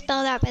word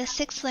spelled out by the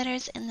 6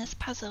 letters in this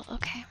puzzle.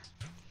 Okay. I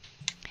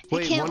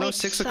Wait, can't wait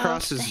 106 to solve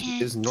across the is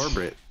hint.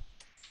 Norbert.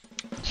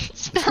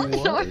 Spell Who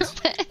was?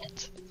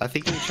 Norbit. I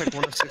think you check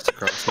 106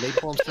 across. They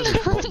pull him says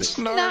it's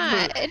No,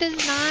 Norbit. it's not. It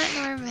is not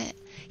Norbit.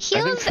 I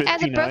think Heals as a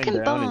 59 broken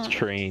down bone. is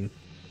train.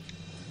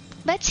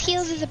 Let's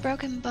heals as a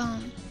broken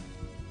bone.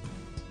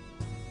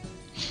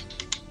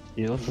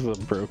 Heals is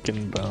a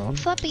broken bone.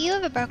 Floppy, you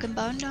have a broken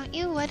bone, don't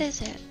you? What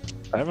is it?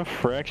 I have a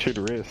fractured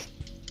wrist.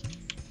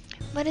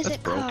 What is That's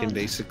it broken, called?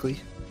 basically.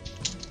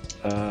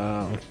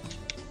 I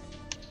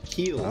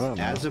Heals don't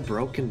know. as a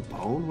broken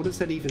bone? What does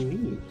that even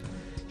mean?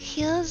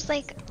 Heals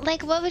like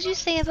what would you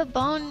say if a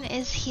bone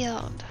is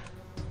healed?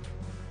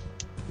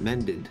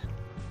 Mended.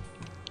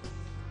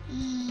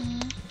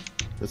 Mm,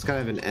 That's gotta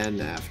have an N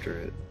after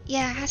it.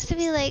 yeah, it has to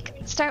be like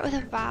start with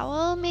a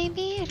vowel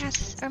maybe. It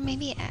has or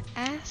maybe a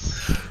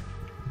S.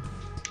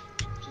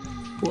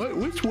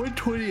 Which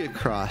 120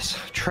 across?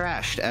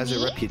 Trashed as a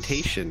Me?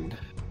 reputation.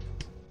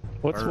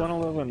 What's Or-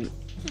 111?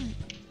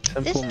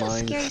 This Simple is a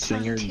Minds scary song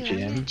singer too. I'm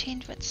gonna Jim?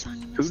 change what song.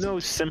 I'm Who listening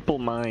knows Simple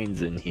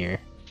Minds in here?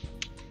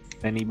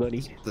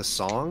 Anybody? The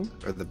song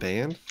or the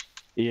band?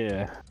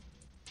 Yeah.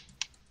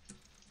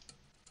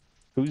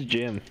 Who's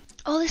Jim? to.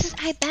 Oh, this is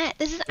I Bet.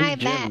 This is Who's I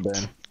Jim, Bet.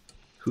 Ben?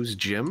 Who's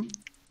Jim?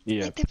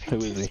 Yeah. Like the Who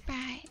is Princess he?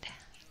 Bride.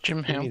 Jim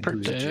What do you mean, Halpert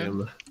who's dead?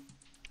 Jim?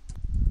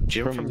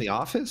 Jim from The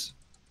Office?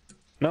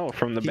 No,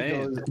 from the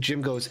band.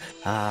 Jim goes,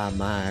 ah,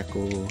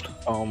 Michael.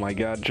 Oh my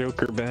God,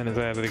 Joker Ben is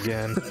at it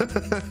again.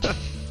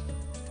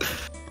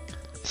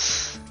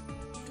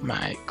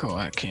 Michael,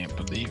 I can't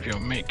believe you're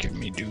making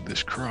me do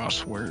this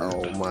crossword.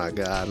 Oh my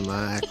God,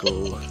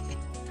 Michael.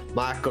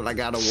 Michael, I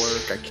gotta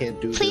work. I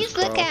can't do Please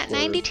this look at crossword.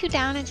 92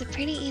 down. It's a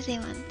pretty easy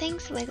one.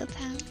 Thanks,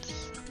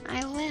 Wiggletunes.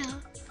 I will.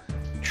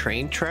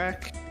 Train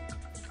track?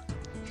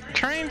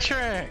 Train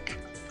track!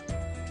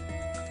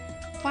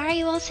 Why are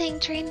you all saying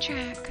train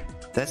track?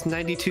 That's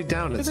 92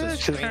 down. It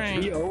says is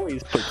train. He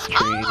always puts Oh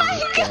train.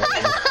 my God!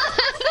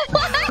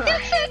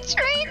 It's a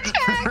train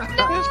track.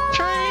 No. It's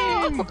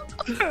train!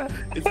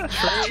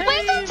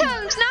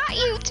 Wiggletunes, not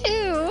you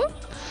too.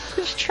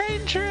 It's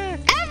train track!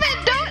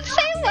 Evan, don't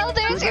say, well,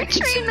 there's your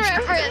train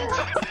reference.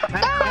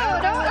 No,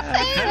 don't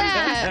say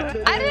that.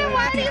 I don't know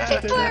why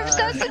these people are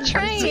obsessed with This is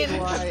trains.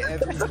 why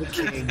Evan's the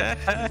king.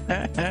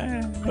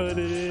 Put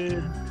it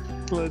in.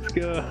 Let's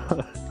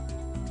go.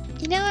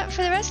 You know what?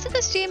 For the rest of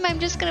the stream, I'm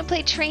just gonna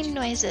play train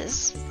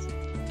noises.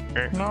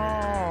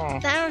 No!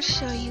 That'll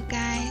show you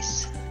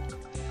guys.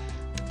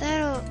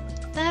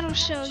 That'll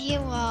show you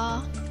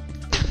all.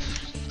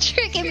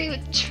 Tricking me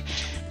with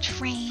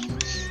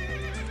trains.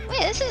 Wait,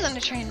 this isn't a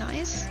train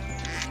noise.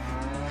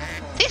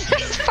 These are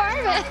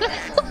farming.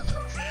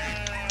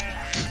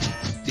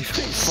 You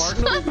think fart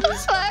What the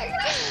noises?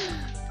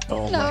 fuck?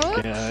 Oh No.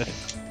 my God.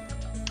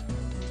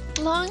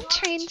 Long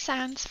train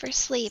sounds for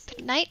sleep.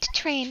 Night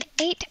train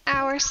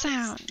 8-hour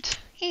sound.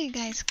 Here you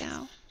guys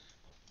go.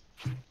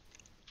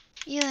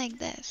 You like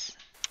this.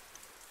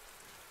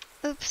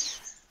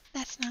 Oops.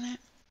 That's not it.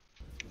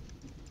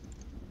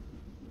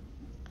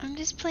 I'm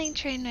just playing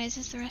train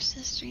noises the rest of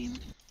the stream.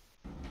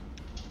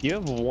 You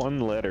have one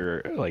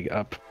letter like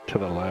up to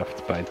the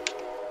left by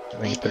I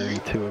like do.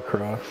 32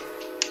 across.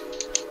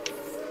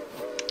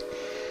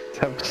 Let's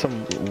have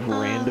some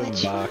random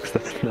which box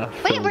that's not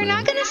Wait, filled we're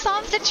not in. gonna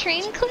solve the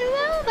train clue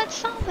though? Let's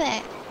solve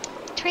it.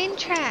 Train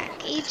track,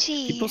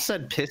 E.G. People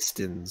said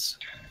pistons.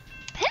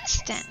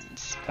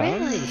 Pistons. I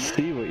don't Really? even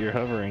see what you're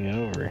hovering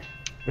over.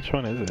 Which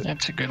one is it?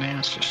 That's a good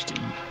answer, Steve.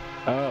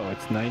 Oh,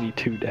 it's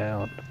 92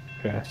 down.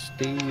 Okay.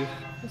 Steve.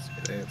 That's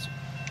a good answer.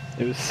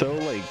 It was so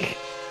like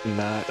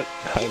not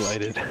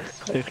highlighted.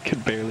 It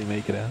could barely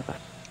make it out.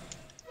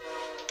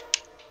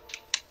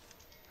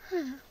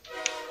 Huh.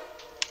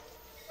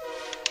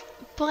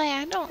 Boy,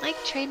 I don't like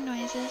train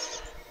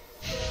noises.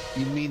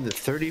 You mean the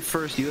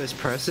 31st U.S.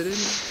 president?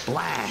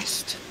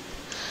 Blast!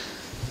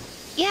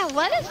 Yeah,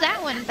 what is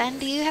that one, Ben?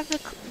 Do you have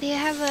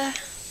a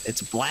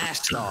It's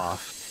blast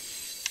off.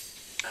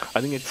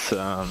 I think it's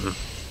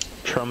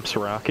Trump's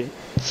rocket.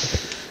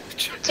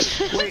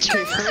 Wait, okay,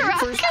 Trump's 31st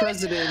rocket?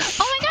 president.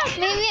 Oh my gosh,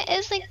 maybe it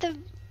is like the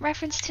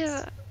reference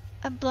to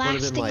a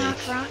blasting like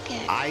off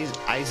rocket.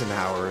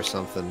 Eisenhower or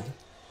something.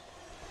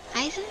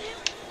 Eisenhower?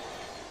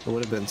 It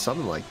would have been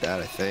something like that,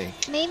 I think.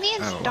 Maybe I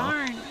it's don't know.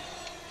 darn.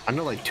 I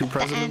know like two The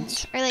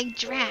presidents. end. Or like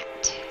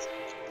drat.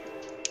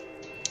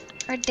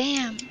 Or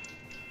damn.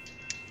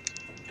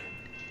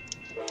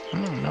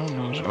 I don't know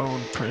those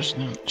old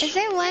presidents. Is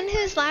there one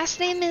whose last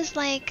name is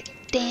like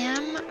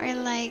damn or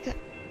like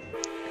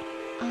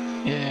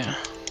Yeah.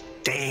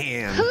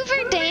 Damn.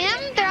 Hoover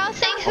Dam? They're all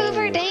saying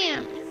Hoover Oh.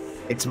 Dam.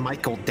 It's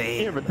Michael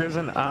Dam. Yeah, but there's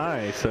an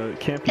I, so it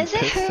can't be Is it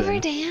piston. Hoover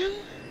Dam?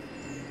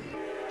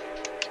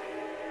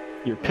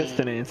 Your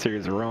piston answer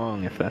is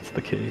wrong if that's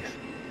the case.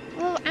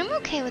 Well, I'm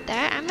okay with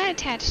that. I'm not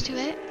attached to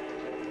it.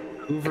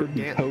 Hoover Could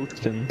be Dam.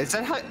 posting. Is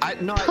that how? I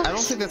don't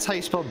think that's how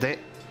you spell Dam.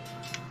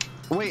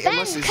 Wait, Ben,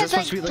 unless is cause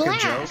this supposed to be like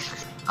blast. a joke?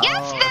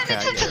 Yes, Oh, Ben, okay, I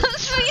it's get it.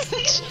 supposed to be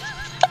a joke.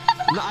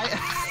 No,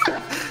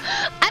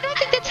 I don't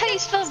think that's how you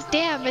spell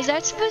damn. Is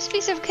that supposed to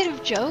be some kind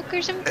of joke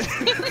or something?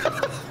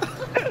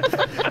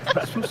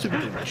 It's supposed to be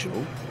a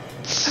joke.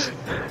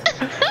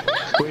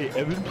 Wait,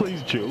 Evan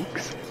plays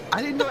jokes?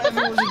 I didn't know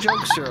Evan was a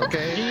jokester.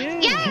 Okay. He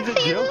is. Yeah, He's a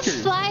Joker.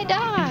 sly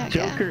dog.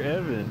 Joker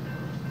Evan.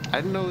 I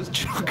didn't know it was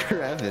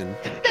Joker Evan.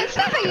 That's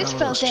not how you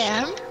spell Almost.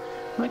 damn.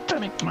 I like to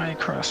make my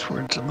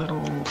crosswords a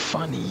little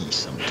funny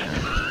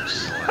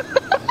sometimes.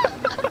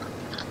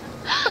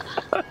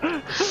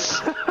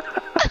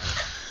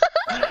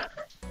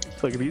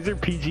 Look, these are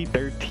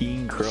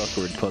PG-13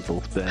 crossword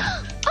puzzles, Ben.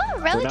 Oh,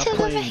 We're not relative of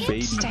a playing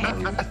baby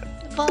hamster.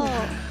 mode. Bull.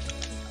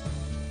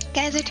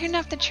 Guys, I turned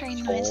off the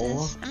train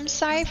noises. I'm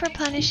sorry for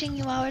punishing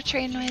you all with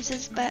train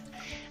noises, but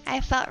I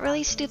felt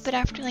really stupid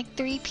after like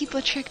 3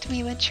 people tricked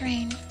me with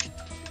train.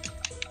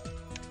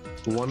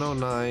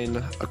 109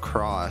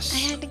 across. I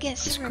had to get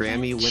Is some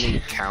Grammy revenge.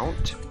 winning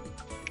count?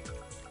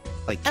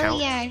 Like Oh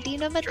count? yeah, do you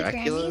know about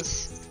Dracula? the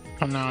Grammys?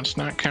 Oh no, it's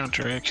not Count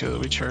Dracula.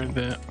 We tried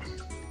that.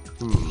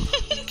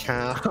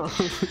 Count.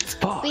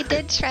 We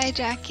did try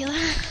Dracula.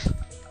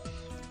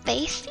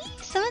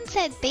 Faces? Someone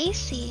said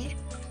Basie.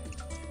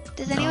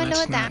 Does anyone know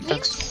what that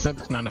means?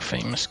 That's not a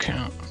famous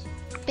count.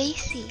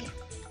 Basie.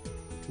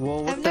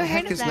 Well, what I've the never heard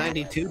heck of is that.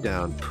 92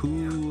 down?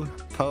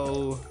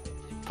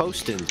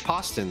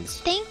 Postins.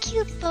 Thank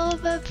you,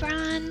 Boba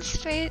Bronze,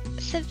 for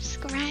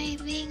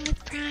subscribing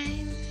with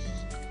Prime.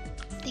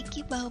 Thank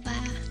you, Boba.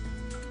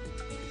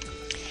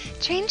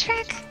 Train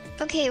track?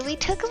 Okay, we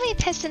took away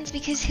Pistons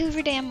because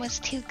Hoover Dam was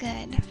too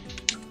good.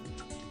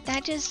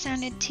 That just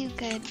sounded too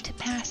good to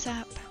pass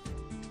up.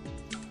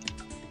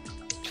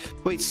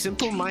 Wait,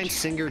 Simple Mind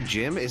singer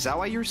Jim? Is that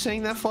why you were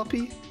saying that,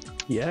 Floppy?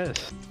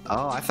 Yes.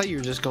 Oh, I thought you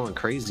were just going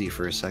crazy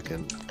for a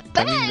second.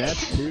 I mean,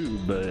 that's true,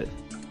 but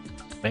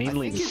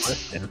mainly the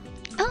question.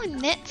 Oh,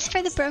 Nits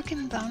for the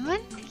broken bone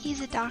one?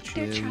 He's a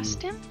doctor, Jim.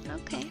 trust him?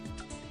 Okay.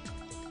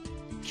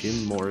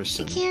 Jim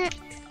Morrison.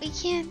 We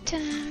can't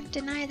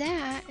deny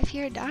that if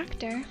you're a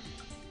doctor.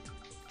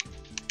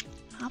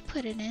 I'll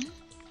put it in.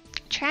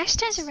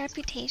 Trashed has a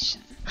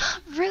reputation.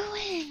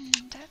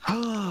 Ruined!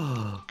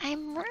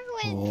 I'm ruined!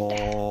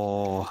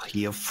 Oh,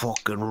 you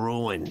fucking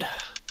ruined.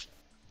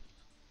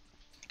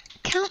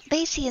 Count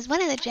Basie is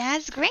one of the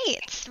jazz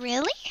greats,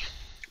 really?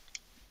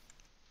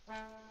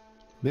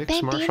 Mixed Babe,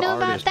 do martial you know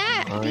about artist.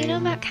 that? Do you know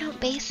I'm- about Count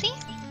Basie?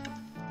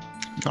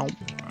 Nope.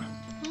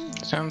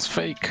 Sounds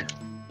fake.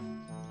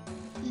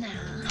 No.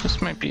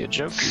 This might be a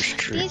Joker's These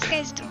trick.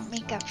 guys don't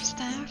make up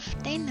stuff.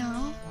 They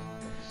know.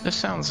 This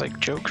sounds like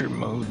Joker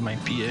mode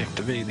might be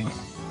activating.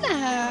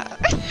 No.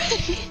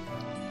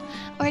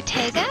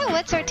 Ortega?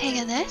 What's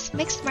Ortega this?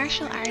 Mixed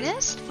martial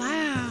artist?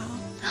 Wow.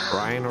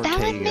 Brian Ortega.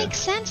 That would make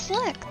sense.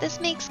 Look, this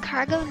makes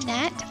cargo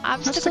net,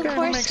 obstacle guy who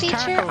course makes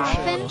feature taco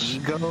often. shells.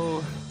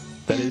 Ego.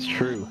 That is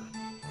true.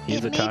 He's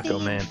It a may taco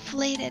be man.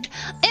 inflated.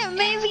 It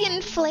may be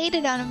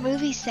inflated on a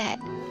movie set.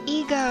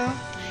 Ego.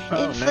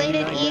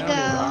 Inflated 99 ego.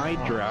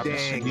 eye drops.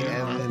 Dang,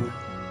 Evan.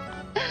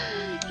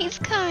 He's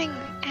calling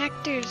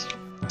actors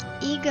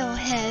ego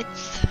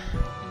heads.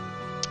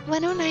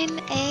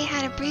 109A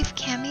had a brief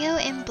cameo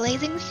in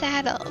Blazing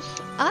Saddles.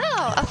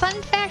 Oh, a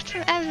fun fact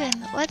from Evan.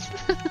 What's...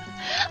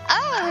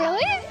 Oh,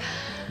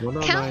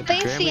 really? Count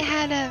Basie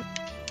had a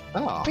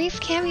Oh, brief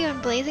cameo in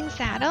Blazing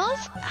Saddles?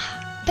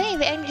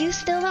 Babe, and you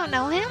still don't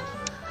know him?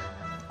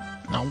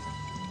 No.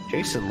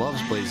 Jason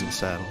loves Blazing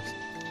Saddles.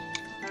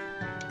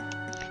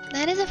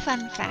 That is a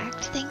fun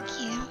fact, thank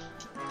you.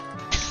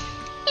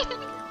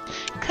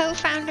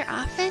 Co-founder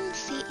often,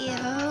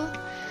 CEO,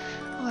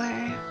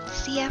 or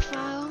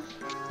CFO.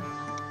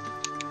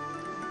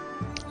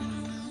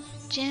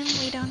 Jim,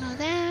 we don't know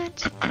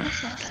that.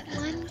 What's this?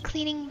 One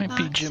cleaning Might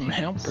box. be Jim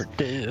Halpert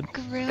dead.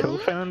 Groom?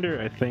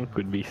 Co-founder, I think,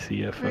 would be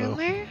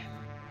CFO.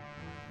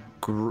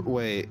 Groomer?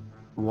 Wait,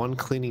 one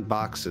cleaning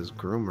boxes.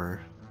 Groomer.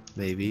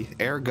 Maybe.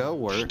 Ergo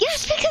works.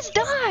 Yes, because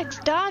dogs!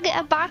 Dog,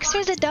 a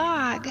boxer's a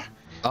dog.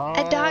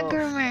 A dog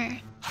groomer.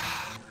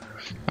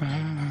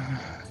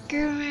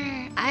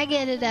 Groomer. I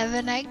get it,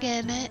 Evan, I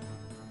get it.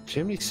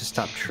 Jim needs to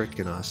stop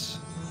tricking us.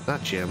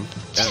 Not Jim.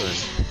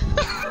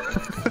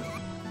 Evan.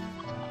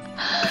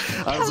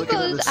 I was looking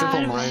at the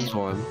Simple Minds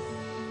one.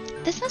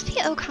 This must be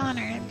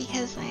O'Connor,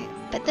 because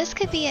but this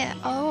could be an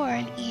O or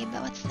an E,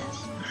 but what's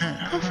this?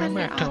 I'm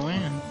back to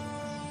win.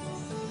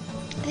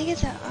 I think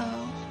it's an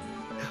O.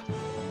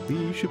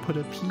 We should put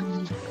a P.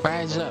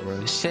 Rise up,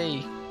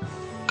 say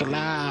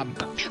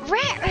glob.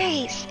 Rat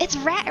Race! It's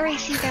Rat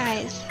Race, you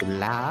guys.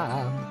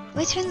 Glob.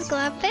 Which one's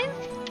Globin?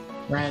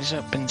 Rise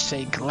up and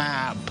say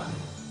glob.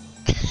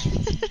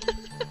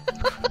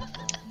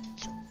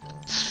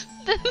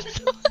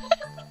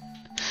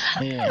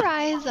 Yeah.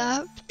 Rise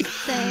up,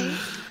 say.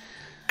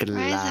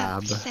 Rise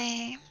up, Glob.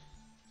 say.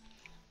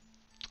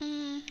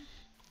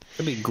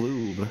 That'd be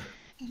Gloob.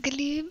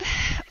 Gloob.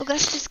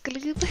 Augustus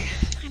Gloob.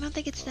 I don't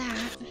think it's that.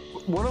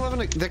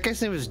 111. That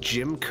guy's name is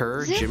Jim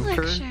Kerr. Jim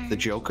Kerr, Lecture. the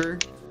Joker.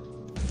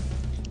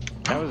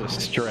 That was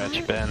a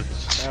stretch, Ben.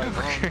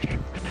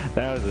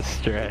 That was a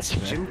stretch,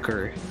 man. Jim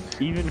Kerr.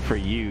 Even for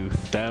you,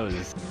 that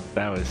was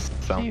They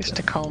something. used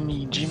to call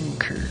me Jim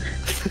Kerr.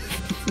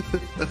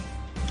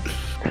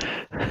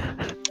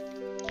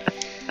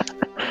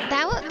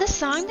 The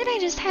song that I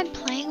just had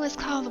playing was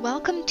called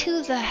Welcome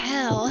to the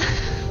Hell.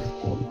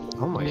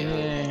 Oh my god.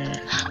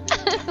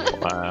 Yeah.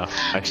 Wow,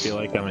 I feel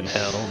like I'm in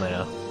hell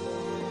now.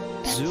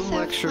 That's Zoom so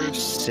lectures funny.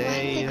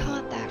 say- Why did they call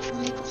it that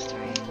from Maple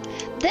Story?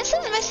 This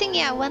is missing,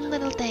 yeah, one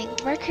little thing.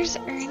 Workers'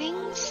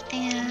 earnings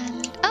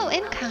and... Oh,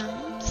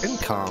 incomes.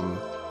 Income.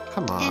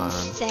 Come And on.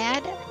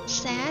 sad A,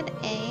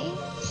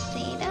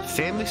 Sada?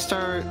 Family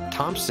Star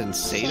Thompson.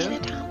 Sada Sada?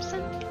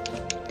 Thompson?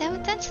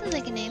 That sounds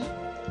like a name.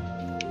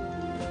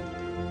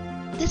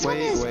 This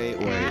Wait, one is wait.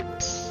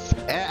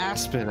 apps.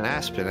 Aspen.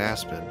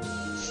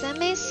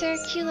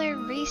 Semicircular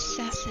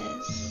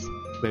recesses.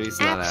 Maybe it's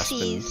not Aspen.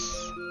 Apses.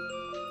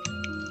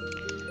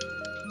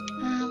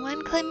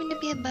 One claiming to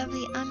be above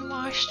the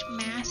unwashed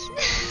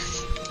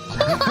masses.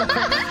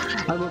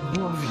 I'm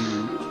above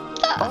you.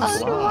 The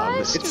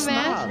unwashed It's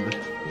masses. slob.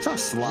 It's not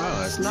slob.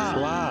 No, it's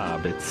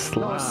slob. It's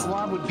No, slob.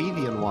 slob would be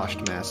the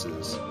unwashed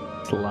masses.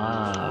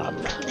 Slob.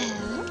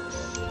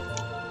 Close.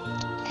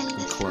 And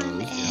this Close,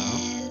 one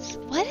yeah. is...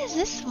 What is is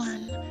this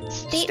one?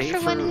 State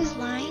for one who's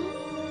lying?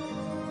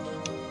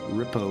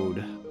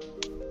 Ripoed.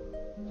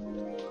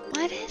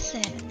 What is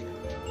it?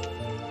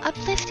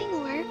 Uplifting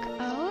work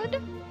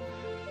owed?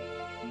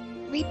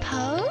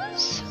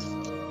 Repose?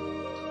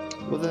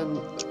 Well then,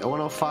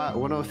 105,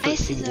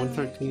 113,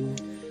 113.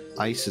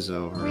 Ice is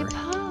over.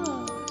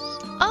 Repose.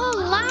 Oh,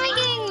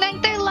 lying!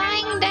 Like they're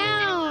lying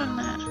down!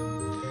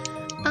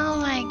 Oh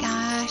my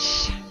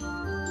gosh.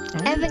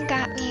 Evan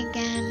got me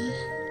again.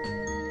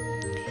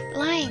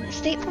 Lying.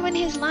 State for when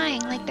he's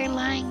lying, like they're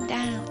lying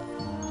down.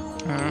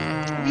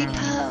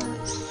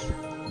 Repose.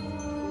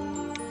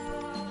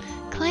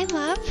 Climb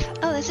up?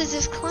 Oh, this is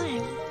just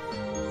climb.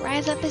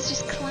 Rise up is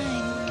just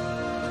climb.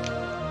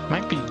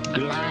 Might be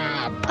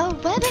glab. Oh,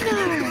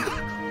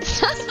 webinar!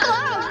 It's not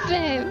glab,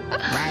 babe!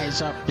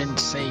 Rise up and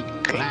say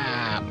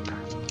glab.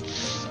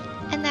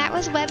 And that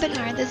was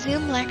webinar. The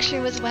Zoom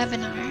lecture was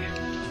webinar.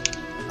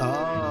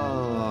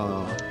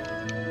 Oh.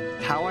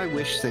 How I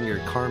wish then you're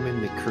Carmen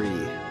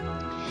McCree.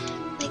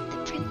 Like the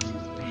Princess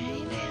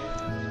Bride.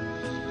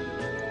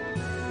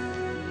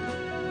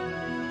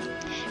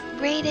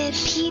 Rated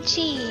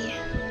PG.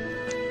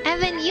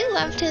 Evan, you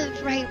love to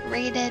write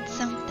rated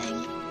something.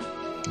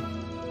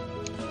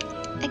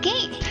 A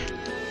gape.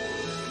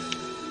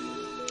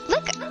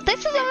 Look,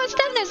 this is almost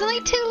done. There's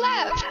only 2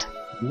 left.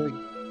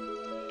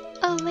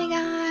 Oh my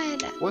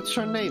god. What's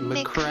her name?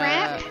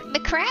 McCrap?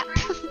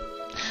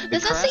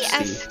 Does it say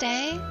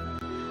Estee?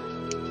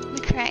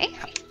 McCray?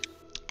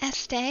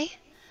 Estee?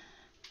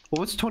 Well,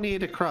 what's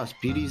 28 across?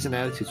 Beauty's an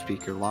attitude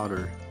speaker.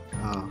 Louder.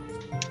 Oh.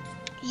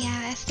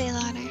 Yeah, Estee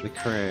Lauder.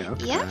 McCray,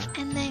 okay. Yep,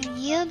 and then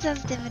yields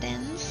as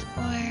dividends,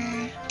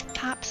 or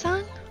pop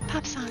song?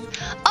 Pop song.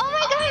 Oh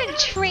my god,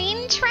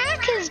 train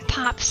track is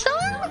pop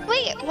song?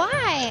 Wait,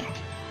 why?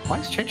 Why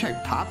is Train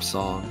Track pop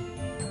song?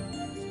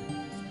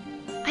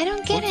 I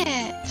don't get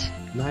it.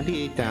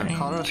 98 down.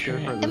 Colorado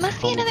Scarecrow. It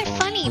must be another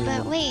funny,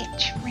 but wait,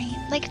 train.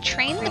 Like,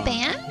 train the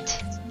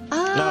band?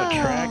 Oh. No,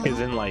 track is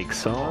in like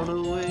song.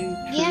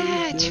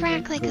 Yeah,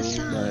 track like a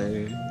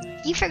song.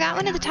 You forgot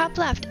one at the top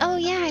left. Oh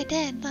yeah, I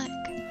did, look.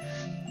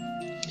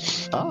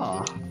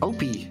 Oh,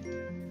 Opie.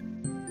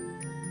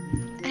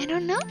 I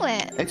don't know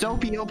it. It's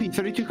Opie.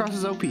 32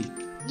 crosses Opie.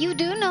 You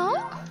do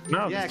know?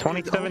 No, Yeah,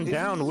 27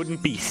 down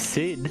wouldn't be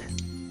Sid.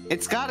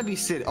 It's gotta be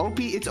Sid.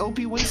 It's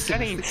Opie Winston.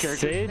 That ain't the character's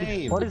Sid.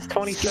 name. What is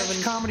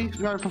 27? Comedy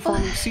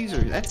performing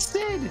Caesar. That's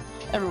Sid.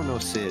 Everyone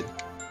knows Sid.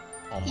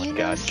 Oh my You know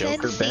god, Sid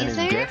Joker Ben is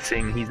Caesar?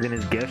 guessing. He's in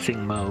his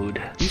guessing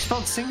mode. You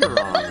spelled singer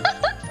wrong. No,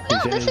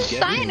 He's in this his is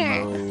guessing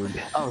signer.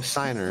 mode. Oh,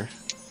 signer.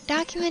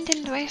 Document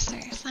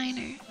endorser,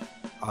 signer.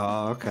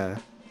 Oh, okay.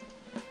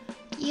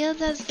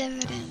 Yields as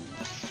dividends.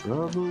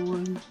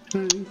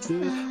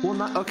 Well,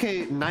 not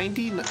okay.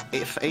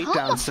 98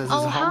 down says it's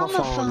a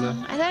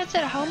homophone. I thought it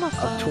said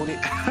homophone. 21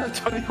 across.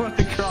 21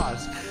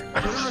 across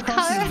is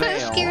Colorado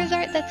Vale. ski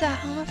resort, that's a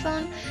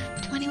homophone.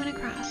 21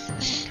 across.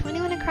 Okay,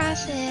 21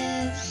 across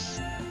is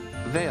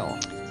Vale.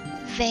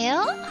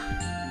 Vale?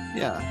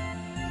 Yeah.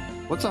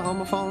 What's a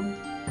homophone?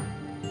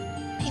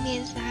 Maybe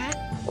it's that.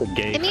 A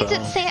gay It means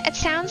phone. it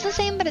sounds the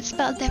same, but it's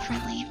spelled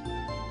differently.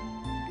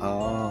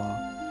 Oh.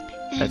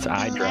 And That's the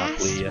eye drop,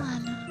 last Leah.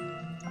 one.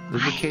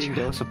 Lubricating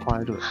dose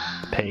applied to it.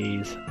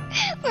 Pays.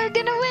 We're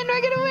gonna win,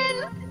 we're gonna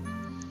win!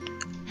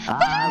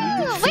 Ah,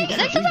 Woo! Wait,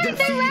 this is our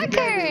new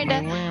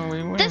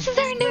record! This is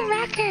our new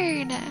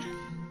record!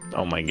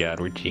 Oh my god,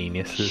 we're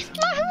geniuses.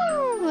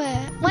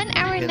 Woohoo! 1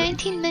 hour and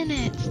 19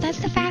 minutes. That's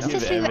the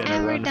fastest Give we've Evan a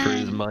ever run for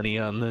his done. money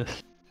on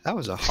this. That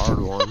was a hard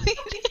one.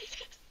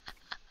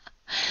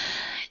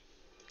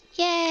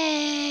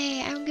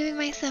 Yay! I'm giving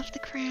myself the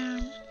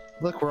crown.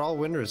 Look, we're all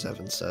winners,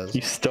 Evan says.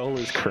 You stole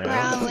his crown.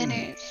 We're all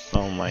winners.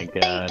 Oh my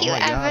god. Thank you, my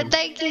Evan. God.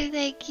 Thank you,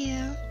 thank you.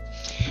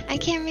 I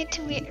can't wait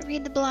to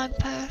read the blog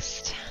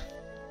post.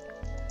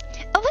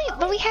 Oh wait,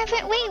 but we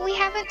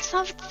haven't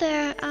solved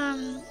the,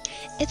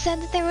 it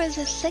said that there was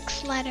a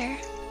 6th letter.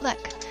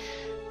 Look,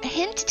 a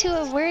hint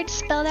to a word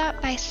spelled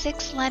out by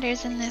 6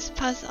 letters in this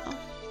puzzle.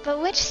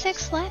 But which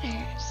 6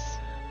 letters?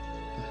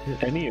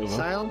 Any of them.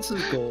 Silence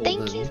is golden.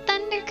 Thank you,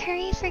 Thunder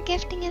Curry, for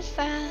gifting a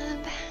sub.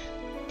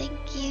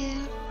 Thank you.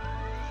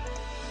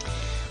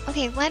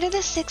 Okay, what are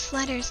the 6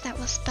 letters that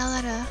will spell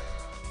out a...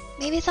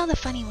 Maybe it's all the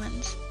funny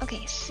ones.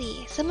 Okay,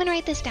 C. Someone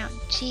write this down.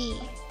 G.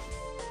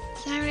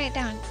 Someone write it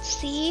down.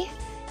 C,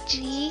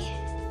 G.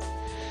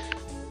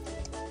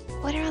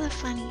 What are all the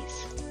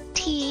funnies?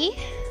 T.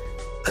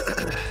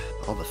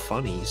 All the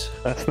funnies.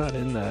 That's not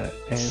in that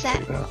answer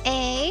Set. though.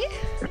 A.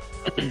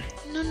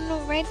 No,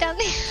 write down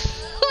the...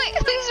 Wait,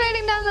 who's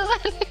writing down the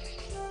letter?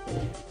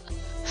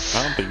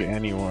 I don't think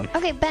anyone.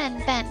 Okay,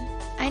 Ben.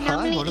 I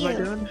nominate What am I you.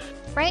 doing?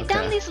 Write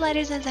down Okay. these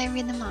letters as I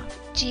read them off.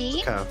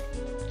 G.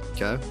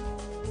 Okay.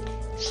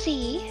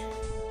 C.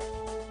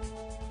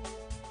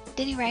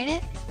 Did you write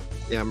it?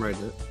 Yeah, I'm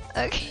writing it.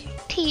 Okay.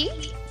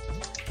 T.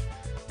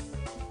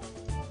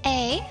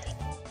 A.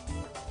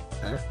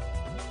 Okay.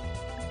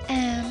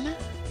 M.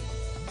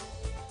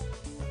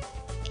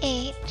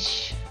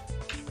 H.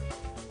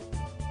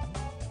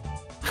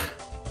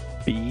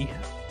 B.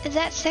 Is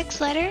that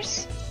 6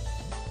 letters?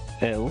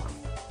 L.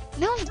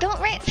 No, don't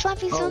write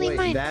Fluffy's Oh only wait,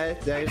 mine.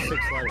 that is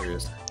 6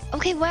 letters.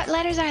 Okay, what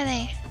letters are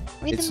they?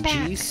 Read It's them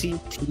back.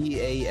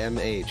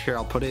 GCTAMH. Here,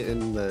 I'll put it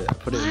in the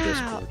in Wow.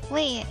 Discord.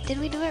 Wait, did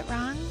we do it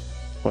wrong?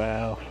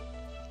 Wow.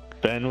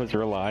 Ben was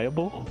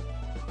reliable?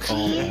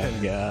 Oh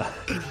man, yeah.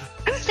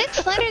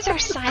 6 letters are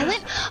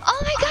silent?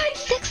 Oh my god,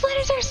 6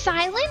 letters are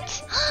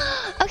silent?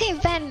 Okay,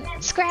 Ben,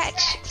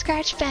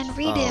 scratch Ben,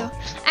 redo.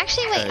 Oh.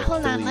 Actually, wait, Okay,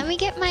 hold on. delete. Let me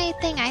get my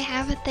thing. I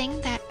have a thing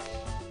that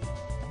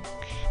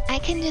I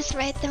can just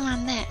write them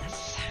on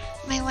this.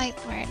 My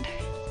whiteboard.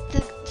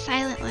 The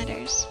silent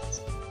letters.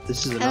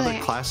 This is another Okay.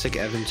 classic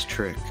Evans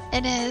trick.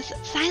 It is.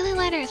 Silent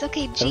letters.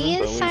 Okay, G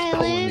Evan's is always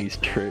pulling silent. these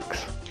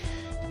tricks.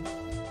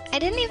 I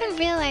didn't even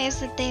realize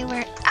that they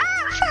were.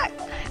 Ah, fuck!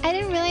 I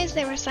didn't realize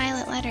there were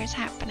silent letters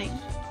happening.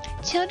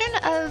 Children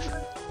of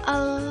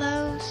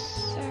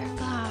Alloser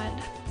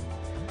God.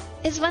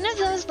 Is one of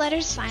those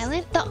letters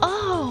silent? The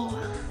O,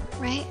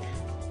 right?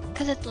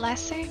 Because it's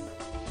lesser.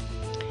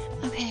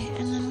 Okay,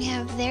 and then we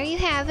have There You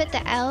Have It.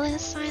 The L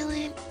is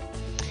silent.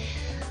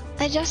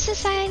 A Just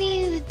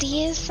Society. The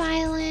D is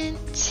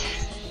silent.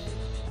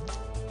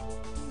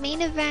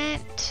 Main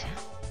Event.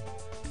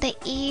 The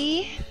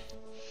E.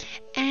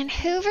 And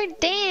Hoover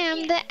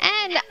Dam, the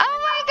N. Oh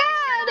my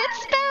god, it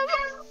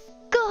spells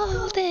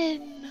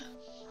golden.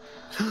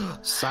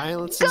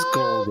 Silence is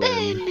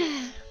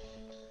golden.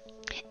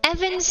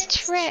 Evan's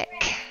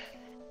trick.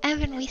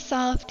 Evan, we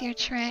solved your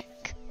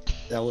trick.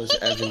 That was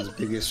Evan's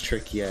biggest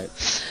trick yet.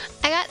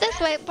 I got this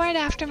whiteboard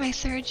after my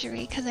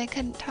surgery because I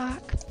couldn't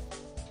talk.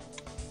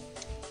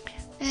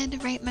 I had to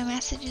write my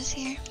messages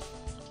here.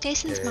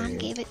 Jason's There mom you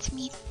go. gave it to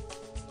me.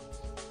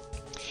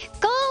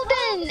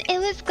 Golden! It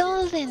was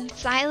golden.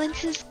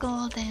 Silence is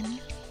golden.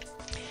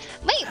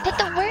 Wait, but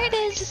the word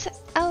is...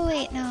 Oh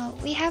wait, no.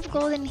 We have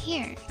golden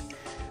here.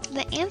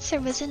 The answer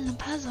was in the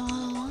puzzle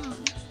all along.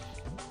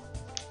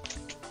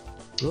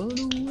 Run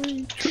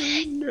away,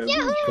 train, never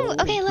Yahoo! go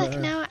Okay, look, back.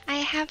 now I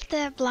have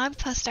the blog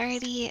post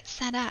already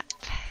set up.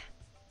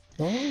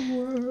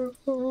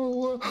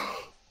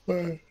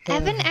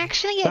 Evan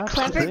actually a Stop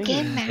clever singing,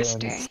 game Ben,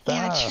 master.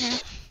 Yeah, stop. true.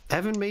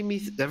 Evan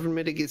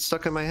made it get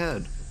stuck in my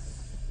head.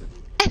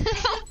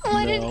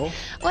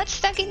 What's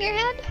stuck in your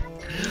head?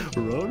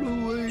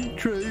 Run away,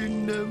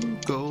 train, never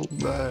go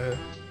back.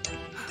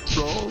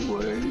 Wrong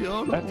way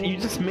on the You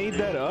just made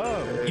that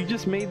up. You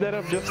just made that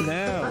up just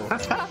now.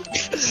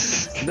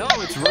 No,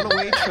 it's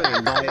Runaway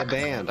Train by a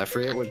band. I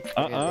forget what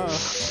band it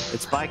is.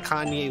 It's by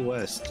Kanye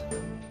West.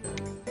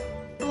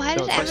 Why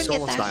No, did it's by Evan get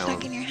Soul that Asylum.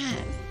 stuck in your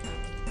head?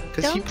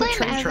 Because Don't he put blame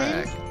train Evan.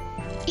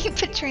 track. You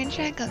put train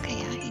track? Okay,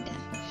 yeah, he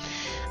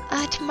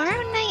did.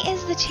 Tomorrow night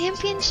is the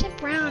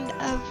championship round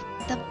of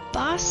the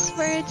Boss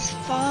Words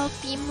Fall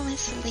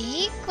Themeless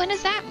League. What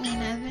does that mean,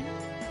 Evan?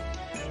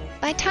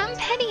 By Tom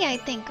Petty, I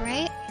think,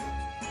 right?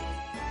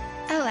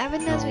 Oh,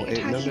 Evan knows what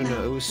you're talking about.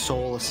 No, it was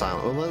Soul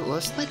Asylum. Well,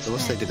 unless they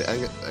did it.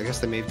 I guess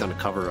they may have done a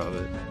cover of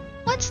it.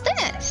 What's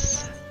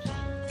this?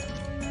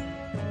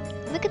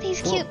 Look at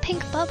these cute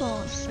pink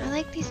bubbles. I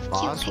like these cute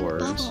Boss pink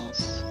words.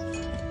 bubbles.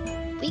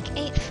 Week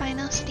 8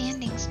 final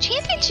standings.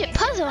 Championship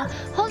puzzle!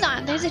 Hold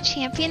on, there's a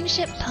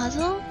championship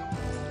puzzle?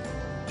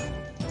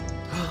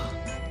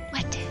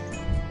 What?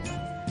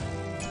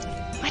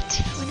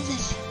 What? What is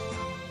this?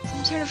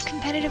 Some sort of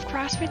competitive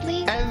crossword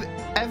league?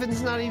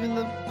 Evan's not even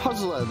the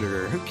puzzle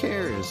editor. Who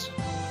cares?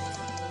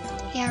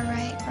 Yeah,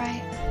 right.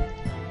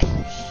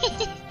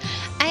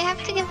 I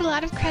have to give a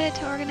lot of credit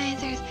to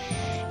organizers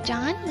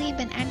John,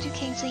 Leahbee, Andrew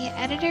Kingsley,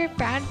 editor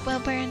Brad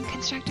Wilbur, and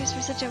constructors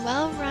for such a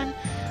well-run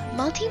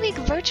multi-week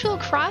virtual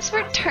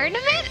crossword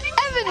tournament?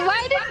 Evan,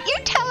 why didn't you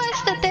tell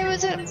us that there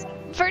was a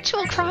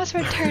virtual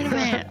crossword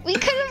tournament? We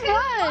could have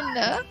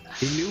won!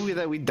 He knew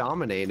that we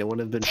dominated. It wouldn't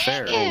have been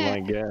fair. it. Oh my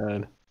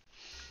god.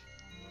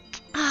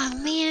 Oh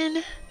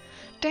man,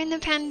 during the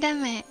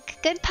pandemic.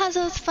 Good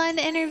puzzles, fun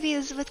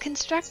interviews with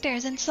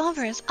constructors and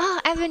solvers.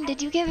 Oh, Evan,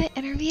 did you give an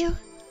interview?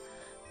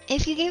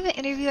 If you gave an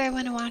interview, I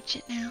want to watch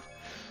it now.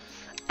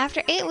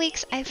 After 8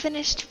 weeks, I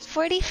finished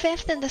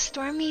 45th in the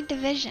Stormy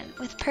Division,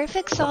 with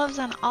perfect solves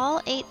on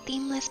all 8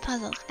 themeless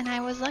puzzles, and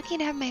I was lucky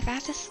to have my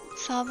fastest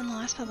solve in the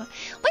last puzzle.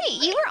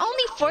 Wait, you were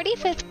only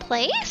 45th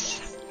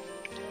place?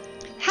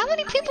 How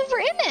many people were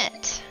in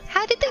it?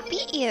 How did they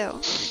beat you?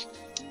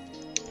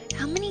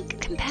 How many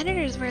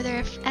competitors were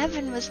there if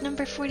Evan was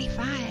number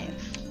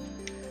 45?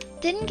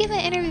 Didn't give an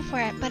interview for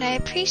it, but I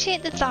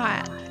appreciate the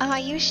thought. Oh,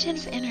 you should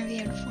have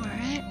interviewed for it.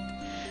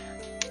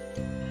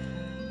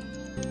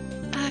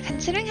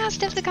 Considering how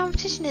stiff the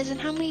competition is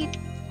and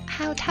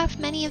how tough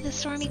many of the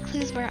stormy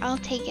clues were, I'll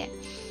take it.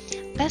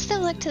 Best of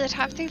luck to the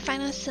top 3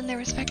 finalists in their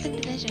respective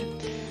division.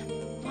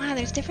 Wow,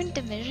 there's different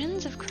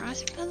divisions of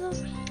crossword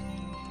puzzles?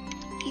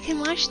 You can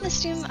watch the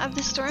stream of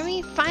the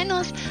stormy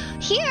finals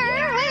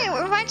here! Wait,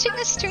 we're watching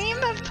the stream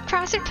of the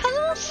crossword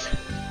puzzles?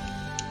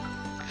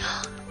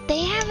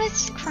 They have a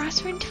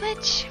crossword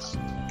Twitch?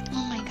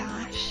 Oh my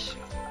gosh.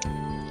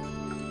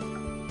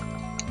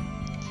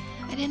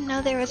 I didn't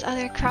know there was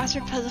other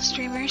crossword puzzle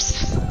streamers.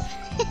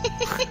 We're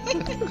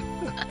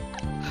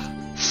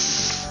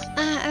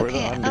the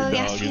Okay, oh underdog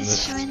yes, in he's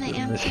this- showing the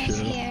in this answers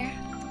show. here.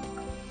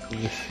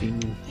 in the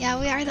scene. Yeah,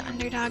 we are the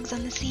underdogs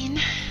on the scene.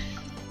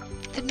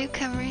 The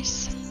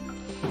newcomers.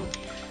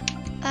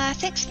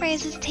 6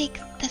 phrases take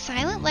the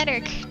silent letter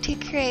to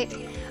create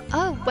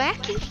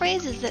wacky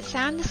phrases that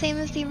sound the same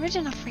as the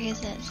original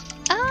phrases.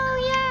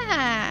 Oh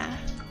yeah!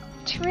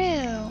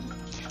 True.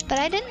 But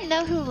I didn't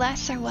know who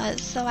Lesser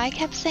was, so I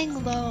kept saying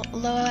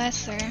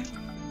Loesser.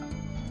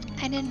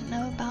 I didn't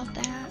know about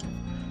that.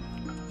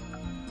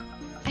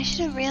 I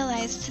should have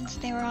realized since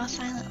they were all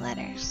silent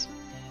letters.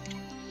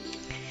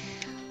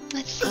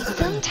 Let's see,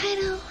 film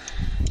title.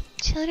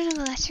 Children of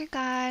a Lesser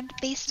God,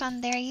 based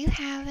on There You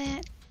Have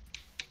It.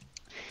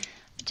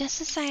 Just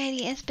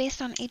Society is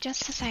based on A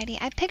Just Society.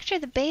 I picture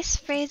the base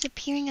phrase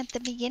appearing at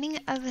the beginning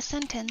of a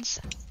sentence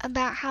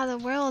about how the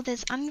world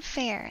is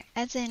unfair,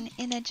 as in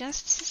a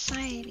just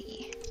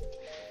society.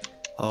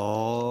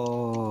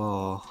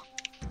 Oh.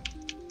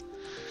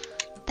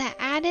 The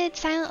added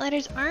silent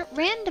letters aren't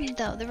random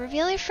though. The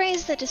revealer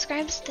phrase that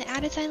describes the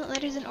added silent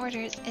letters in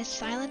orders is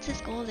silence is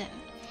golden.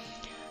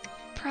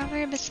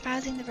 Proverb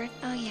espousing the virtue.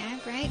 Oh yeah,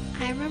 right.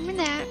 I remember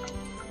that.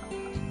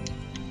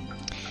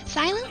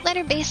 Silent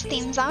letter-based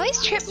themes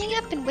always trip me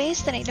up in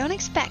ways that I don't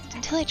expect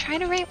until I try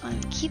to write one.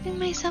 Keeping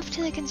myself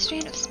to the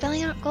constraint of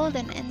spelling out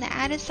golden and the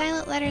added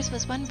silent letters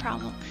was one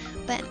problem,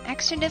 but an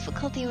extra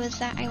difficulty was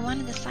that I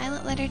wanted the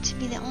silent letter to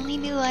be the only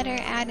new letter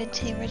added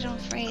to the original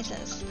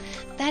phrases.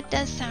 That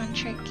does sound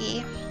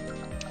tricky.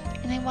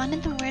 And I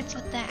wanted the words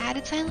with the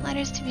added silent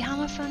letters to be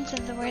homophones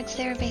of the words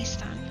they were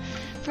based on.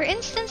 For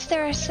instance,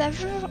 there are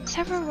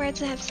several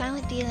words that have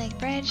silent D like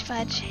bridge,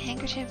 fudge,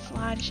 handkerchief,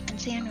 lodge, and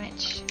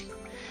sandwich.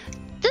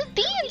 The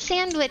B in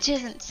sandwich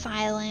isn't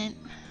silent.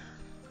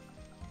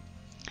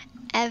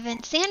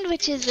 Evan,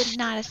 sandwich is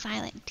not a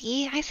silent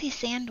D. I say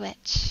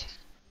sandwich.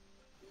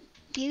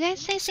 Do you guys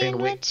say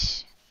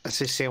sandwich? I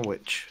say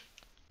sandwich.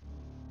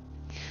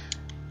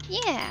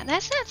 Yeah,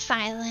 that's not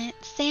silent.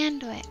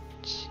 Sandwich.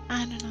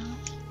 I don't know.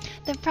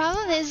 The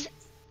problem is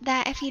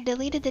that if you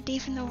deleted the D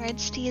from the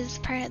words to use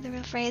part of the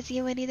real phrase,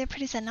 you would either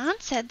produce a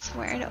nonsense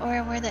word or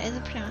a word that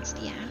isn't pronounced.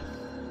 Yeah.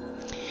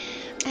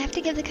 I have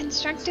to give the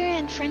constructor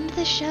and friend of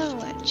the show,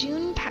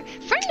 June Park.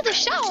 Friend of the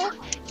show?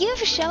 You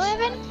have a show,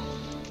 Evan?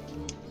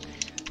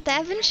 The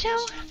Evan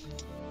show?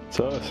 It's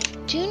us.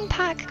 June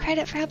Park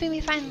credit for helping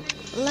me find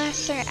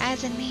Lesser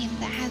as a name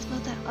that has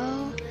both an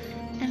O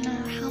and a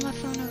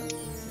homophone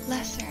of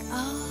Lesser.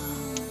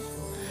 Oh.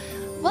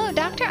 Whoa,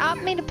 Dr. Op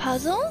made a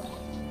puzzle?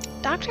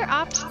 Dr.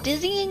 Op's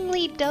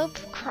dizzyingly dope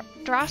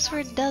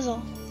crossword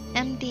duzzle.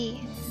 MD.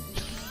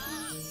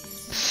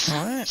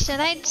 What? Should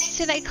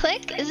I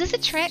click? Is this a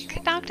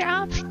trick, Dr.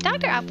 Op?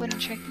 Dr. Op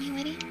wouldn't trick me,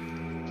 would he?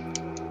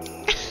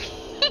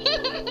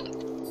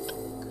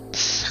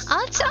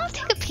 I'll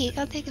take a peek.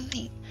 I'll take a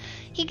peek.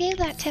 He gave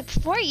that tip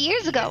 4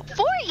 years ago.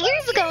 4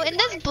 years ago in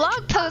this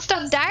blog post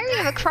on Diary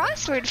of a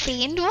Crossword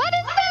Fiend. What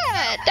is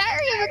that?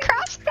 Diary of a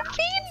Crossword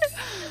Fiend?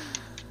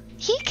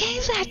 He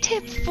gave that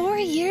tip 4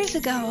 years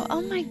ago.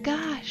 Oh my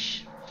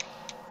gosh.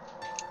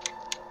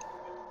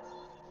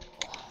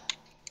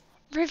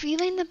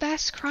 Reviewing the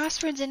best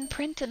crosswords in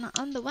print and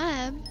on the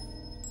web.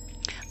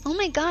 Oh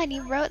my god,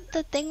 you wrote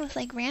the thing with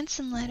like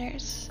ransom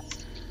letters.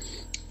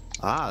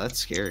 Ah, that's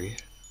scary.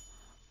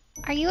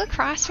 Are you a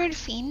crossword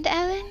fiend,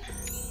 Evan?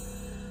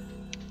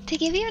 To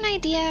give you an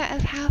idea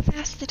of how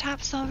fast the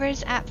top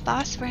solvers at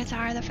Bosswords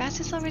are, the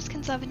fastest solvers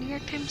can solve a New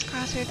York Times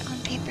crossword on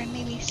paper in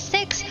maybe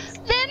 6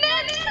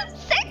 minutes!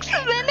 6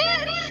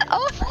 minutes!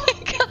 Oh my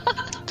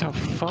god! The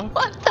fuck?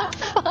 What the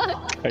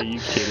fuck? Are you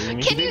kidding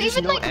me? Can you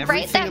even like write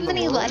everything that in the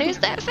many world? letters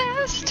that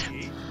fast?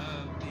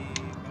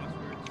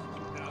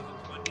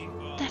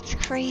 That's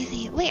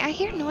crazy. Wait, I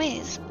hear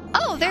noise.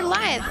 Oh, they're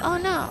live! Oh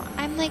no,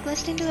 I'm like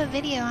listening to a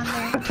video on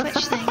their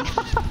Twitch thing.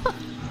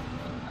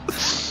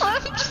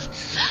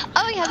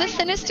 Oh yeah, the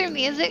sinister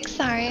music,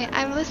 sorry.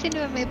 I'm listening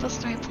to a Maple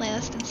Story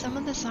playlist and some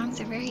of the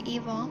songs are very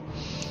evil.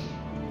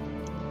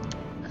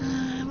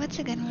 What's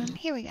a good one?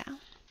 Here we go.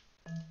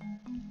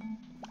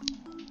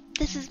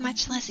 This is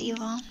much less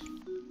evil.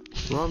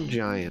 Rum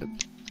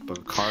Giant.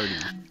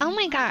 Bacardi. Oh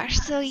my gosh,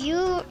 so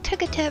you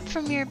took a tip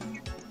from your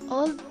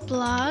old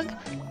blog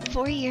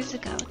 4 years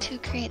ago to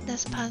create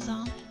this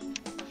puzzle.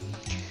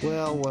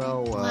 Well.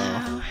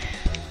 Wow.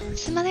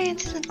 Some other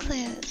answers and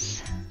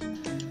clues.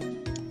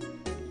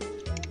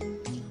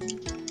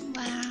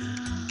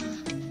 Wow.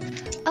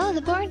 Oh,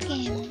 the board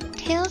game.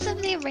 Tales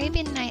of the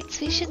Arabian Nights.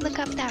 We should look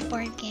up that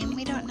board game.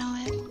 We don't know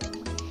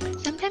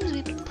it. Sometimes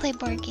we play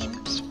board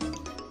games.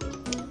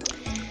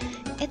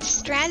 It's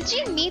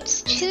strategy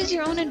meets choose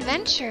your own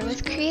adventure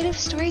with creative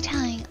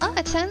storytelling. Oh,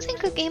 it sounds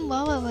like a game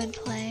Wawa would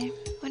play.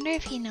 Wonder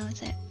if he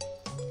knows it.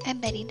 I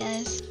bet he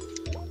does.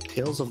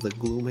 Tales of the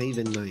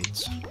Gloomhaven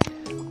Nights.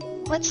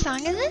 What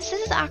song is this?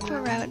 This is Aqua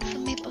Road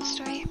from Maple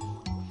Story.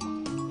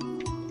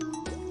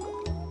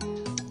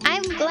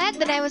 I'm glad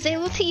that I was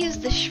able to use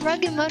the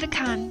shrug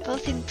emoticon,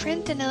 both in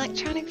print and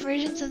electronic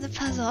versions of the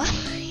puzzle.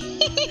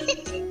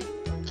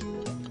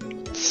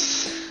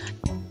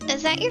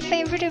 Is that your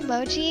favorite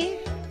emoji,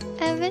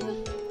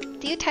 Evan?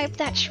 Do you type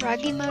that shrug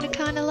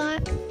emoticon a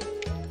lot?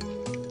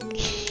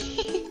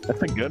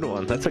 That's a good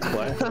one. That's a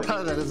classic.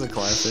 That is a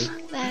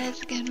classic. That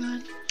is a good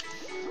one.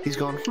 He's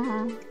going,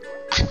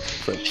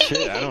 But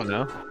shit, I don't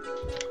know.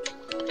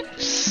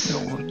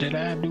 Oh, did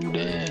I do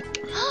that?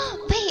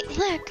 Wait,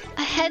 look.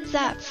 A heads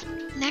up.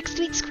 Next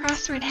week's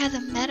crossword has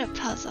a meta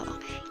puzzle.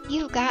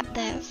 You got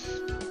this.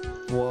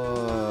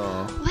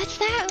 Whoa. What's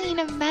that mean,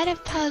 a meta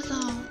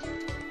puzzle?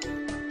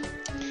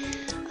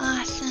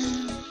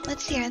 Awesome.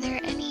 Let's see, are there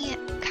any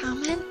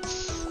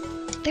comments?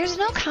 There's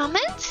no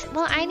comments?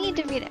 Well, I need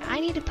to read it.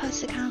 I need to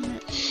post a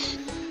comment.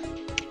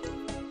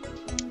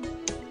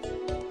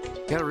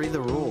 You gotta read the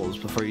rules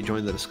before you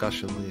join the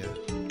discussion,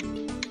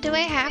 Leah. Do I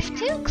have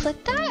to?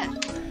 Click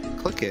that?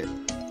 Click it.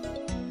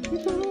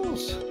 Read the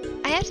rules.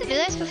 I have to do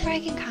this before I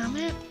can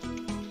comment?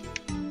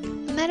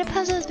 A meta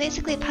puzzle is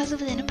basically a puzzle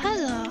within a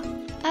puzzle.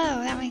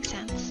 Oh, that makes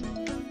sense.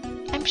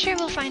 I'm sure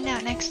we'll find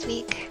out next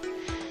week.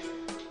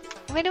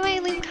 Where do I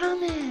leave a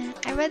comment?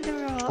 I read the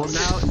rules.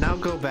 Well, now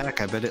go back.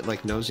 I bet it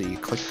like knows that you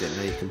clicked it.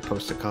 Now you can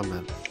post a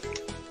comment.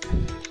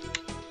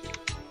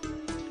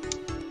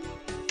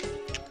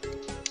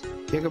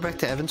 Yeah, go back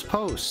to Evan's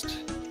post.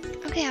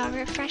 Okay, I'll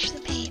refresh the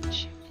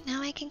page.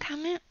 Now I can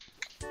comment?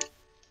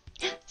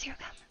 0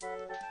 comments.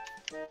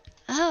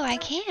 Oh, I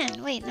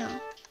can. Wait, no.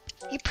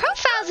 Your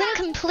profile's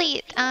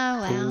incomplete.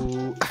 Oh,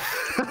 well.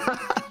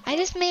 I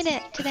just made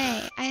it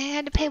today. I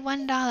had to pay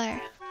 $1.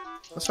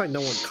 That's why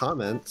no one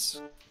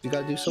comments. You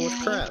gotta do so much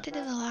You crap. have to do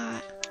a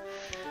lot.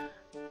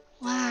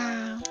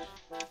 Wow.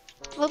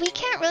 Well, we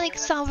can't really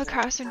solve a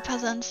crossword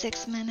puzzle in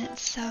 6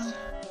 minutes, so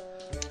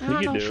I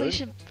don't know if we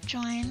should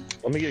join.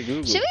 Let me get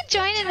Google. Should we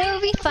join and it will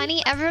be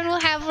funny? Everyone will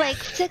have like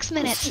 6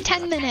 minutes,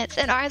 10 minutes,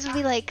 and ours will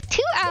be like 2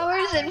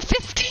 hours and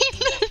 15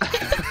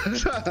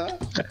 minutes.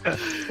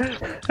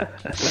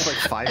 There's like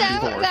 5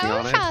 people working that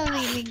on would it.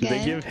 probably be Do good.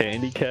 they give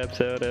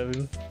handicaps out,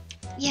 Evan?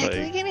 Yeah, like-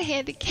 can we get a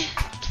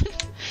handicap?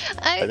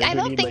 I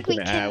don't need think like we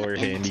an can hour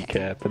enter.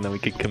 handicap, and then we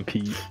could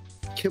compete.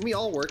 Can we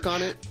all work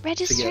on it?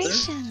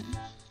 Registration.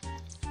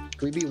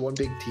 Can we be one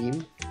big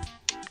team?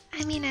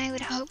 I mean, I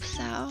would hope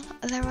so.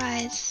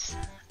 Otherwise,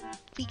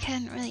 we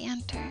couldn't really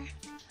enter.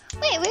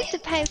 Wait, we have to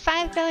pay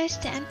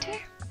 $5 to enter?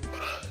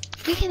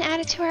 We can add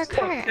it to our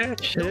cart.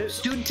 That shit.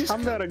 Student discount.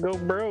 I'm about to go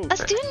broke. A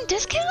student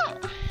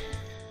discount?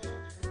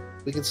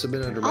 We can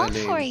submit under my All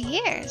name. 4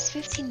 years,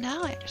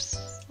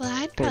 $15. Well,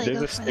 I'd Wait, probably there's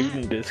go a for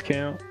student that.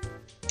 discount?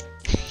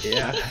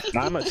 Yeah.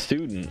 I'm a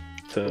student,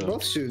 We're so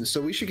both students,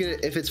 so we should get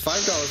it. If it's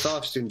 $5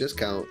 off student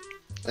discount,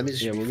 that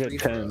means it yeah, should we'll be get free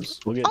for 10. us.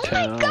 We'll get Oh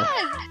 10 my off.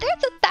 god!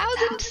 There's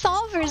 1,000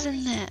 solvers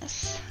in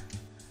this!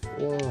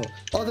 Whoa.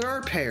 Oh, there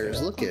are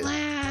pairs. Look it.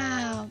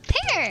 Wow!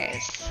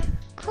 Pairs!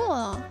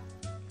 Cool.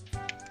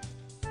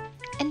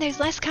 And there's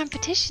less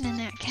competition in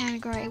that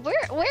category.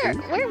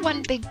 We're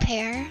one big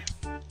pair.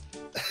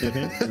 We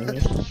can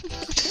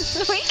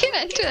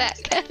enter that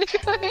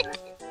category.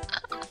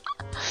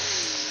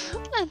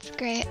 That's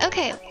great.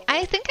 Okay,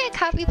 I think I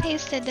copy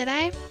pasted, did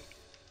I?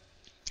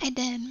 I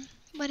did.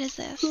 What is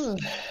this? This is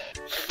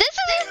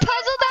your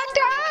puzzle,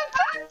 Dr.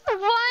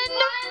 One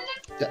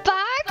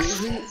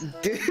box?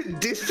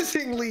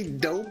 Dissingly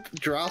dope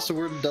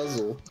Drossword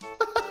Duzzle.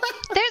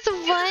 There's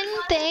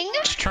one thing?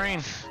 It's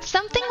train.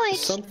 Something like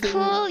Something-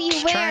 cool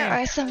you wear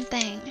Train. or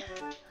something.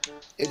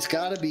 It's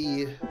gotta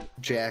be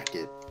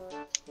jacket.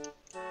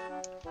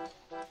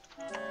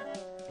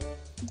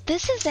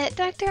 This is it,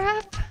 Dr.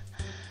 Up?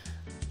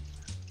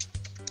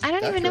 I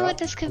don't even know what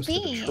this could What's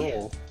the be.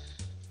 control?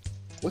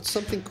 What's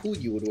something cool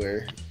you would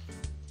wear?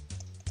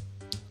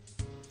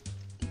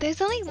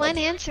 There's only one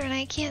answer and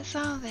I can't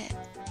solve it.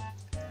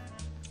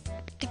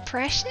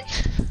 Depression?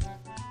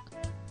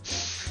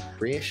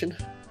 Creation?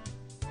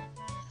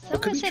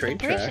 Someone could be said train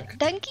depression. track.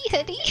 Donkey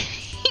hoodie?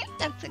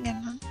 That's a good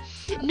one.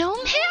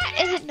 Gnome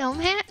hat? Is it gnome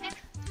hat?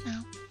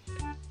 No.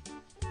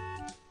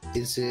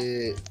 Is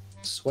it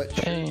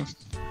sweatshirt? Hey,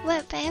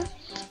 What, babe?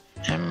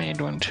 I made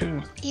one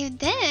too. You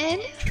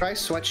did? Try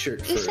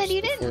sweatshirt You first. said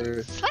you didn't.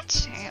 before-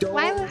 Sweatshirt.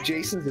 Why Don't. would...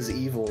 Jason's is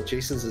evil.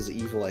 Jason's is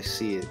evil. I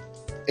see it.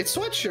 It's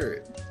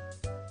sweatshirt.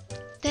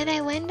 Did I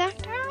win,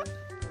 Dr. Up?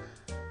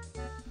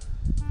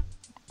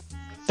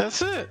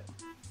 That's it.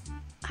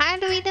 How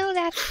do we know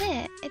that's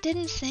it? It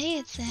didn't say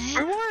it's We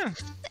it. won.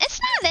 It's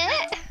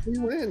not it! We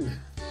win.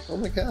 Oh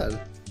my god.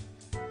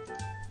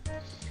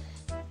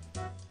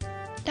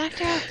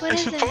 Dr. Up, what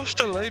It's is it? supposed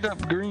to light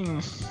up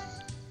green.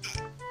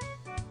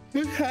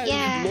 We've had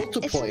Yeah,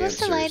 multiple it's supposed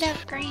to light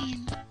answers. up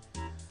green.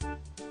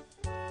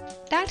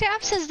 Dr.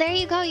 Up says, there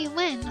you go, you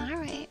win.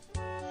 Alright.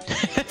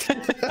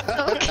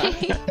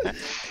 Okay.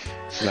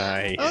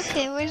 Nice.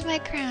 Okay, where's my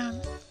crown?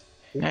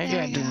 I There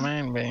gotta we do go.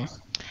 mine, babe.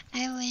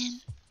 I win.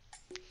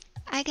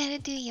 I gotta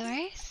do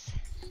yours?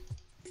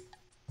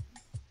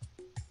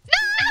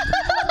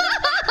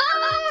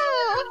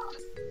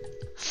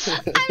 No!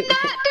 I'm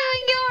not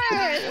doing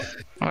yours!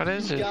 What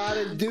is You it?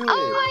 gotta do it.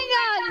 Oh my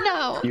god,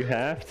 no! You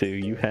have to.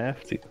 You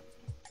have to.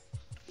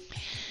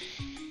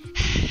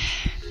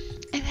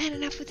 I've had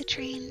enough with the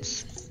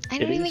trains. I It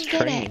don't even is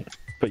get train, it.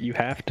 but you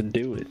have to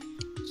do it.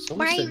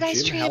 Someone Why are you said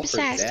guys Jim train Halpert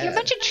obsessed? You're a dad.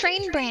 bunch of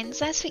train brains.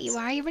 That's what you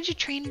are. You're a bunch of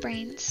train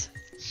brains.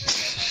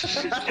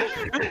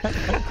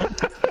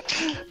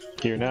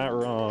 You're not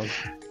wrong.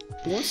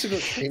 Who wants to go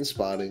train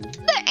spotting?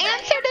 The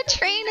answer to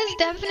train is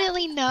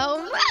definitely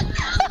no.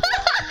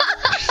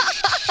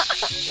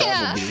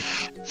 Yeah.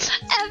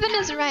 Evan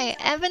is right.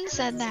 Evan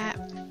said that.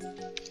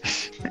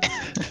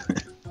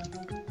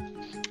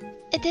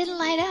 It didn't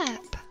light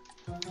up.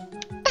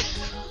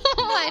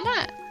 Why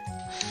not?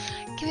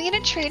 Can we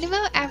get a train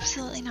emote?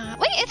 Absolutely not.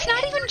 Wait, it's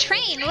not even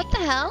train. What the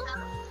hell?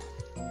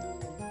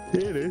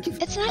 Yeah, it is.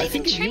 It's not I even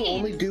think if train. you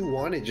only do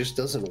one, it just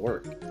doesn't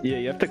work. Yeah,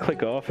 you have to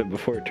click off it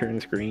before it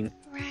turns green.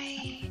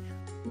 Right.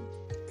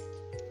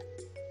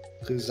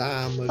 Cause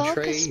I'm a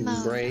Focus train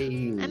mode.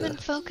 brain. I'm in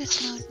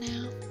focus mode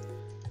now.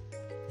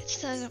 It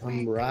still doesn't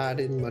I'm work.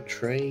 riding my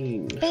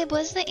train. Babe,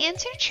 was the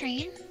answer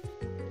train?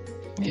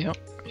 Yep,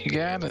 you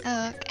got it.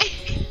 Oh,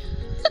 okay.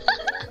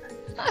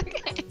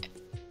 Okay.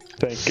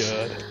 Thank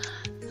God.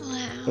 I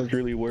Wow. was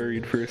really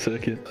worried for a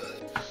second.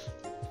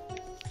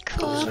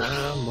 Cause Cool.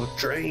 I'm a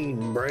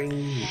train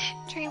brain.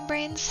 Train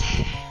brains.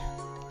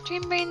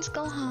 Train brains,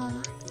 go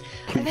home.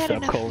 Please I've had stop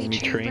enough of calling you me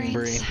train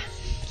brain.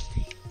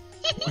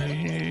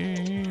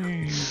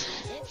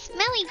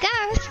 Smelly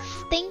ghosts.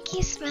 Thank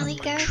you, Smelly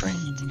ghosts.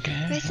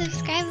 For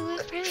subscribing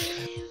with Prime.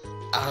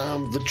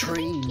 I'm the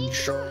train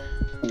show.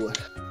 Train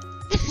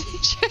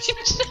show.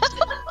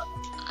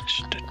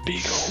 Just a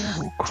big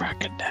old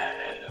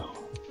crocodile.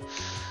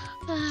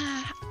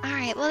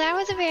 Alright, well that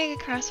was a very good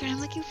crossword. I'm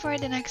looking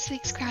forward to next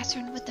week's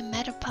crossword with the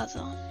meta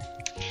puzzle.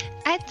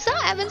 I saw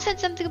Evan said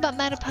something about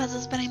meta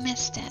puzzles, but I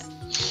missed it.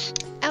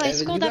 Oh, I Evan,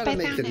 scrolled you up, gotta I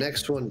make found the it.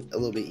 next one a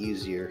little bit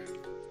easier.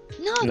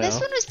 No, No. this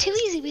one was too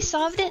easy. We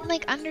solved it in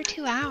like under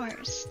 2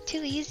 hours.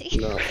 Too easy.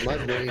 No, my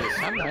brain is.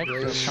 I like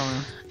this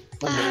one.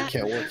 My brain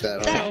can't work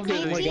that the hard. I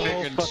idea-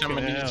 figured some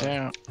of these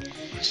out.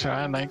 So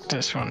I like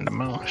this one the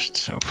most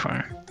so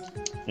far.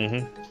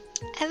 Mm-hmm.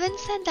 Evan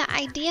said the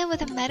idea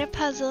with a meta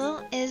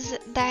puzzle is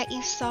that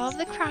you solve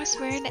the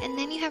crossword and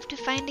then you have to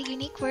find a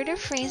unique word or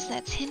phrase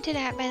that's hinted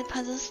at by the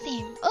puzzle's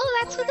theme. Oh,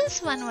 that's what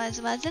this one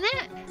was, wasn't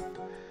it?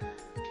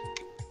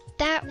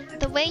 That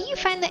the way you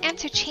find the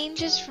answer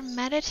changes from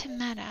meta to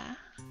meta.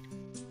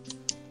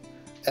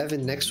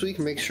 Evan, next week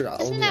make sure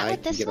Isn't only that I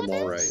what can this get them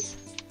one all right. is?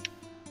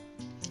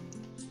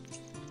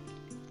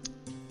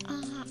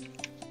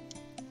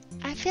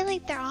 I feel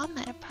like they're all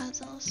meta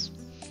puzzles.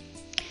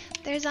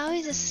 There's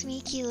always a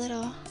sneaky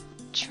little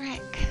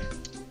trick.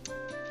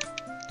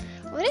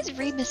 What does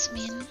rebus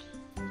mean?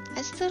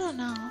 I still don't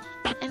know.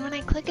 And when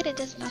I click it, it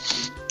does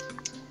nothing.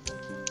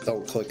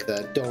 Don't click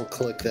that. Don't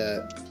click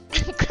that.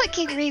 I'm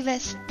clicking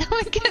rebus.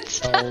 Don't get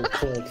stuck. Don't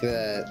click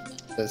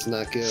that. That's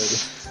not good.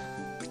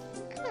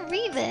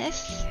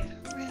 Rebus?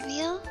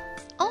 Reveal?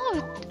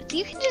 Oh,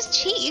 you can just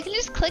cheat. You can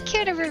just click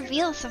here to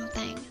reveal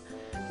something.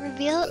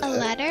 Reveal a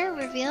letter,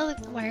 reveal a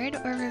word,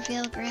 or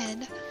reveal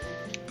grid.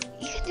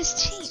 You can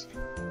just cheat.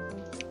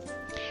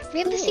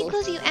 Rebus Cool.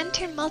 equals you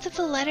enter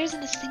multiple letters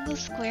in a single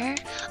square.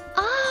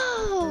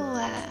 Oh!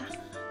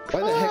 Why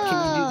the heck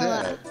can you do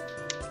that?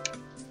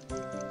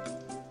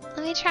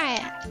 Let me try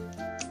it.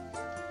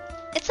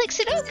 It's like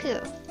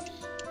Sudoku.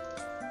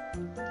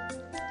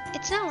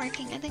 It's not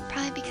working. I think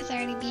probably because I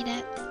already beat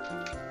it.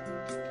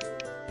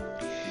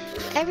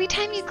 Every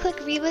time you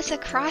click Rebus, a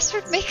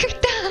crossword maker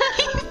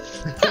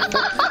dies.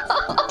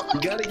 You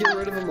gotta get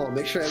rid of them all.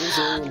 Make sure Evan's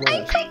the only one I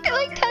left. clicked it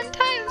like 10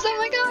 times. Oh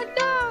my god,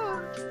 no!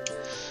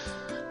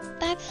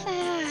 That's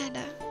sad.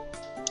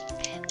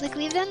 Like,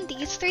 we've done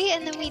these 3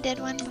 and then we did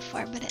one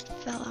before, but it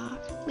fell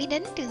off. We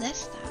didn't do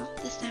this though,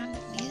 the sound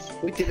of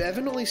music. Wait, did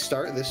Evan only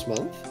start this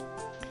month?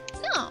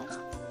 No.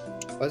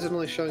 Why is it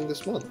only showing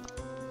this month?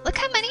 Look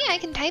how many I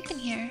can type in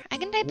here. I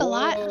can type a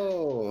lot.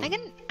 Whoa.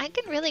 I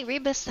can really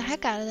rebus the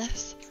heck out of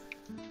this.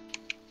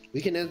 We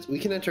can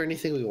enter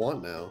anything we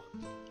want now.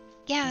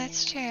 Yeah,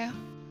 that's true.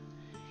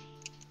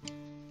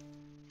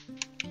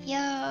 Yo.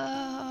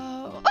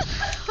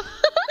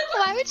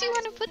 Why would you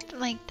want to put them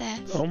like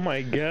this? Oh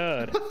my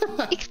God.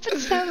 You could put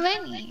so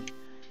many.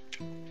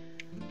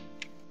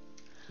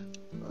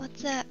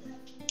 What's up?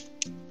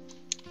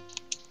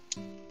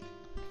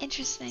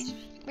 Interesting.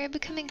 We're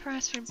becoming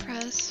crossword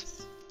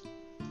pros.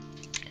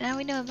 Now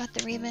we know about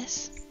the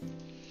rebus.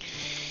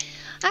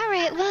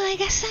 Alright, well I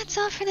guess that's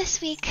all for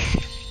this week.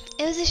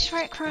 It was a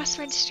short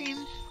crossword stream.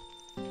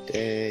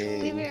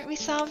 Dang. We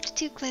solved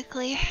too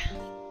quickly.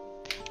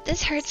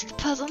 This hurts the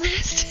puzzle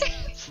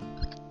masters.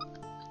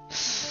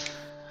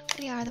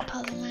 We are the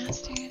puzzle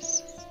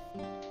masters.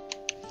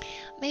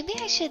 Maybe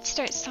I should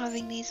start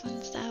solving these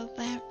ones though,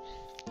 but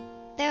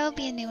there will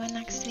be a new one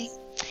next week.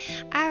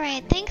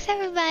 Alright, thanks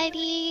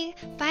everybody.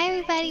 Bye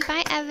everybody.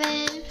 Bye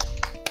Evan.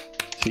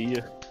 See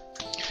ya.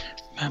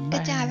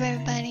 Good job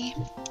everybody.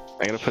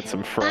 I gotta put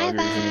some froggers in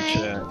the Bye-bye.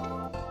 chat.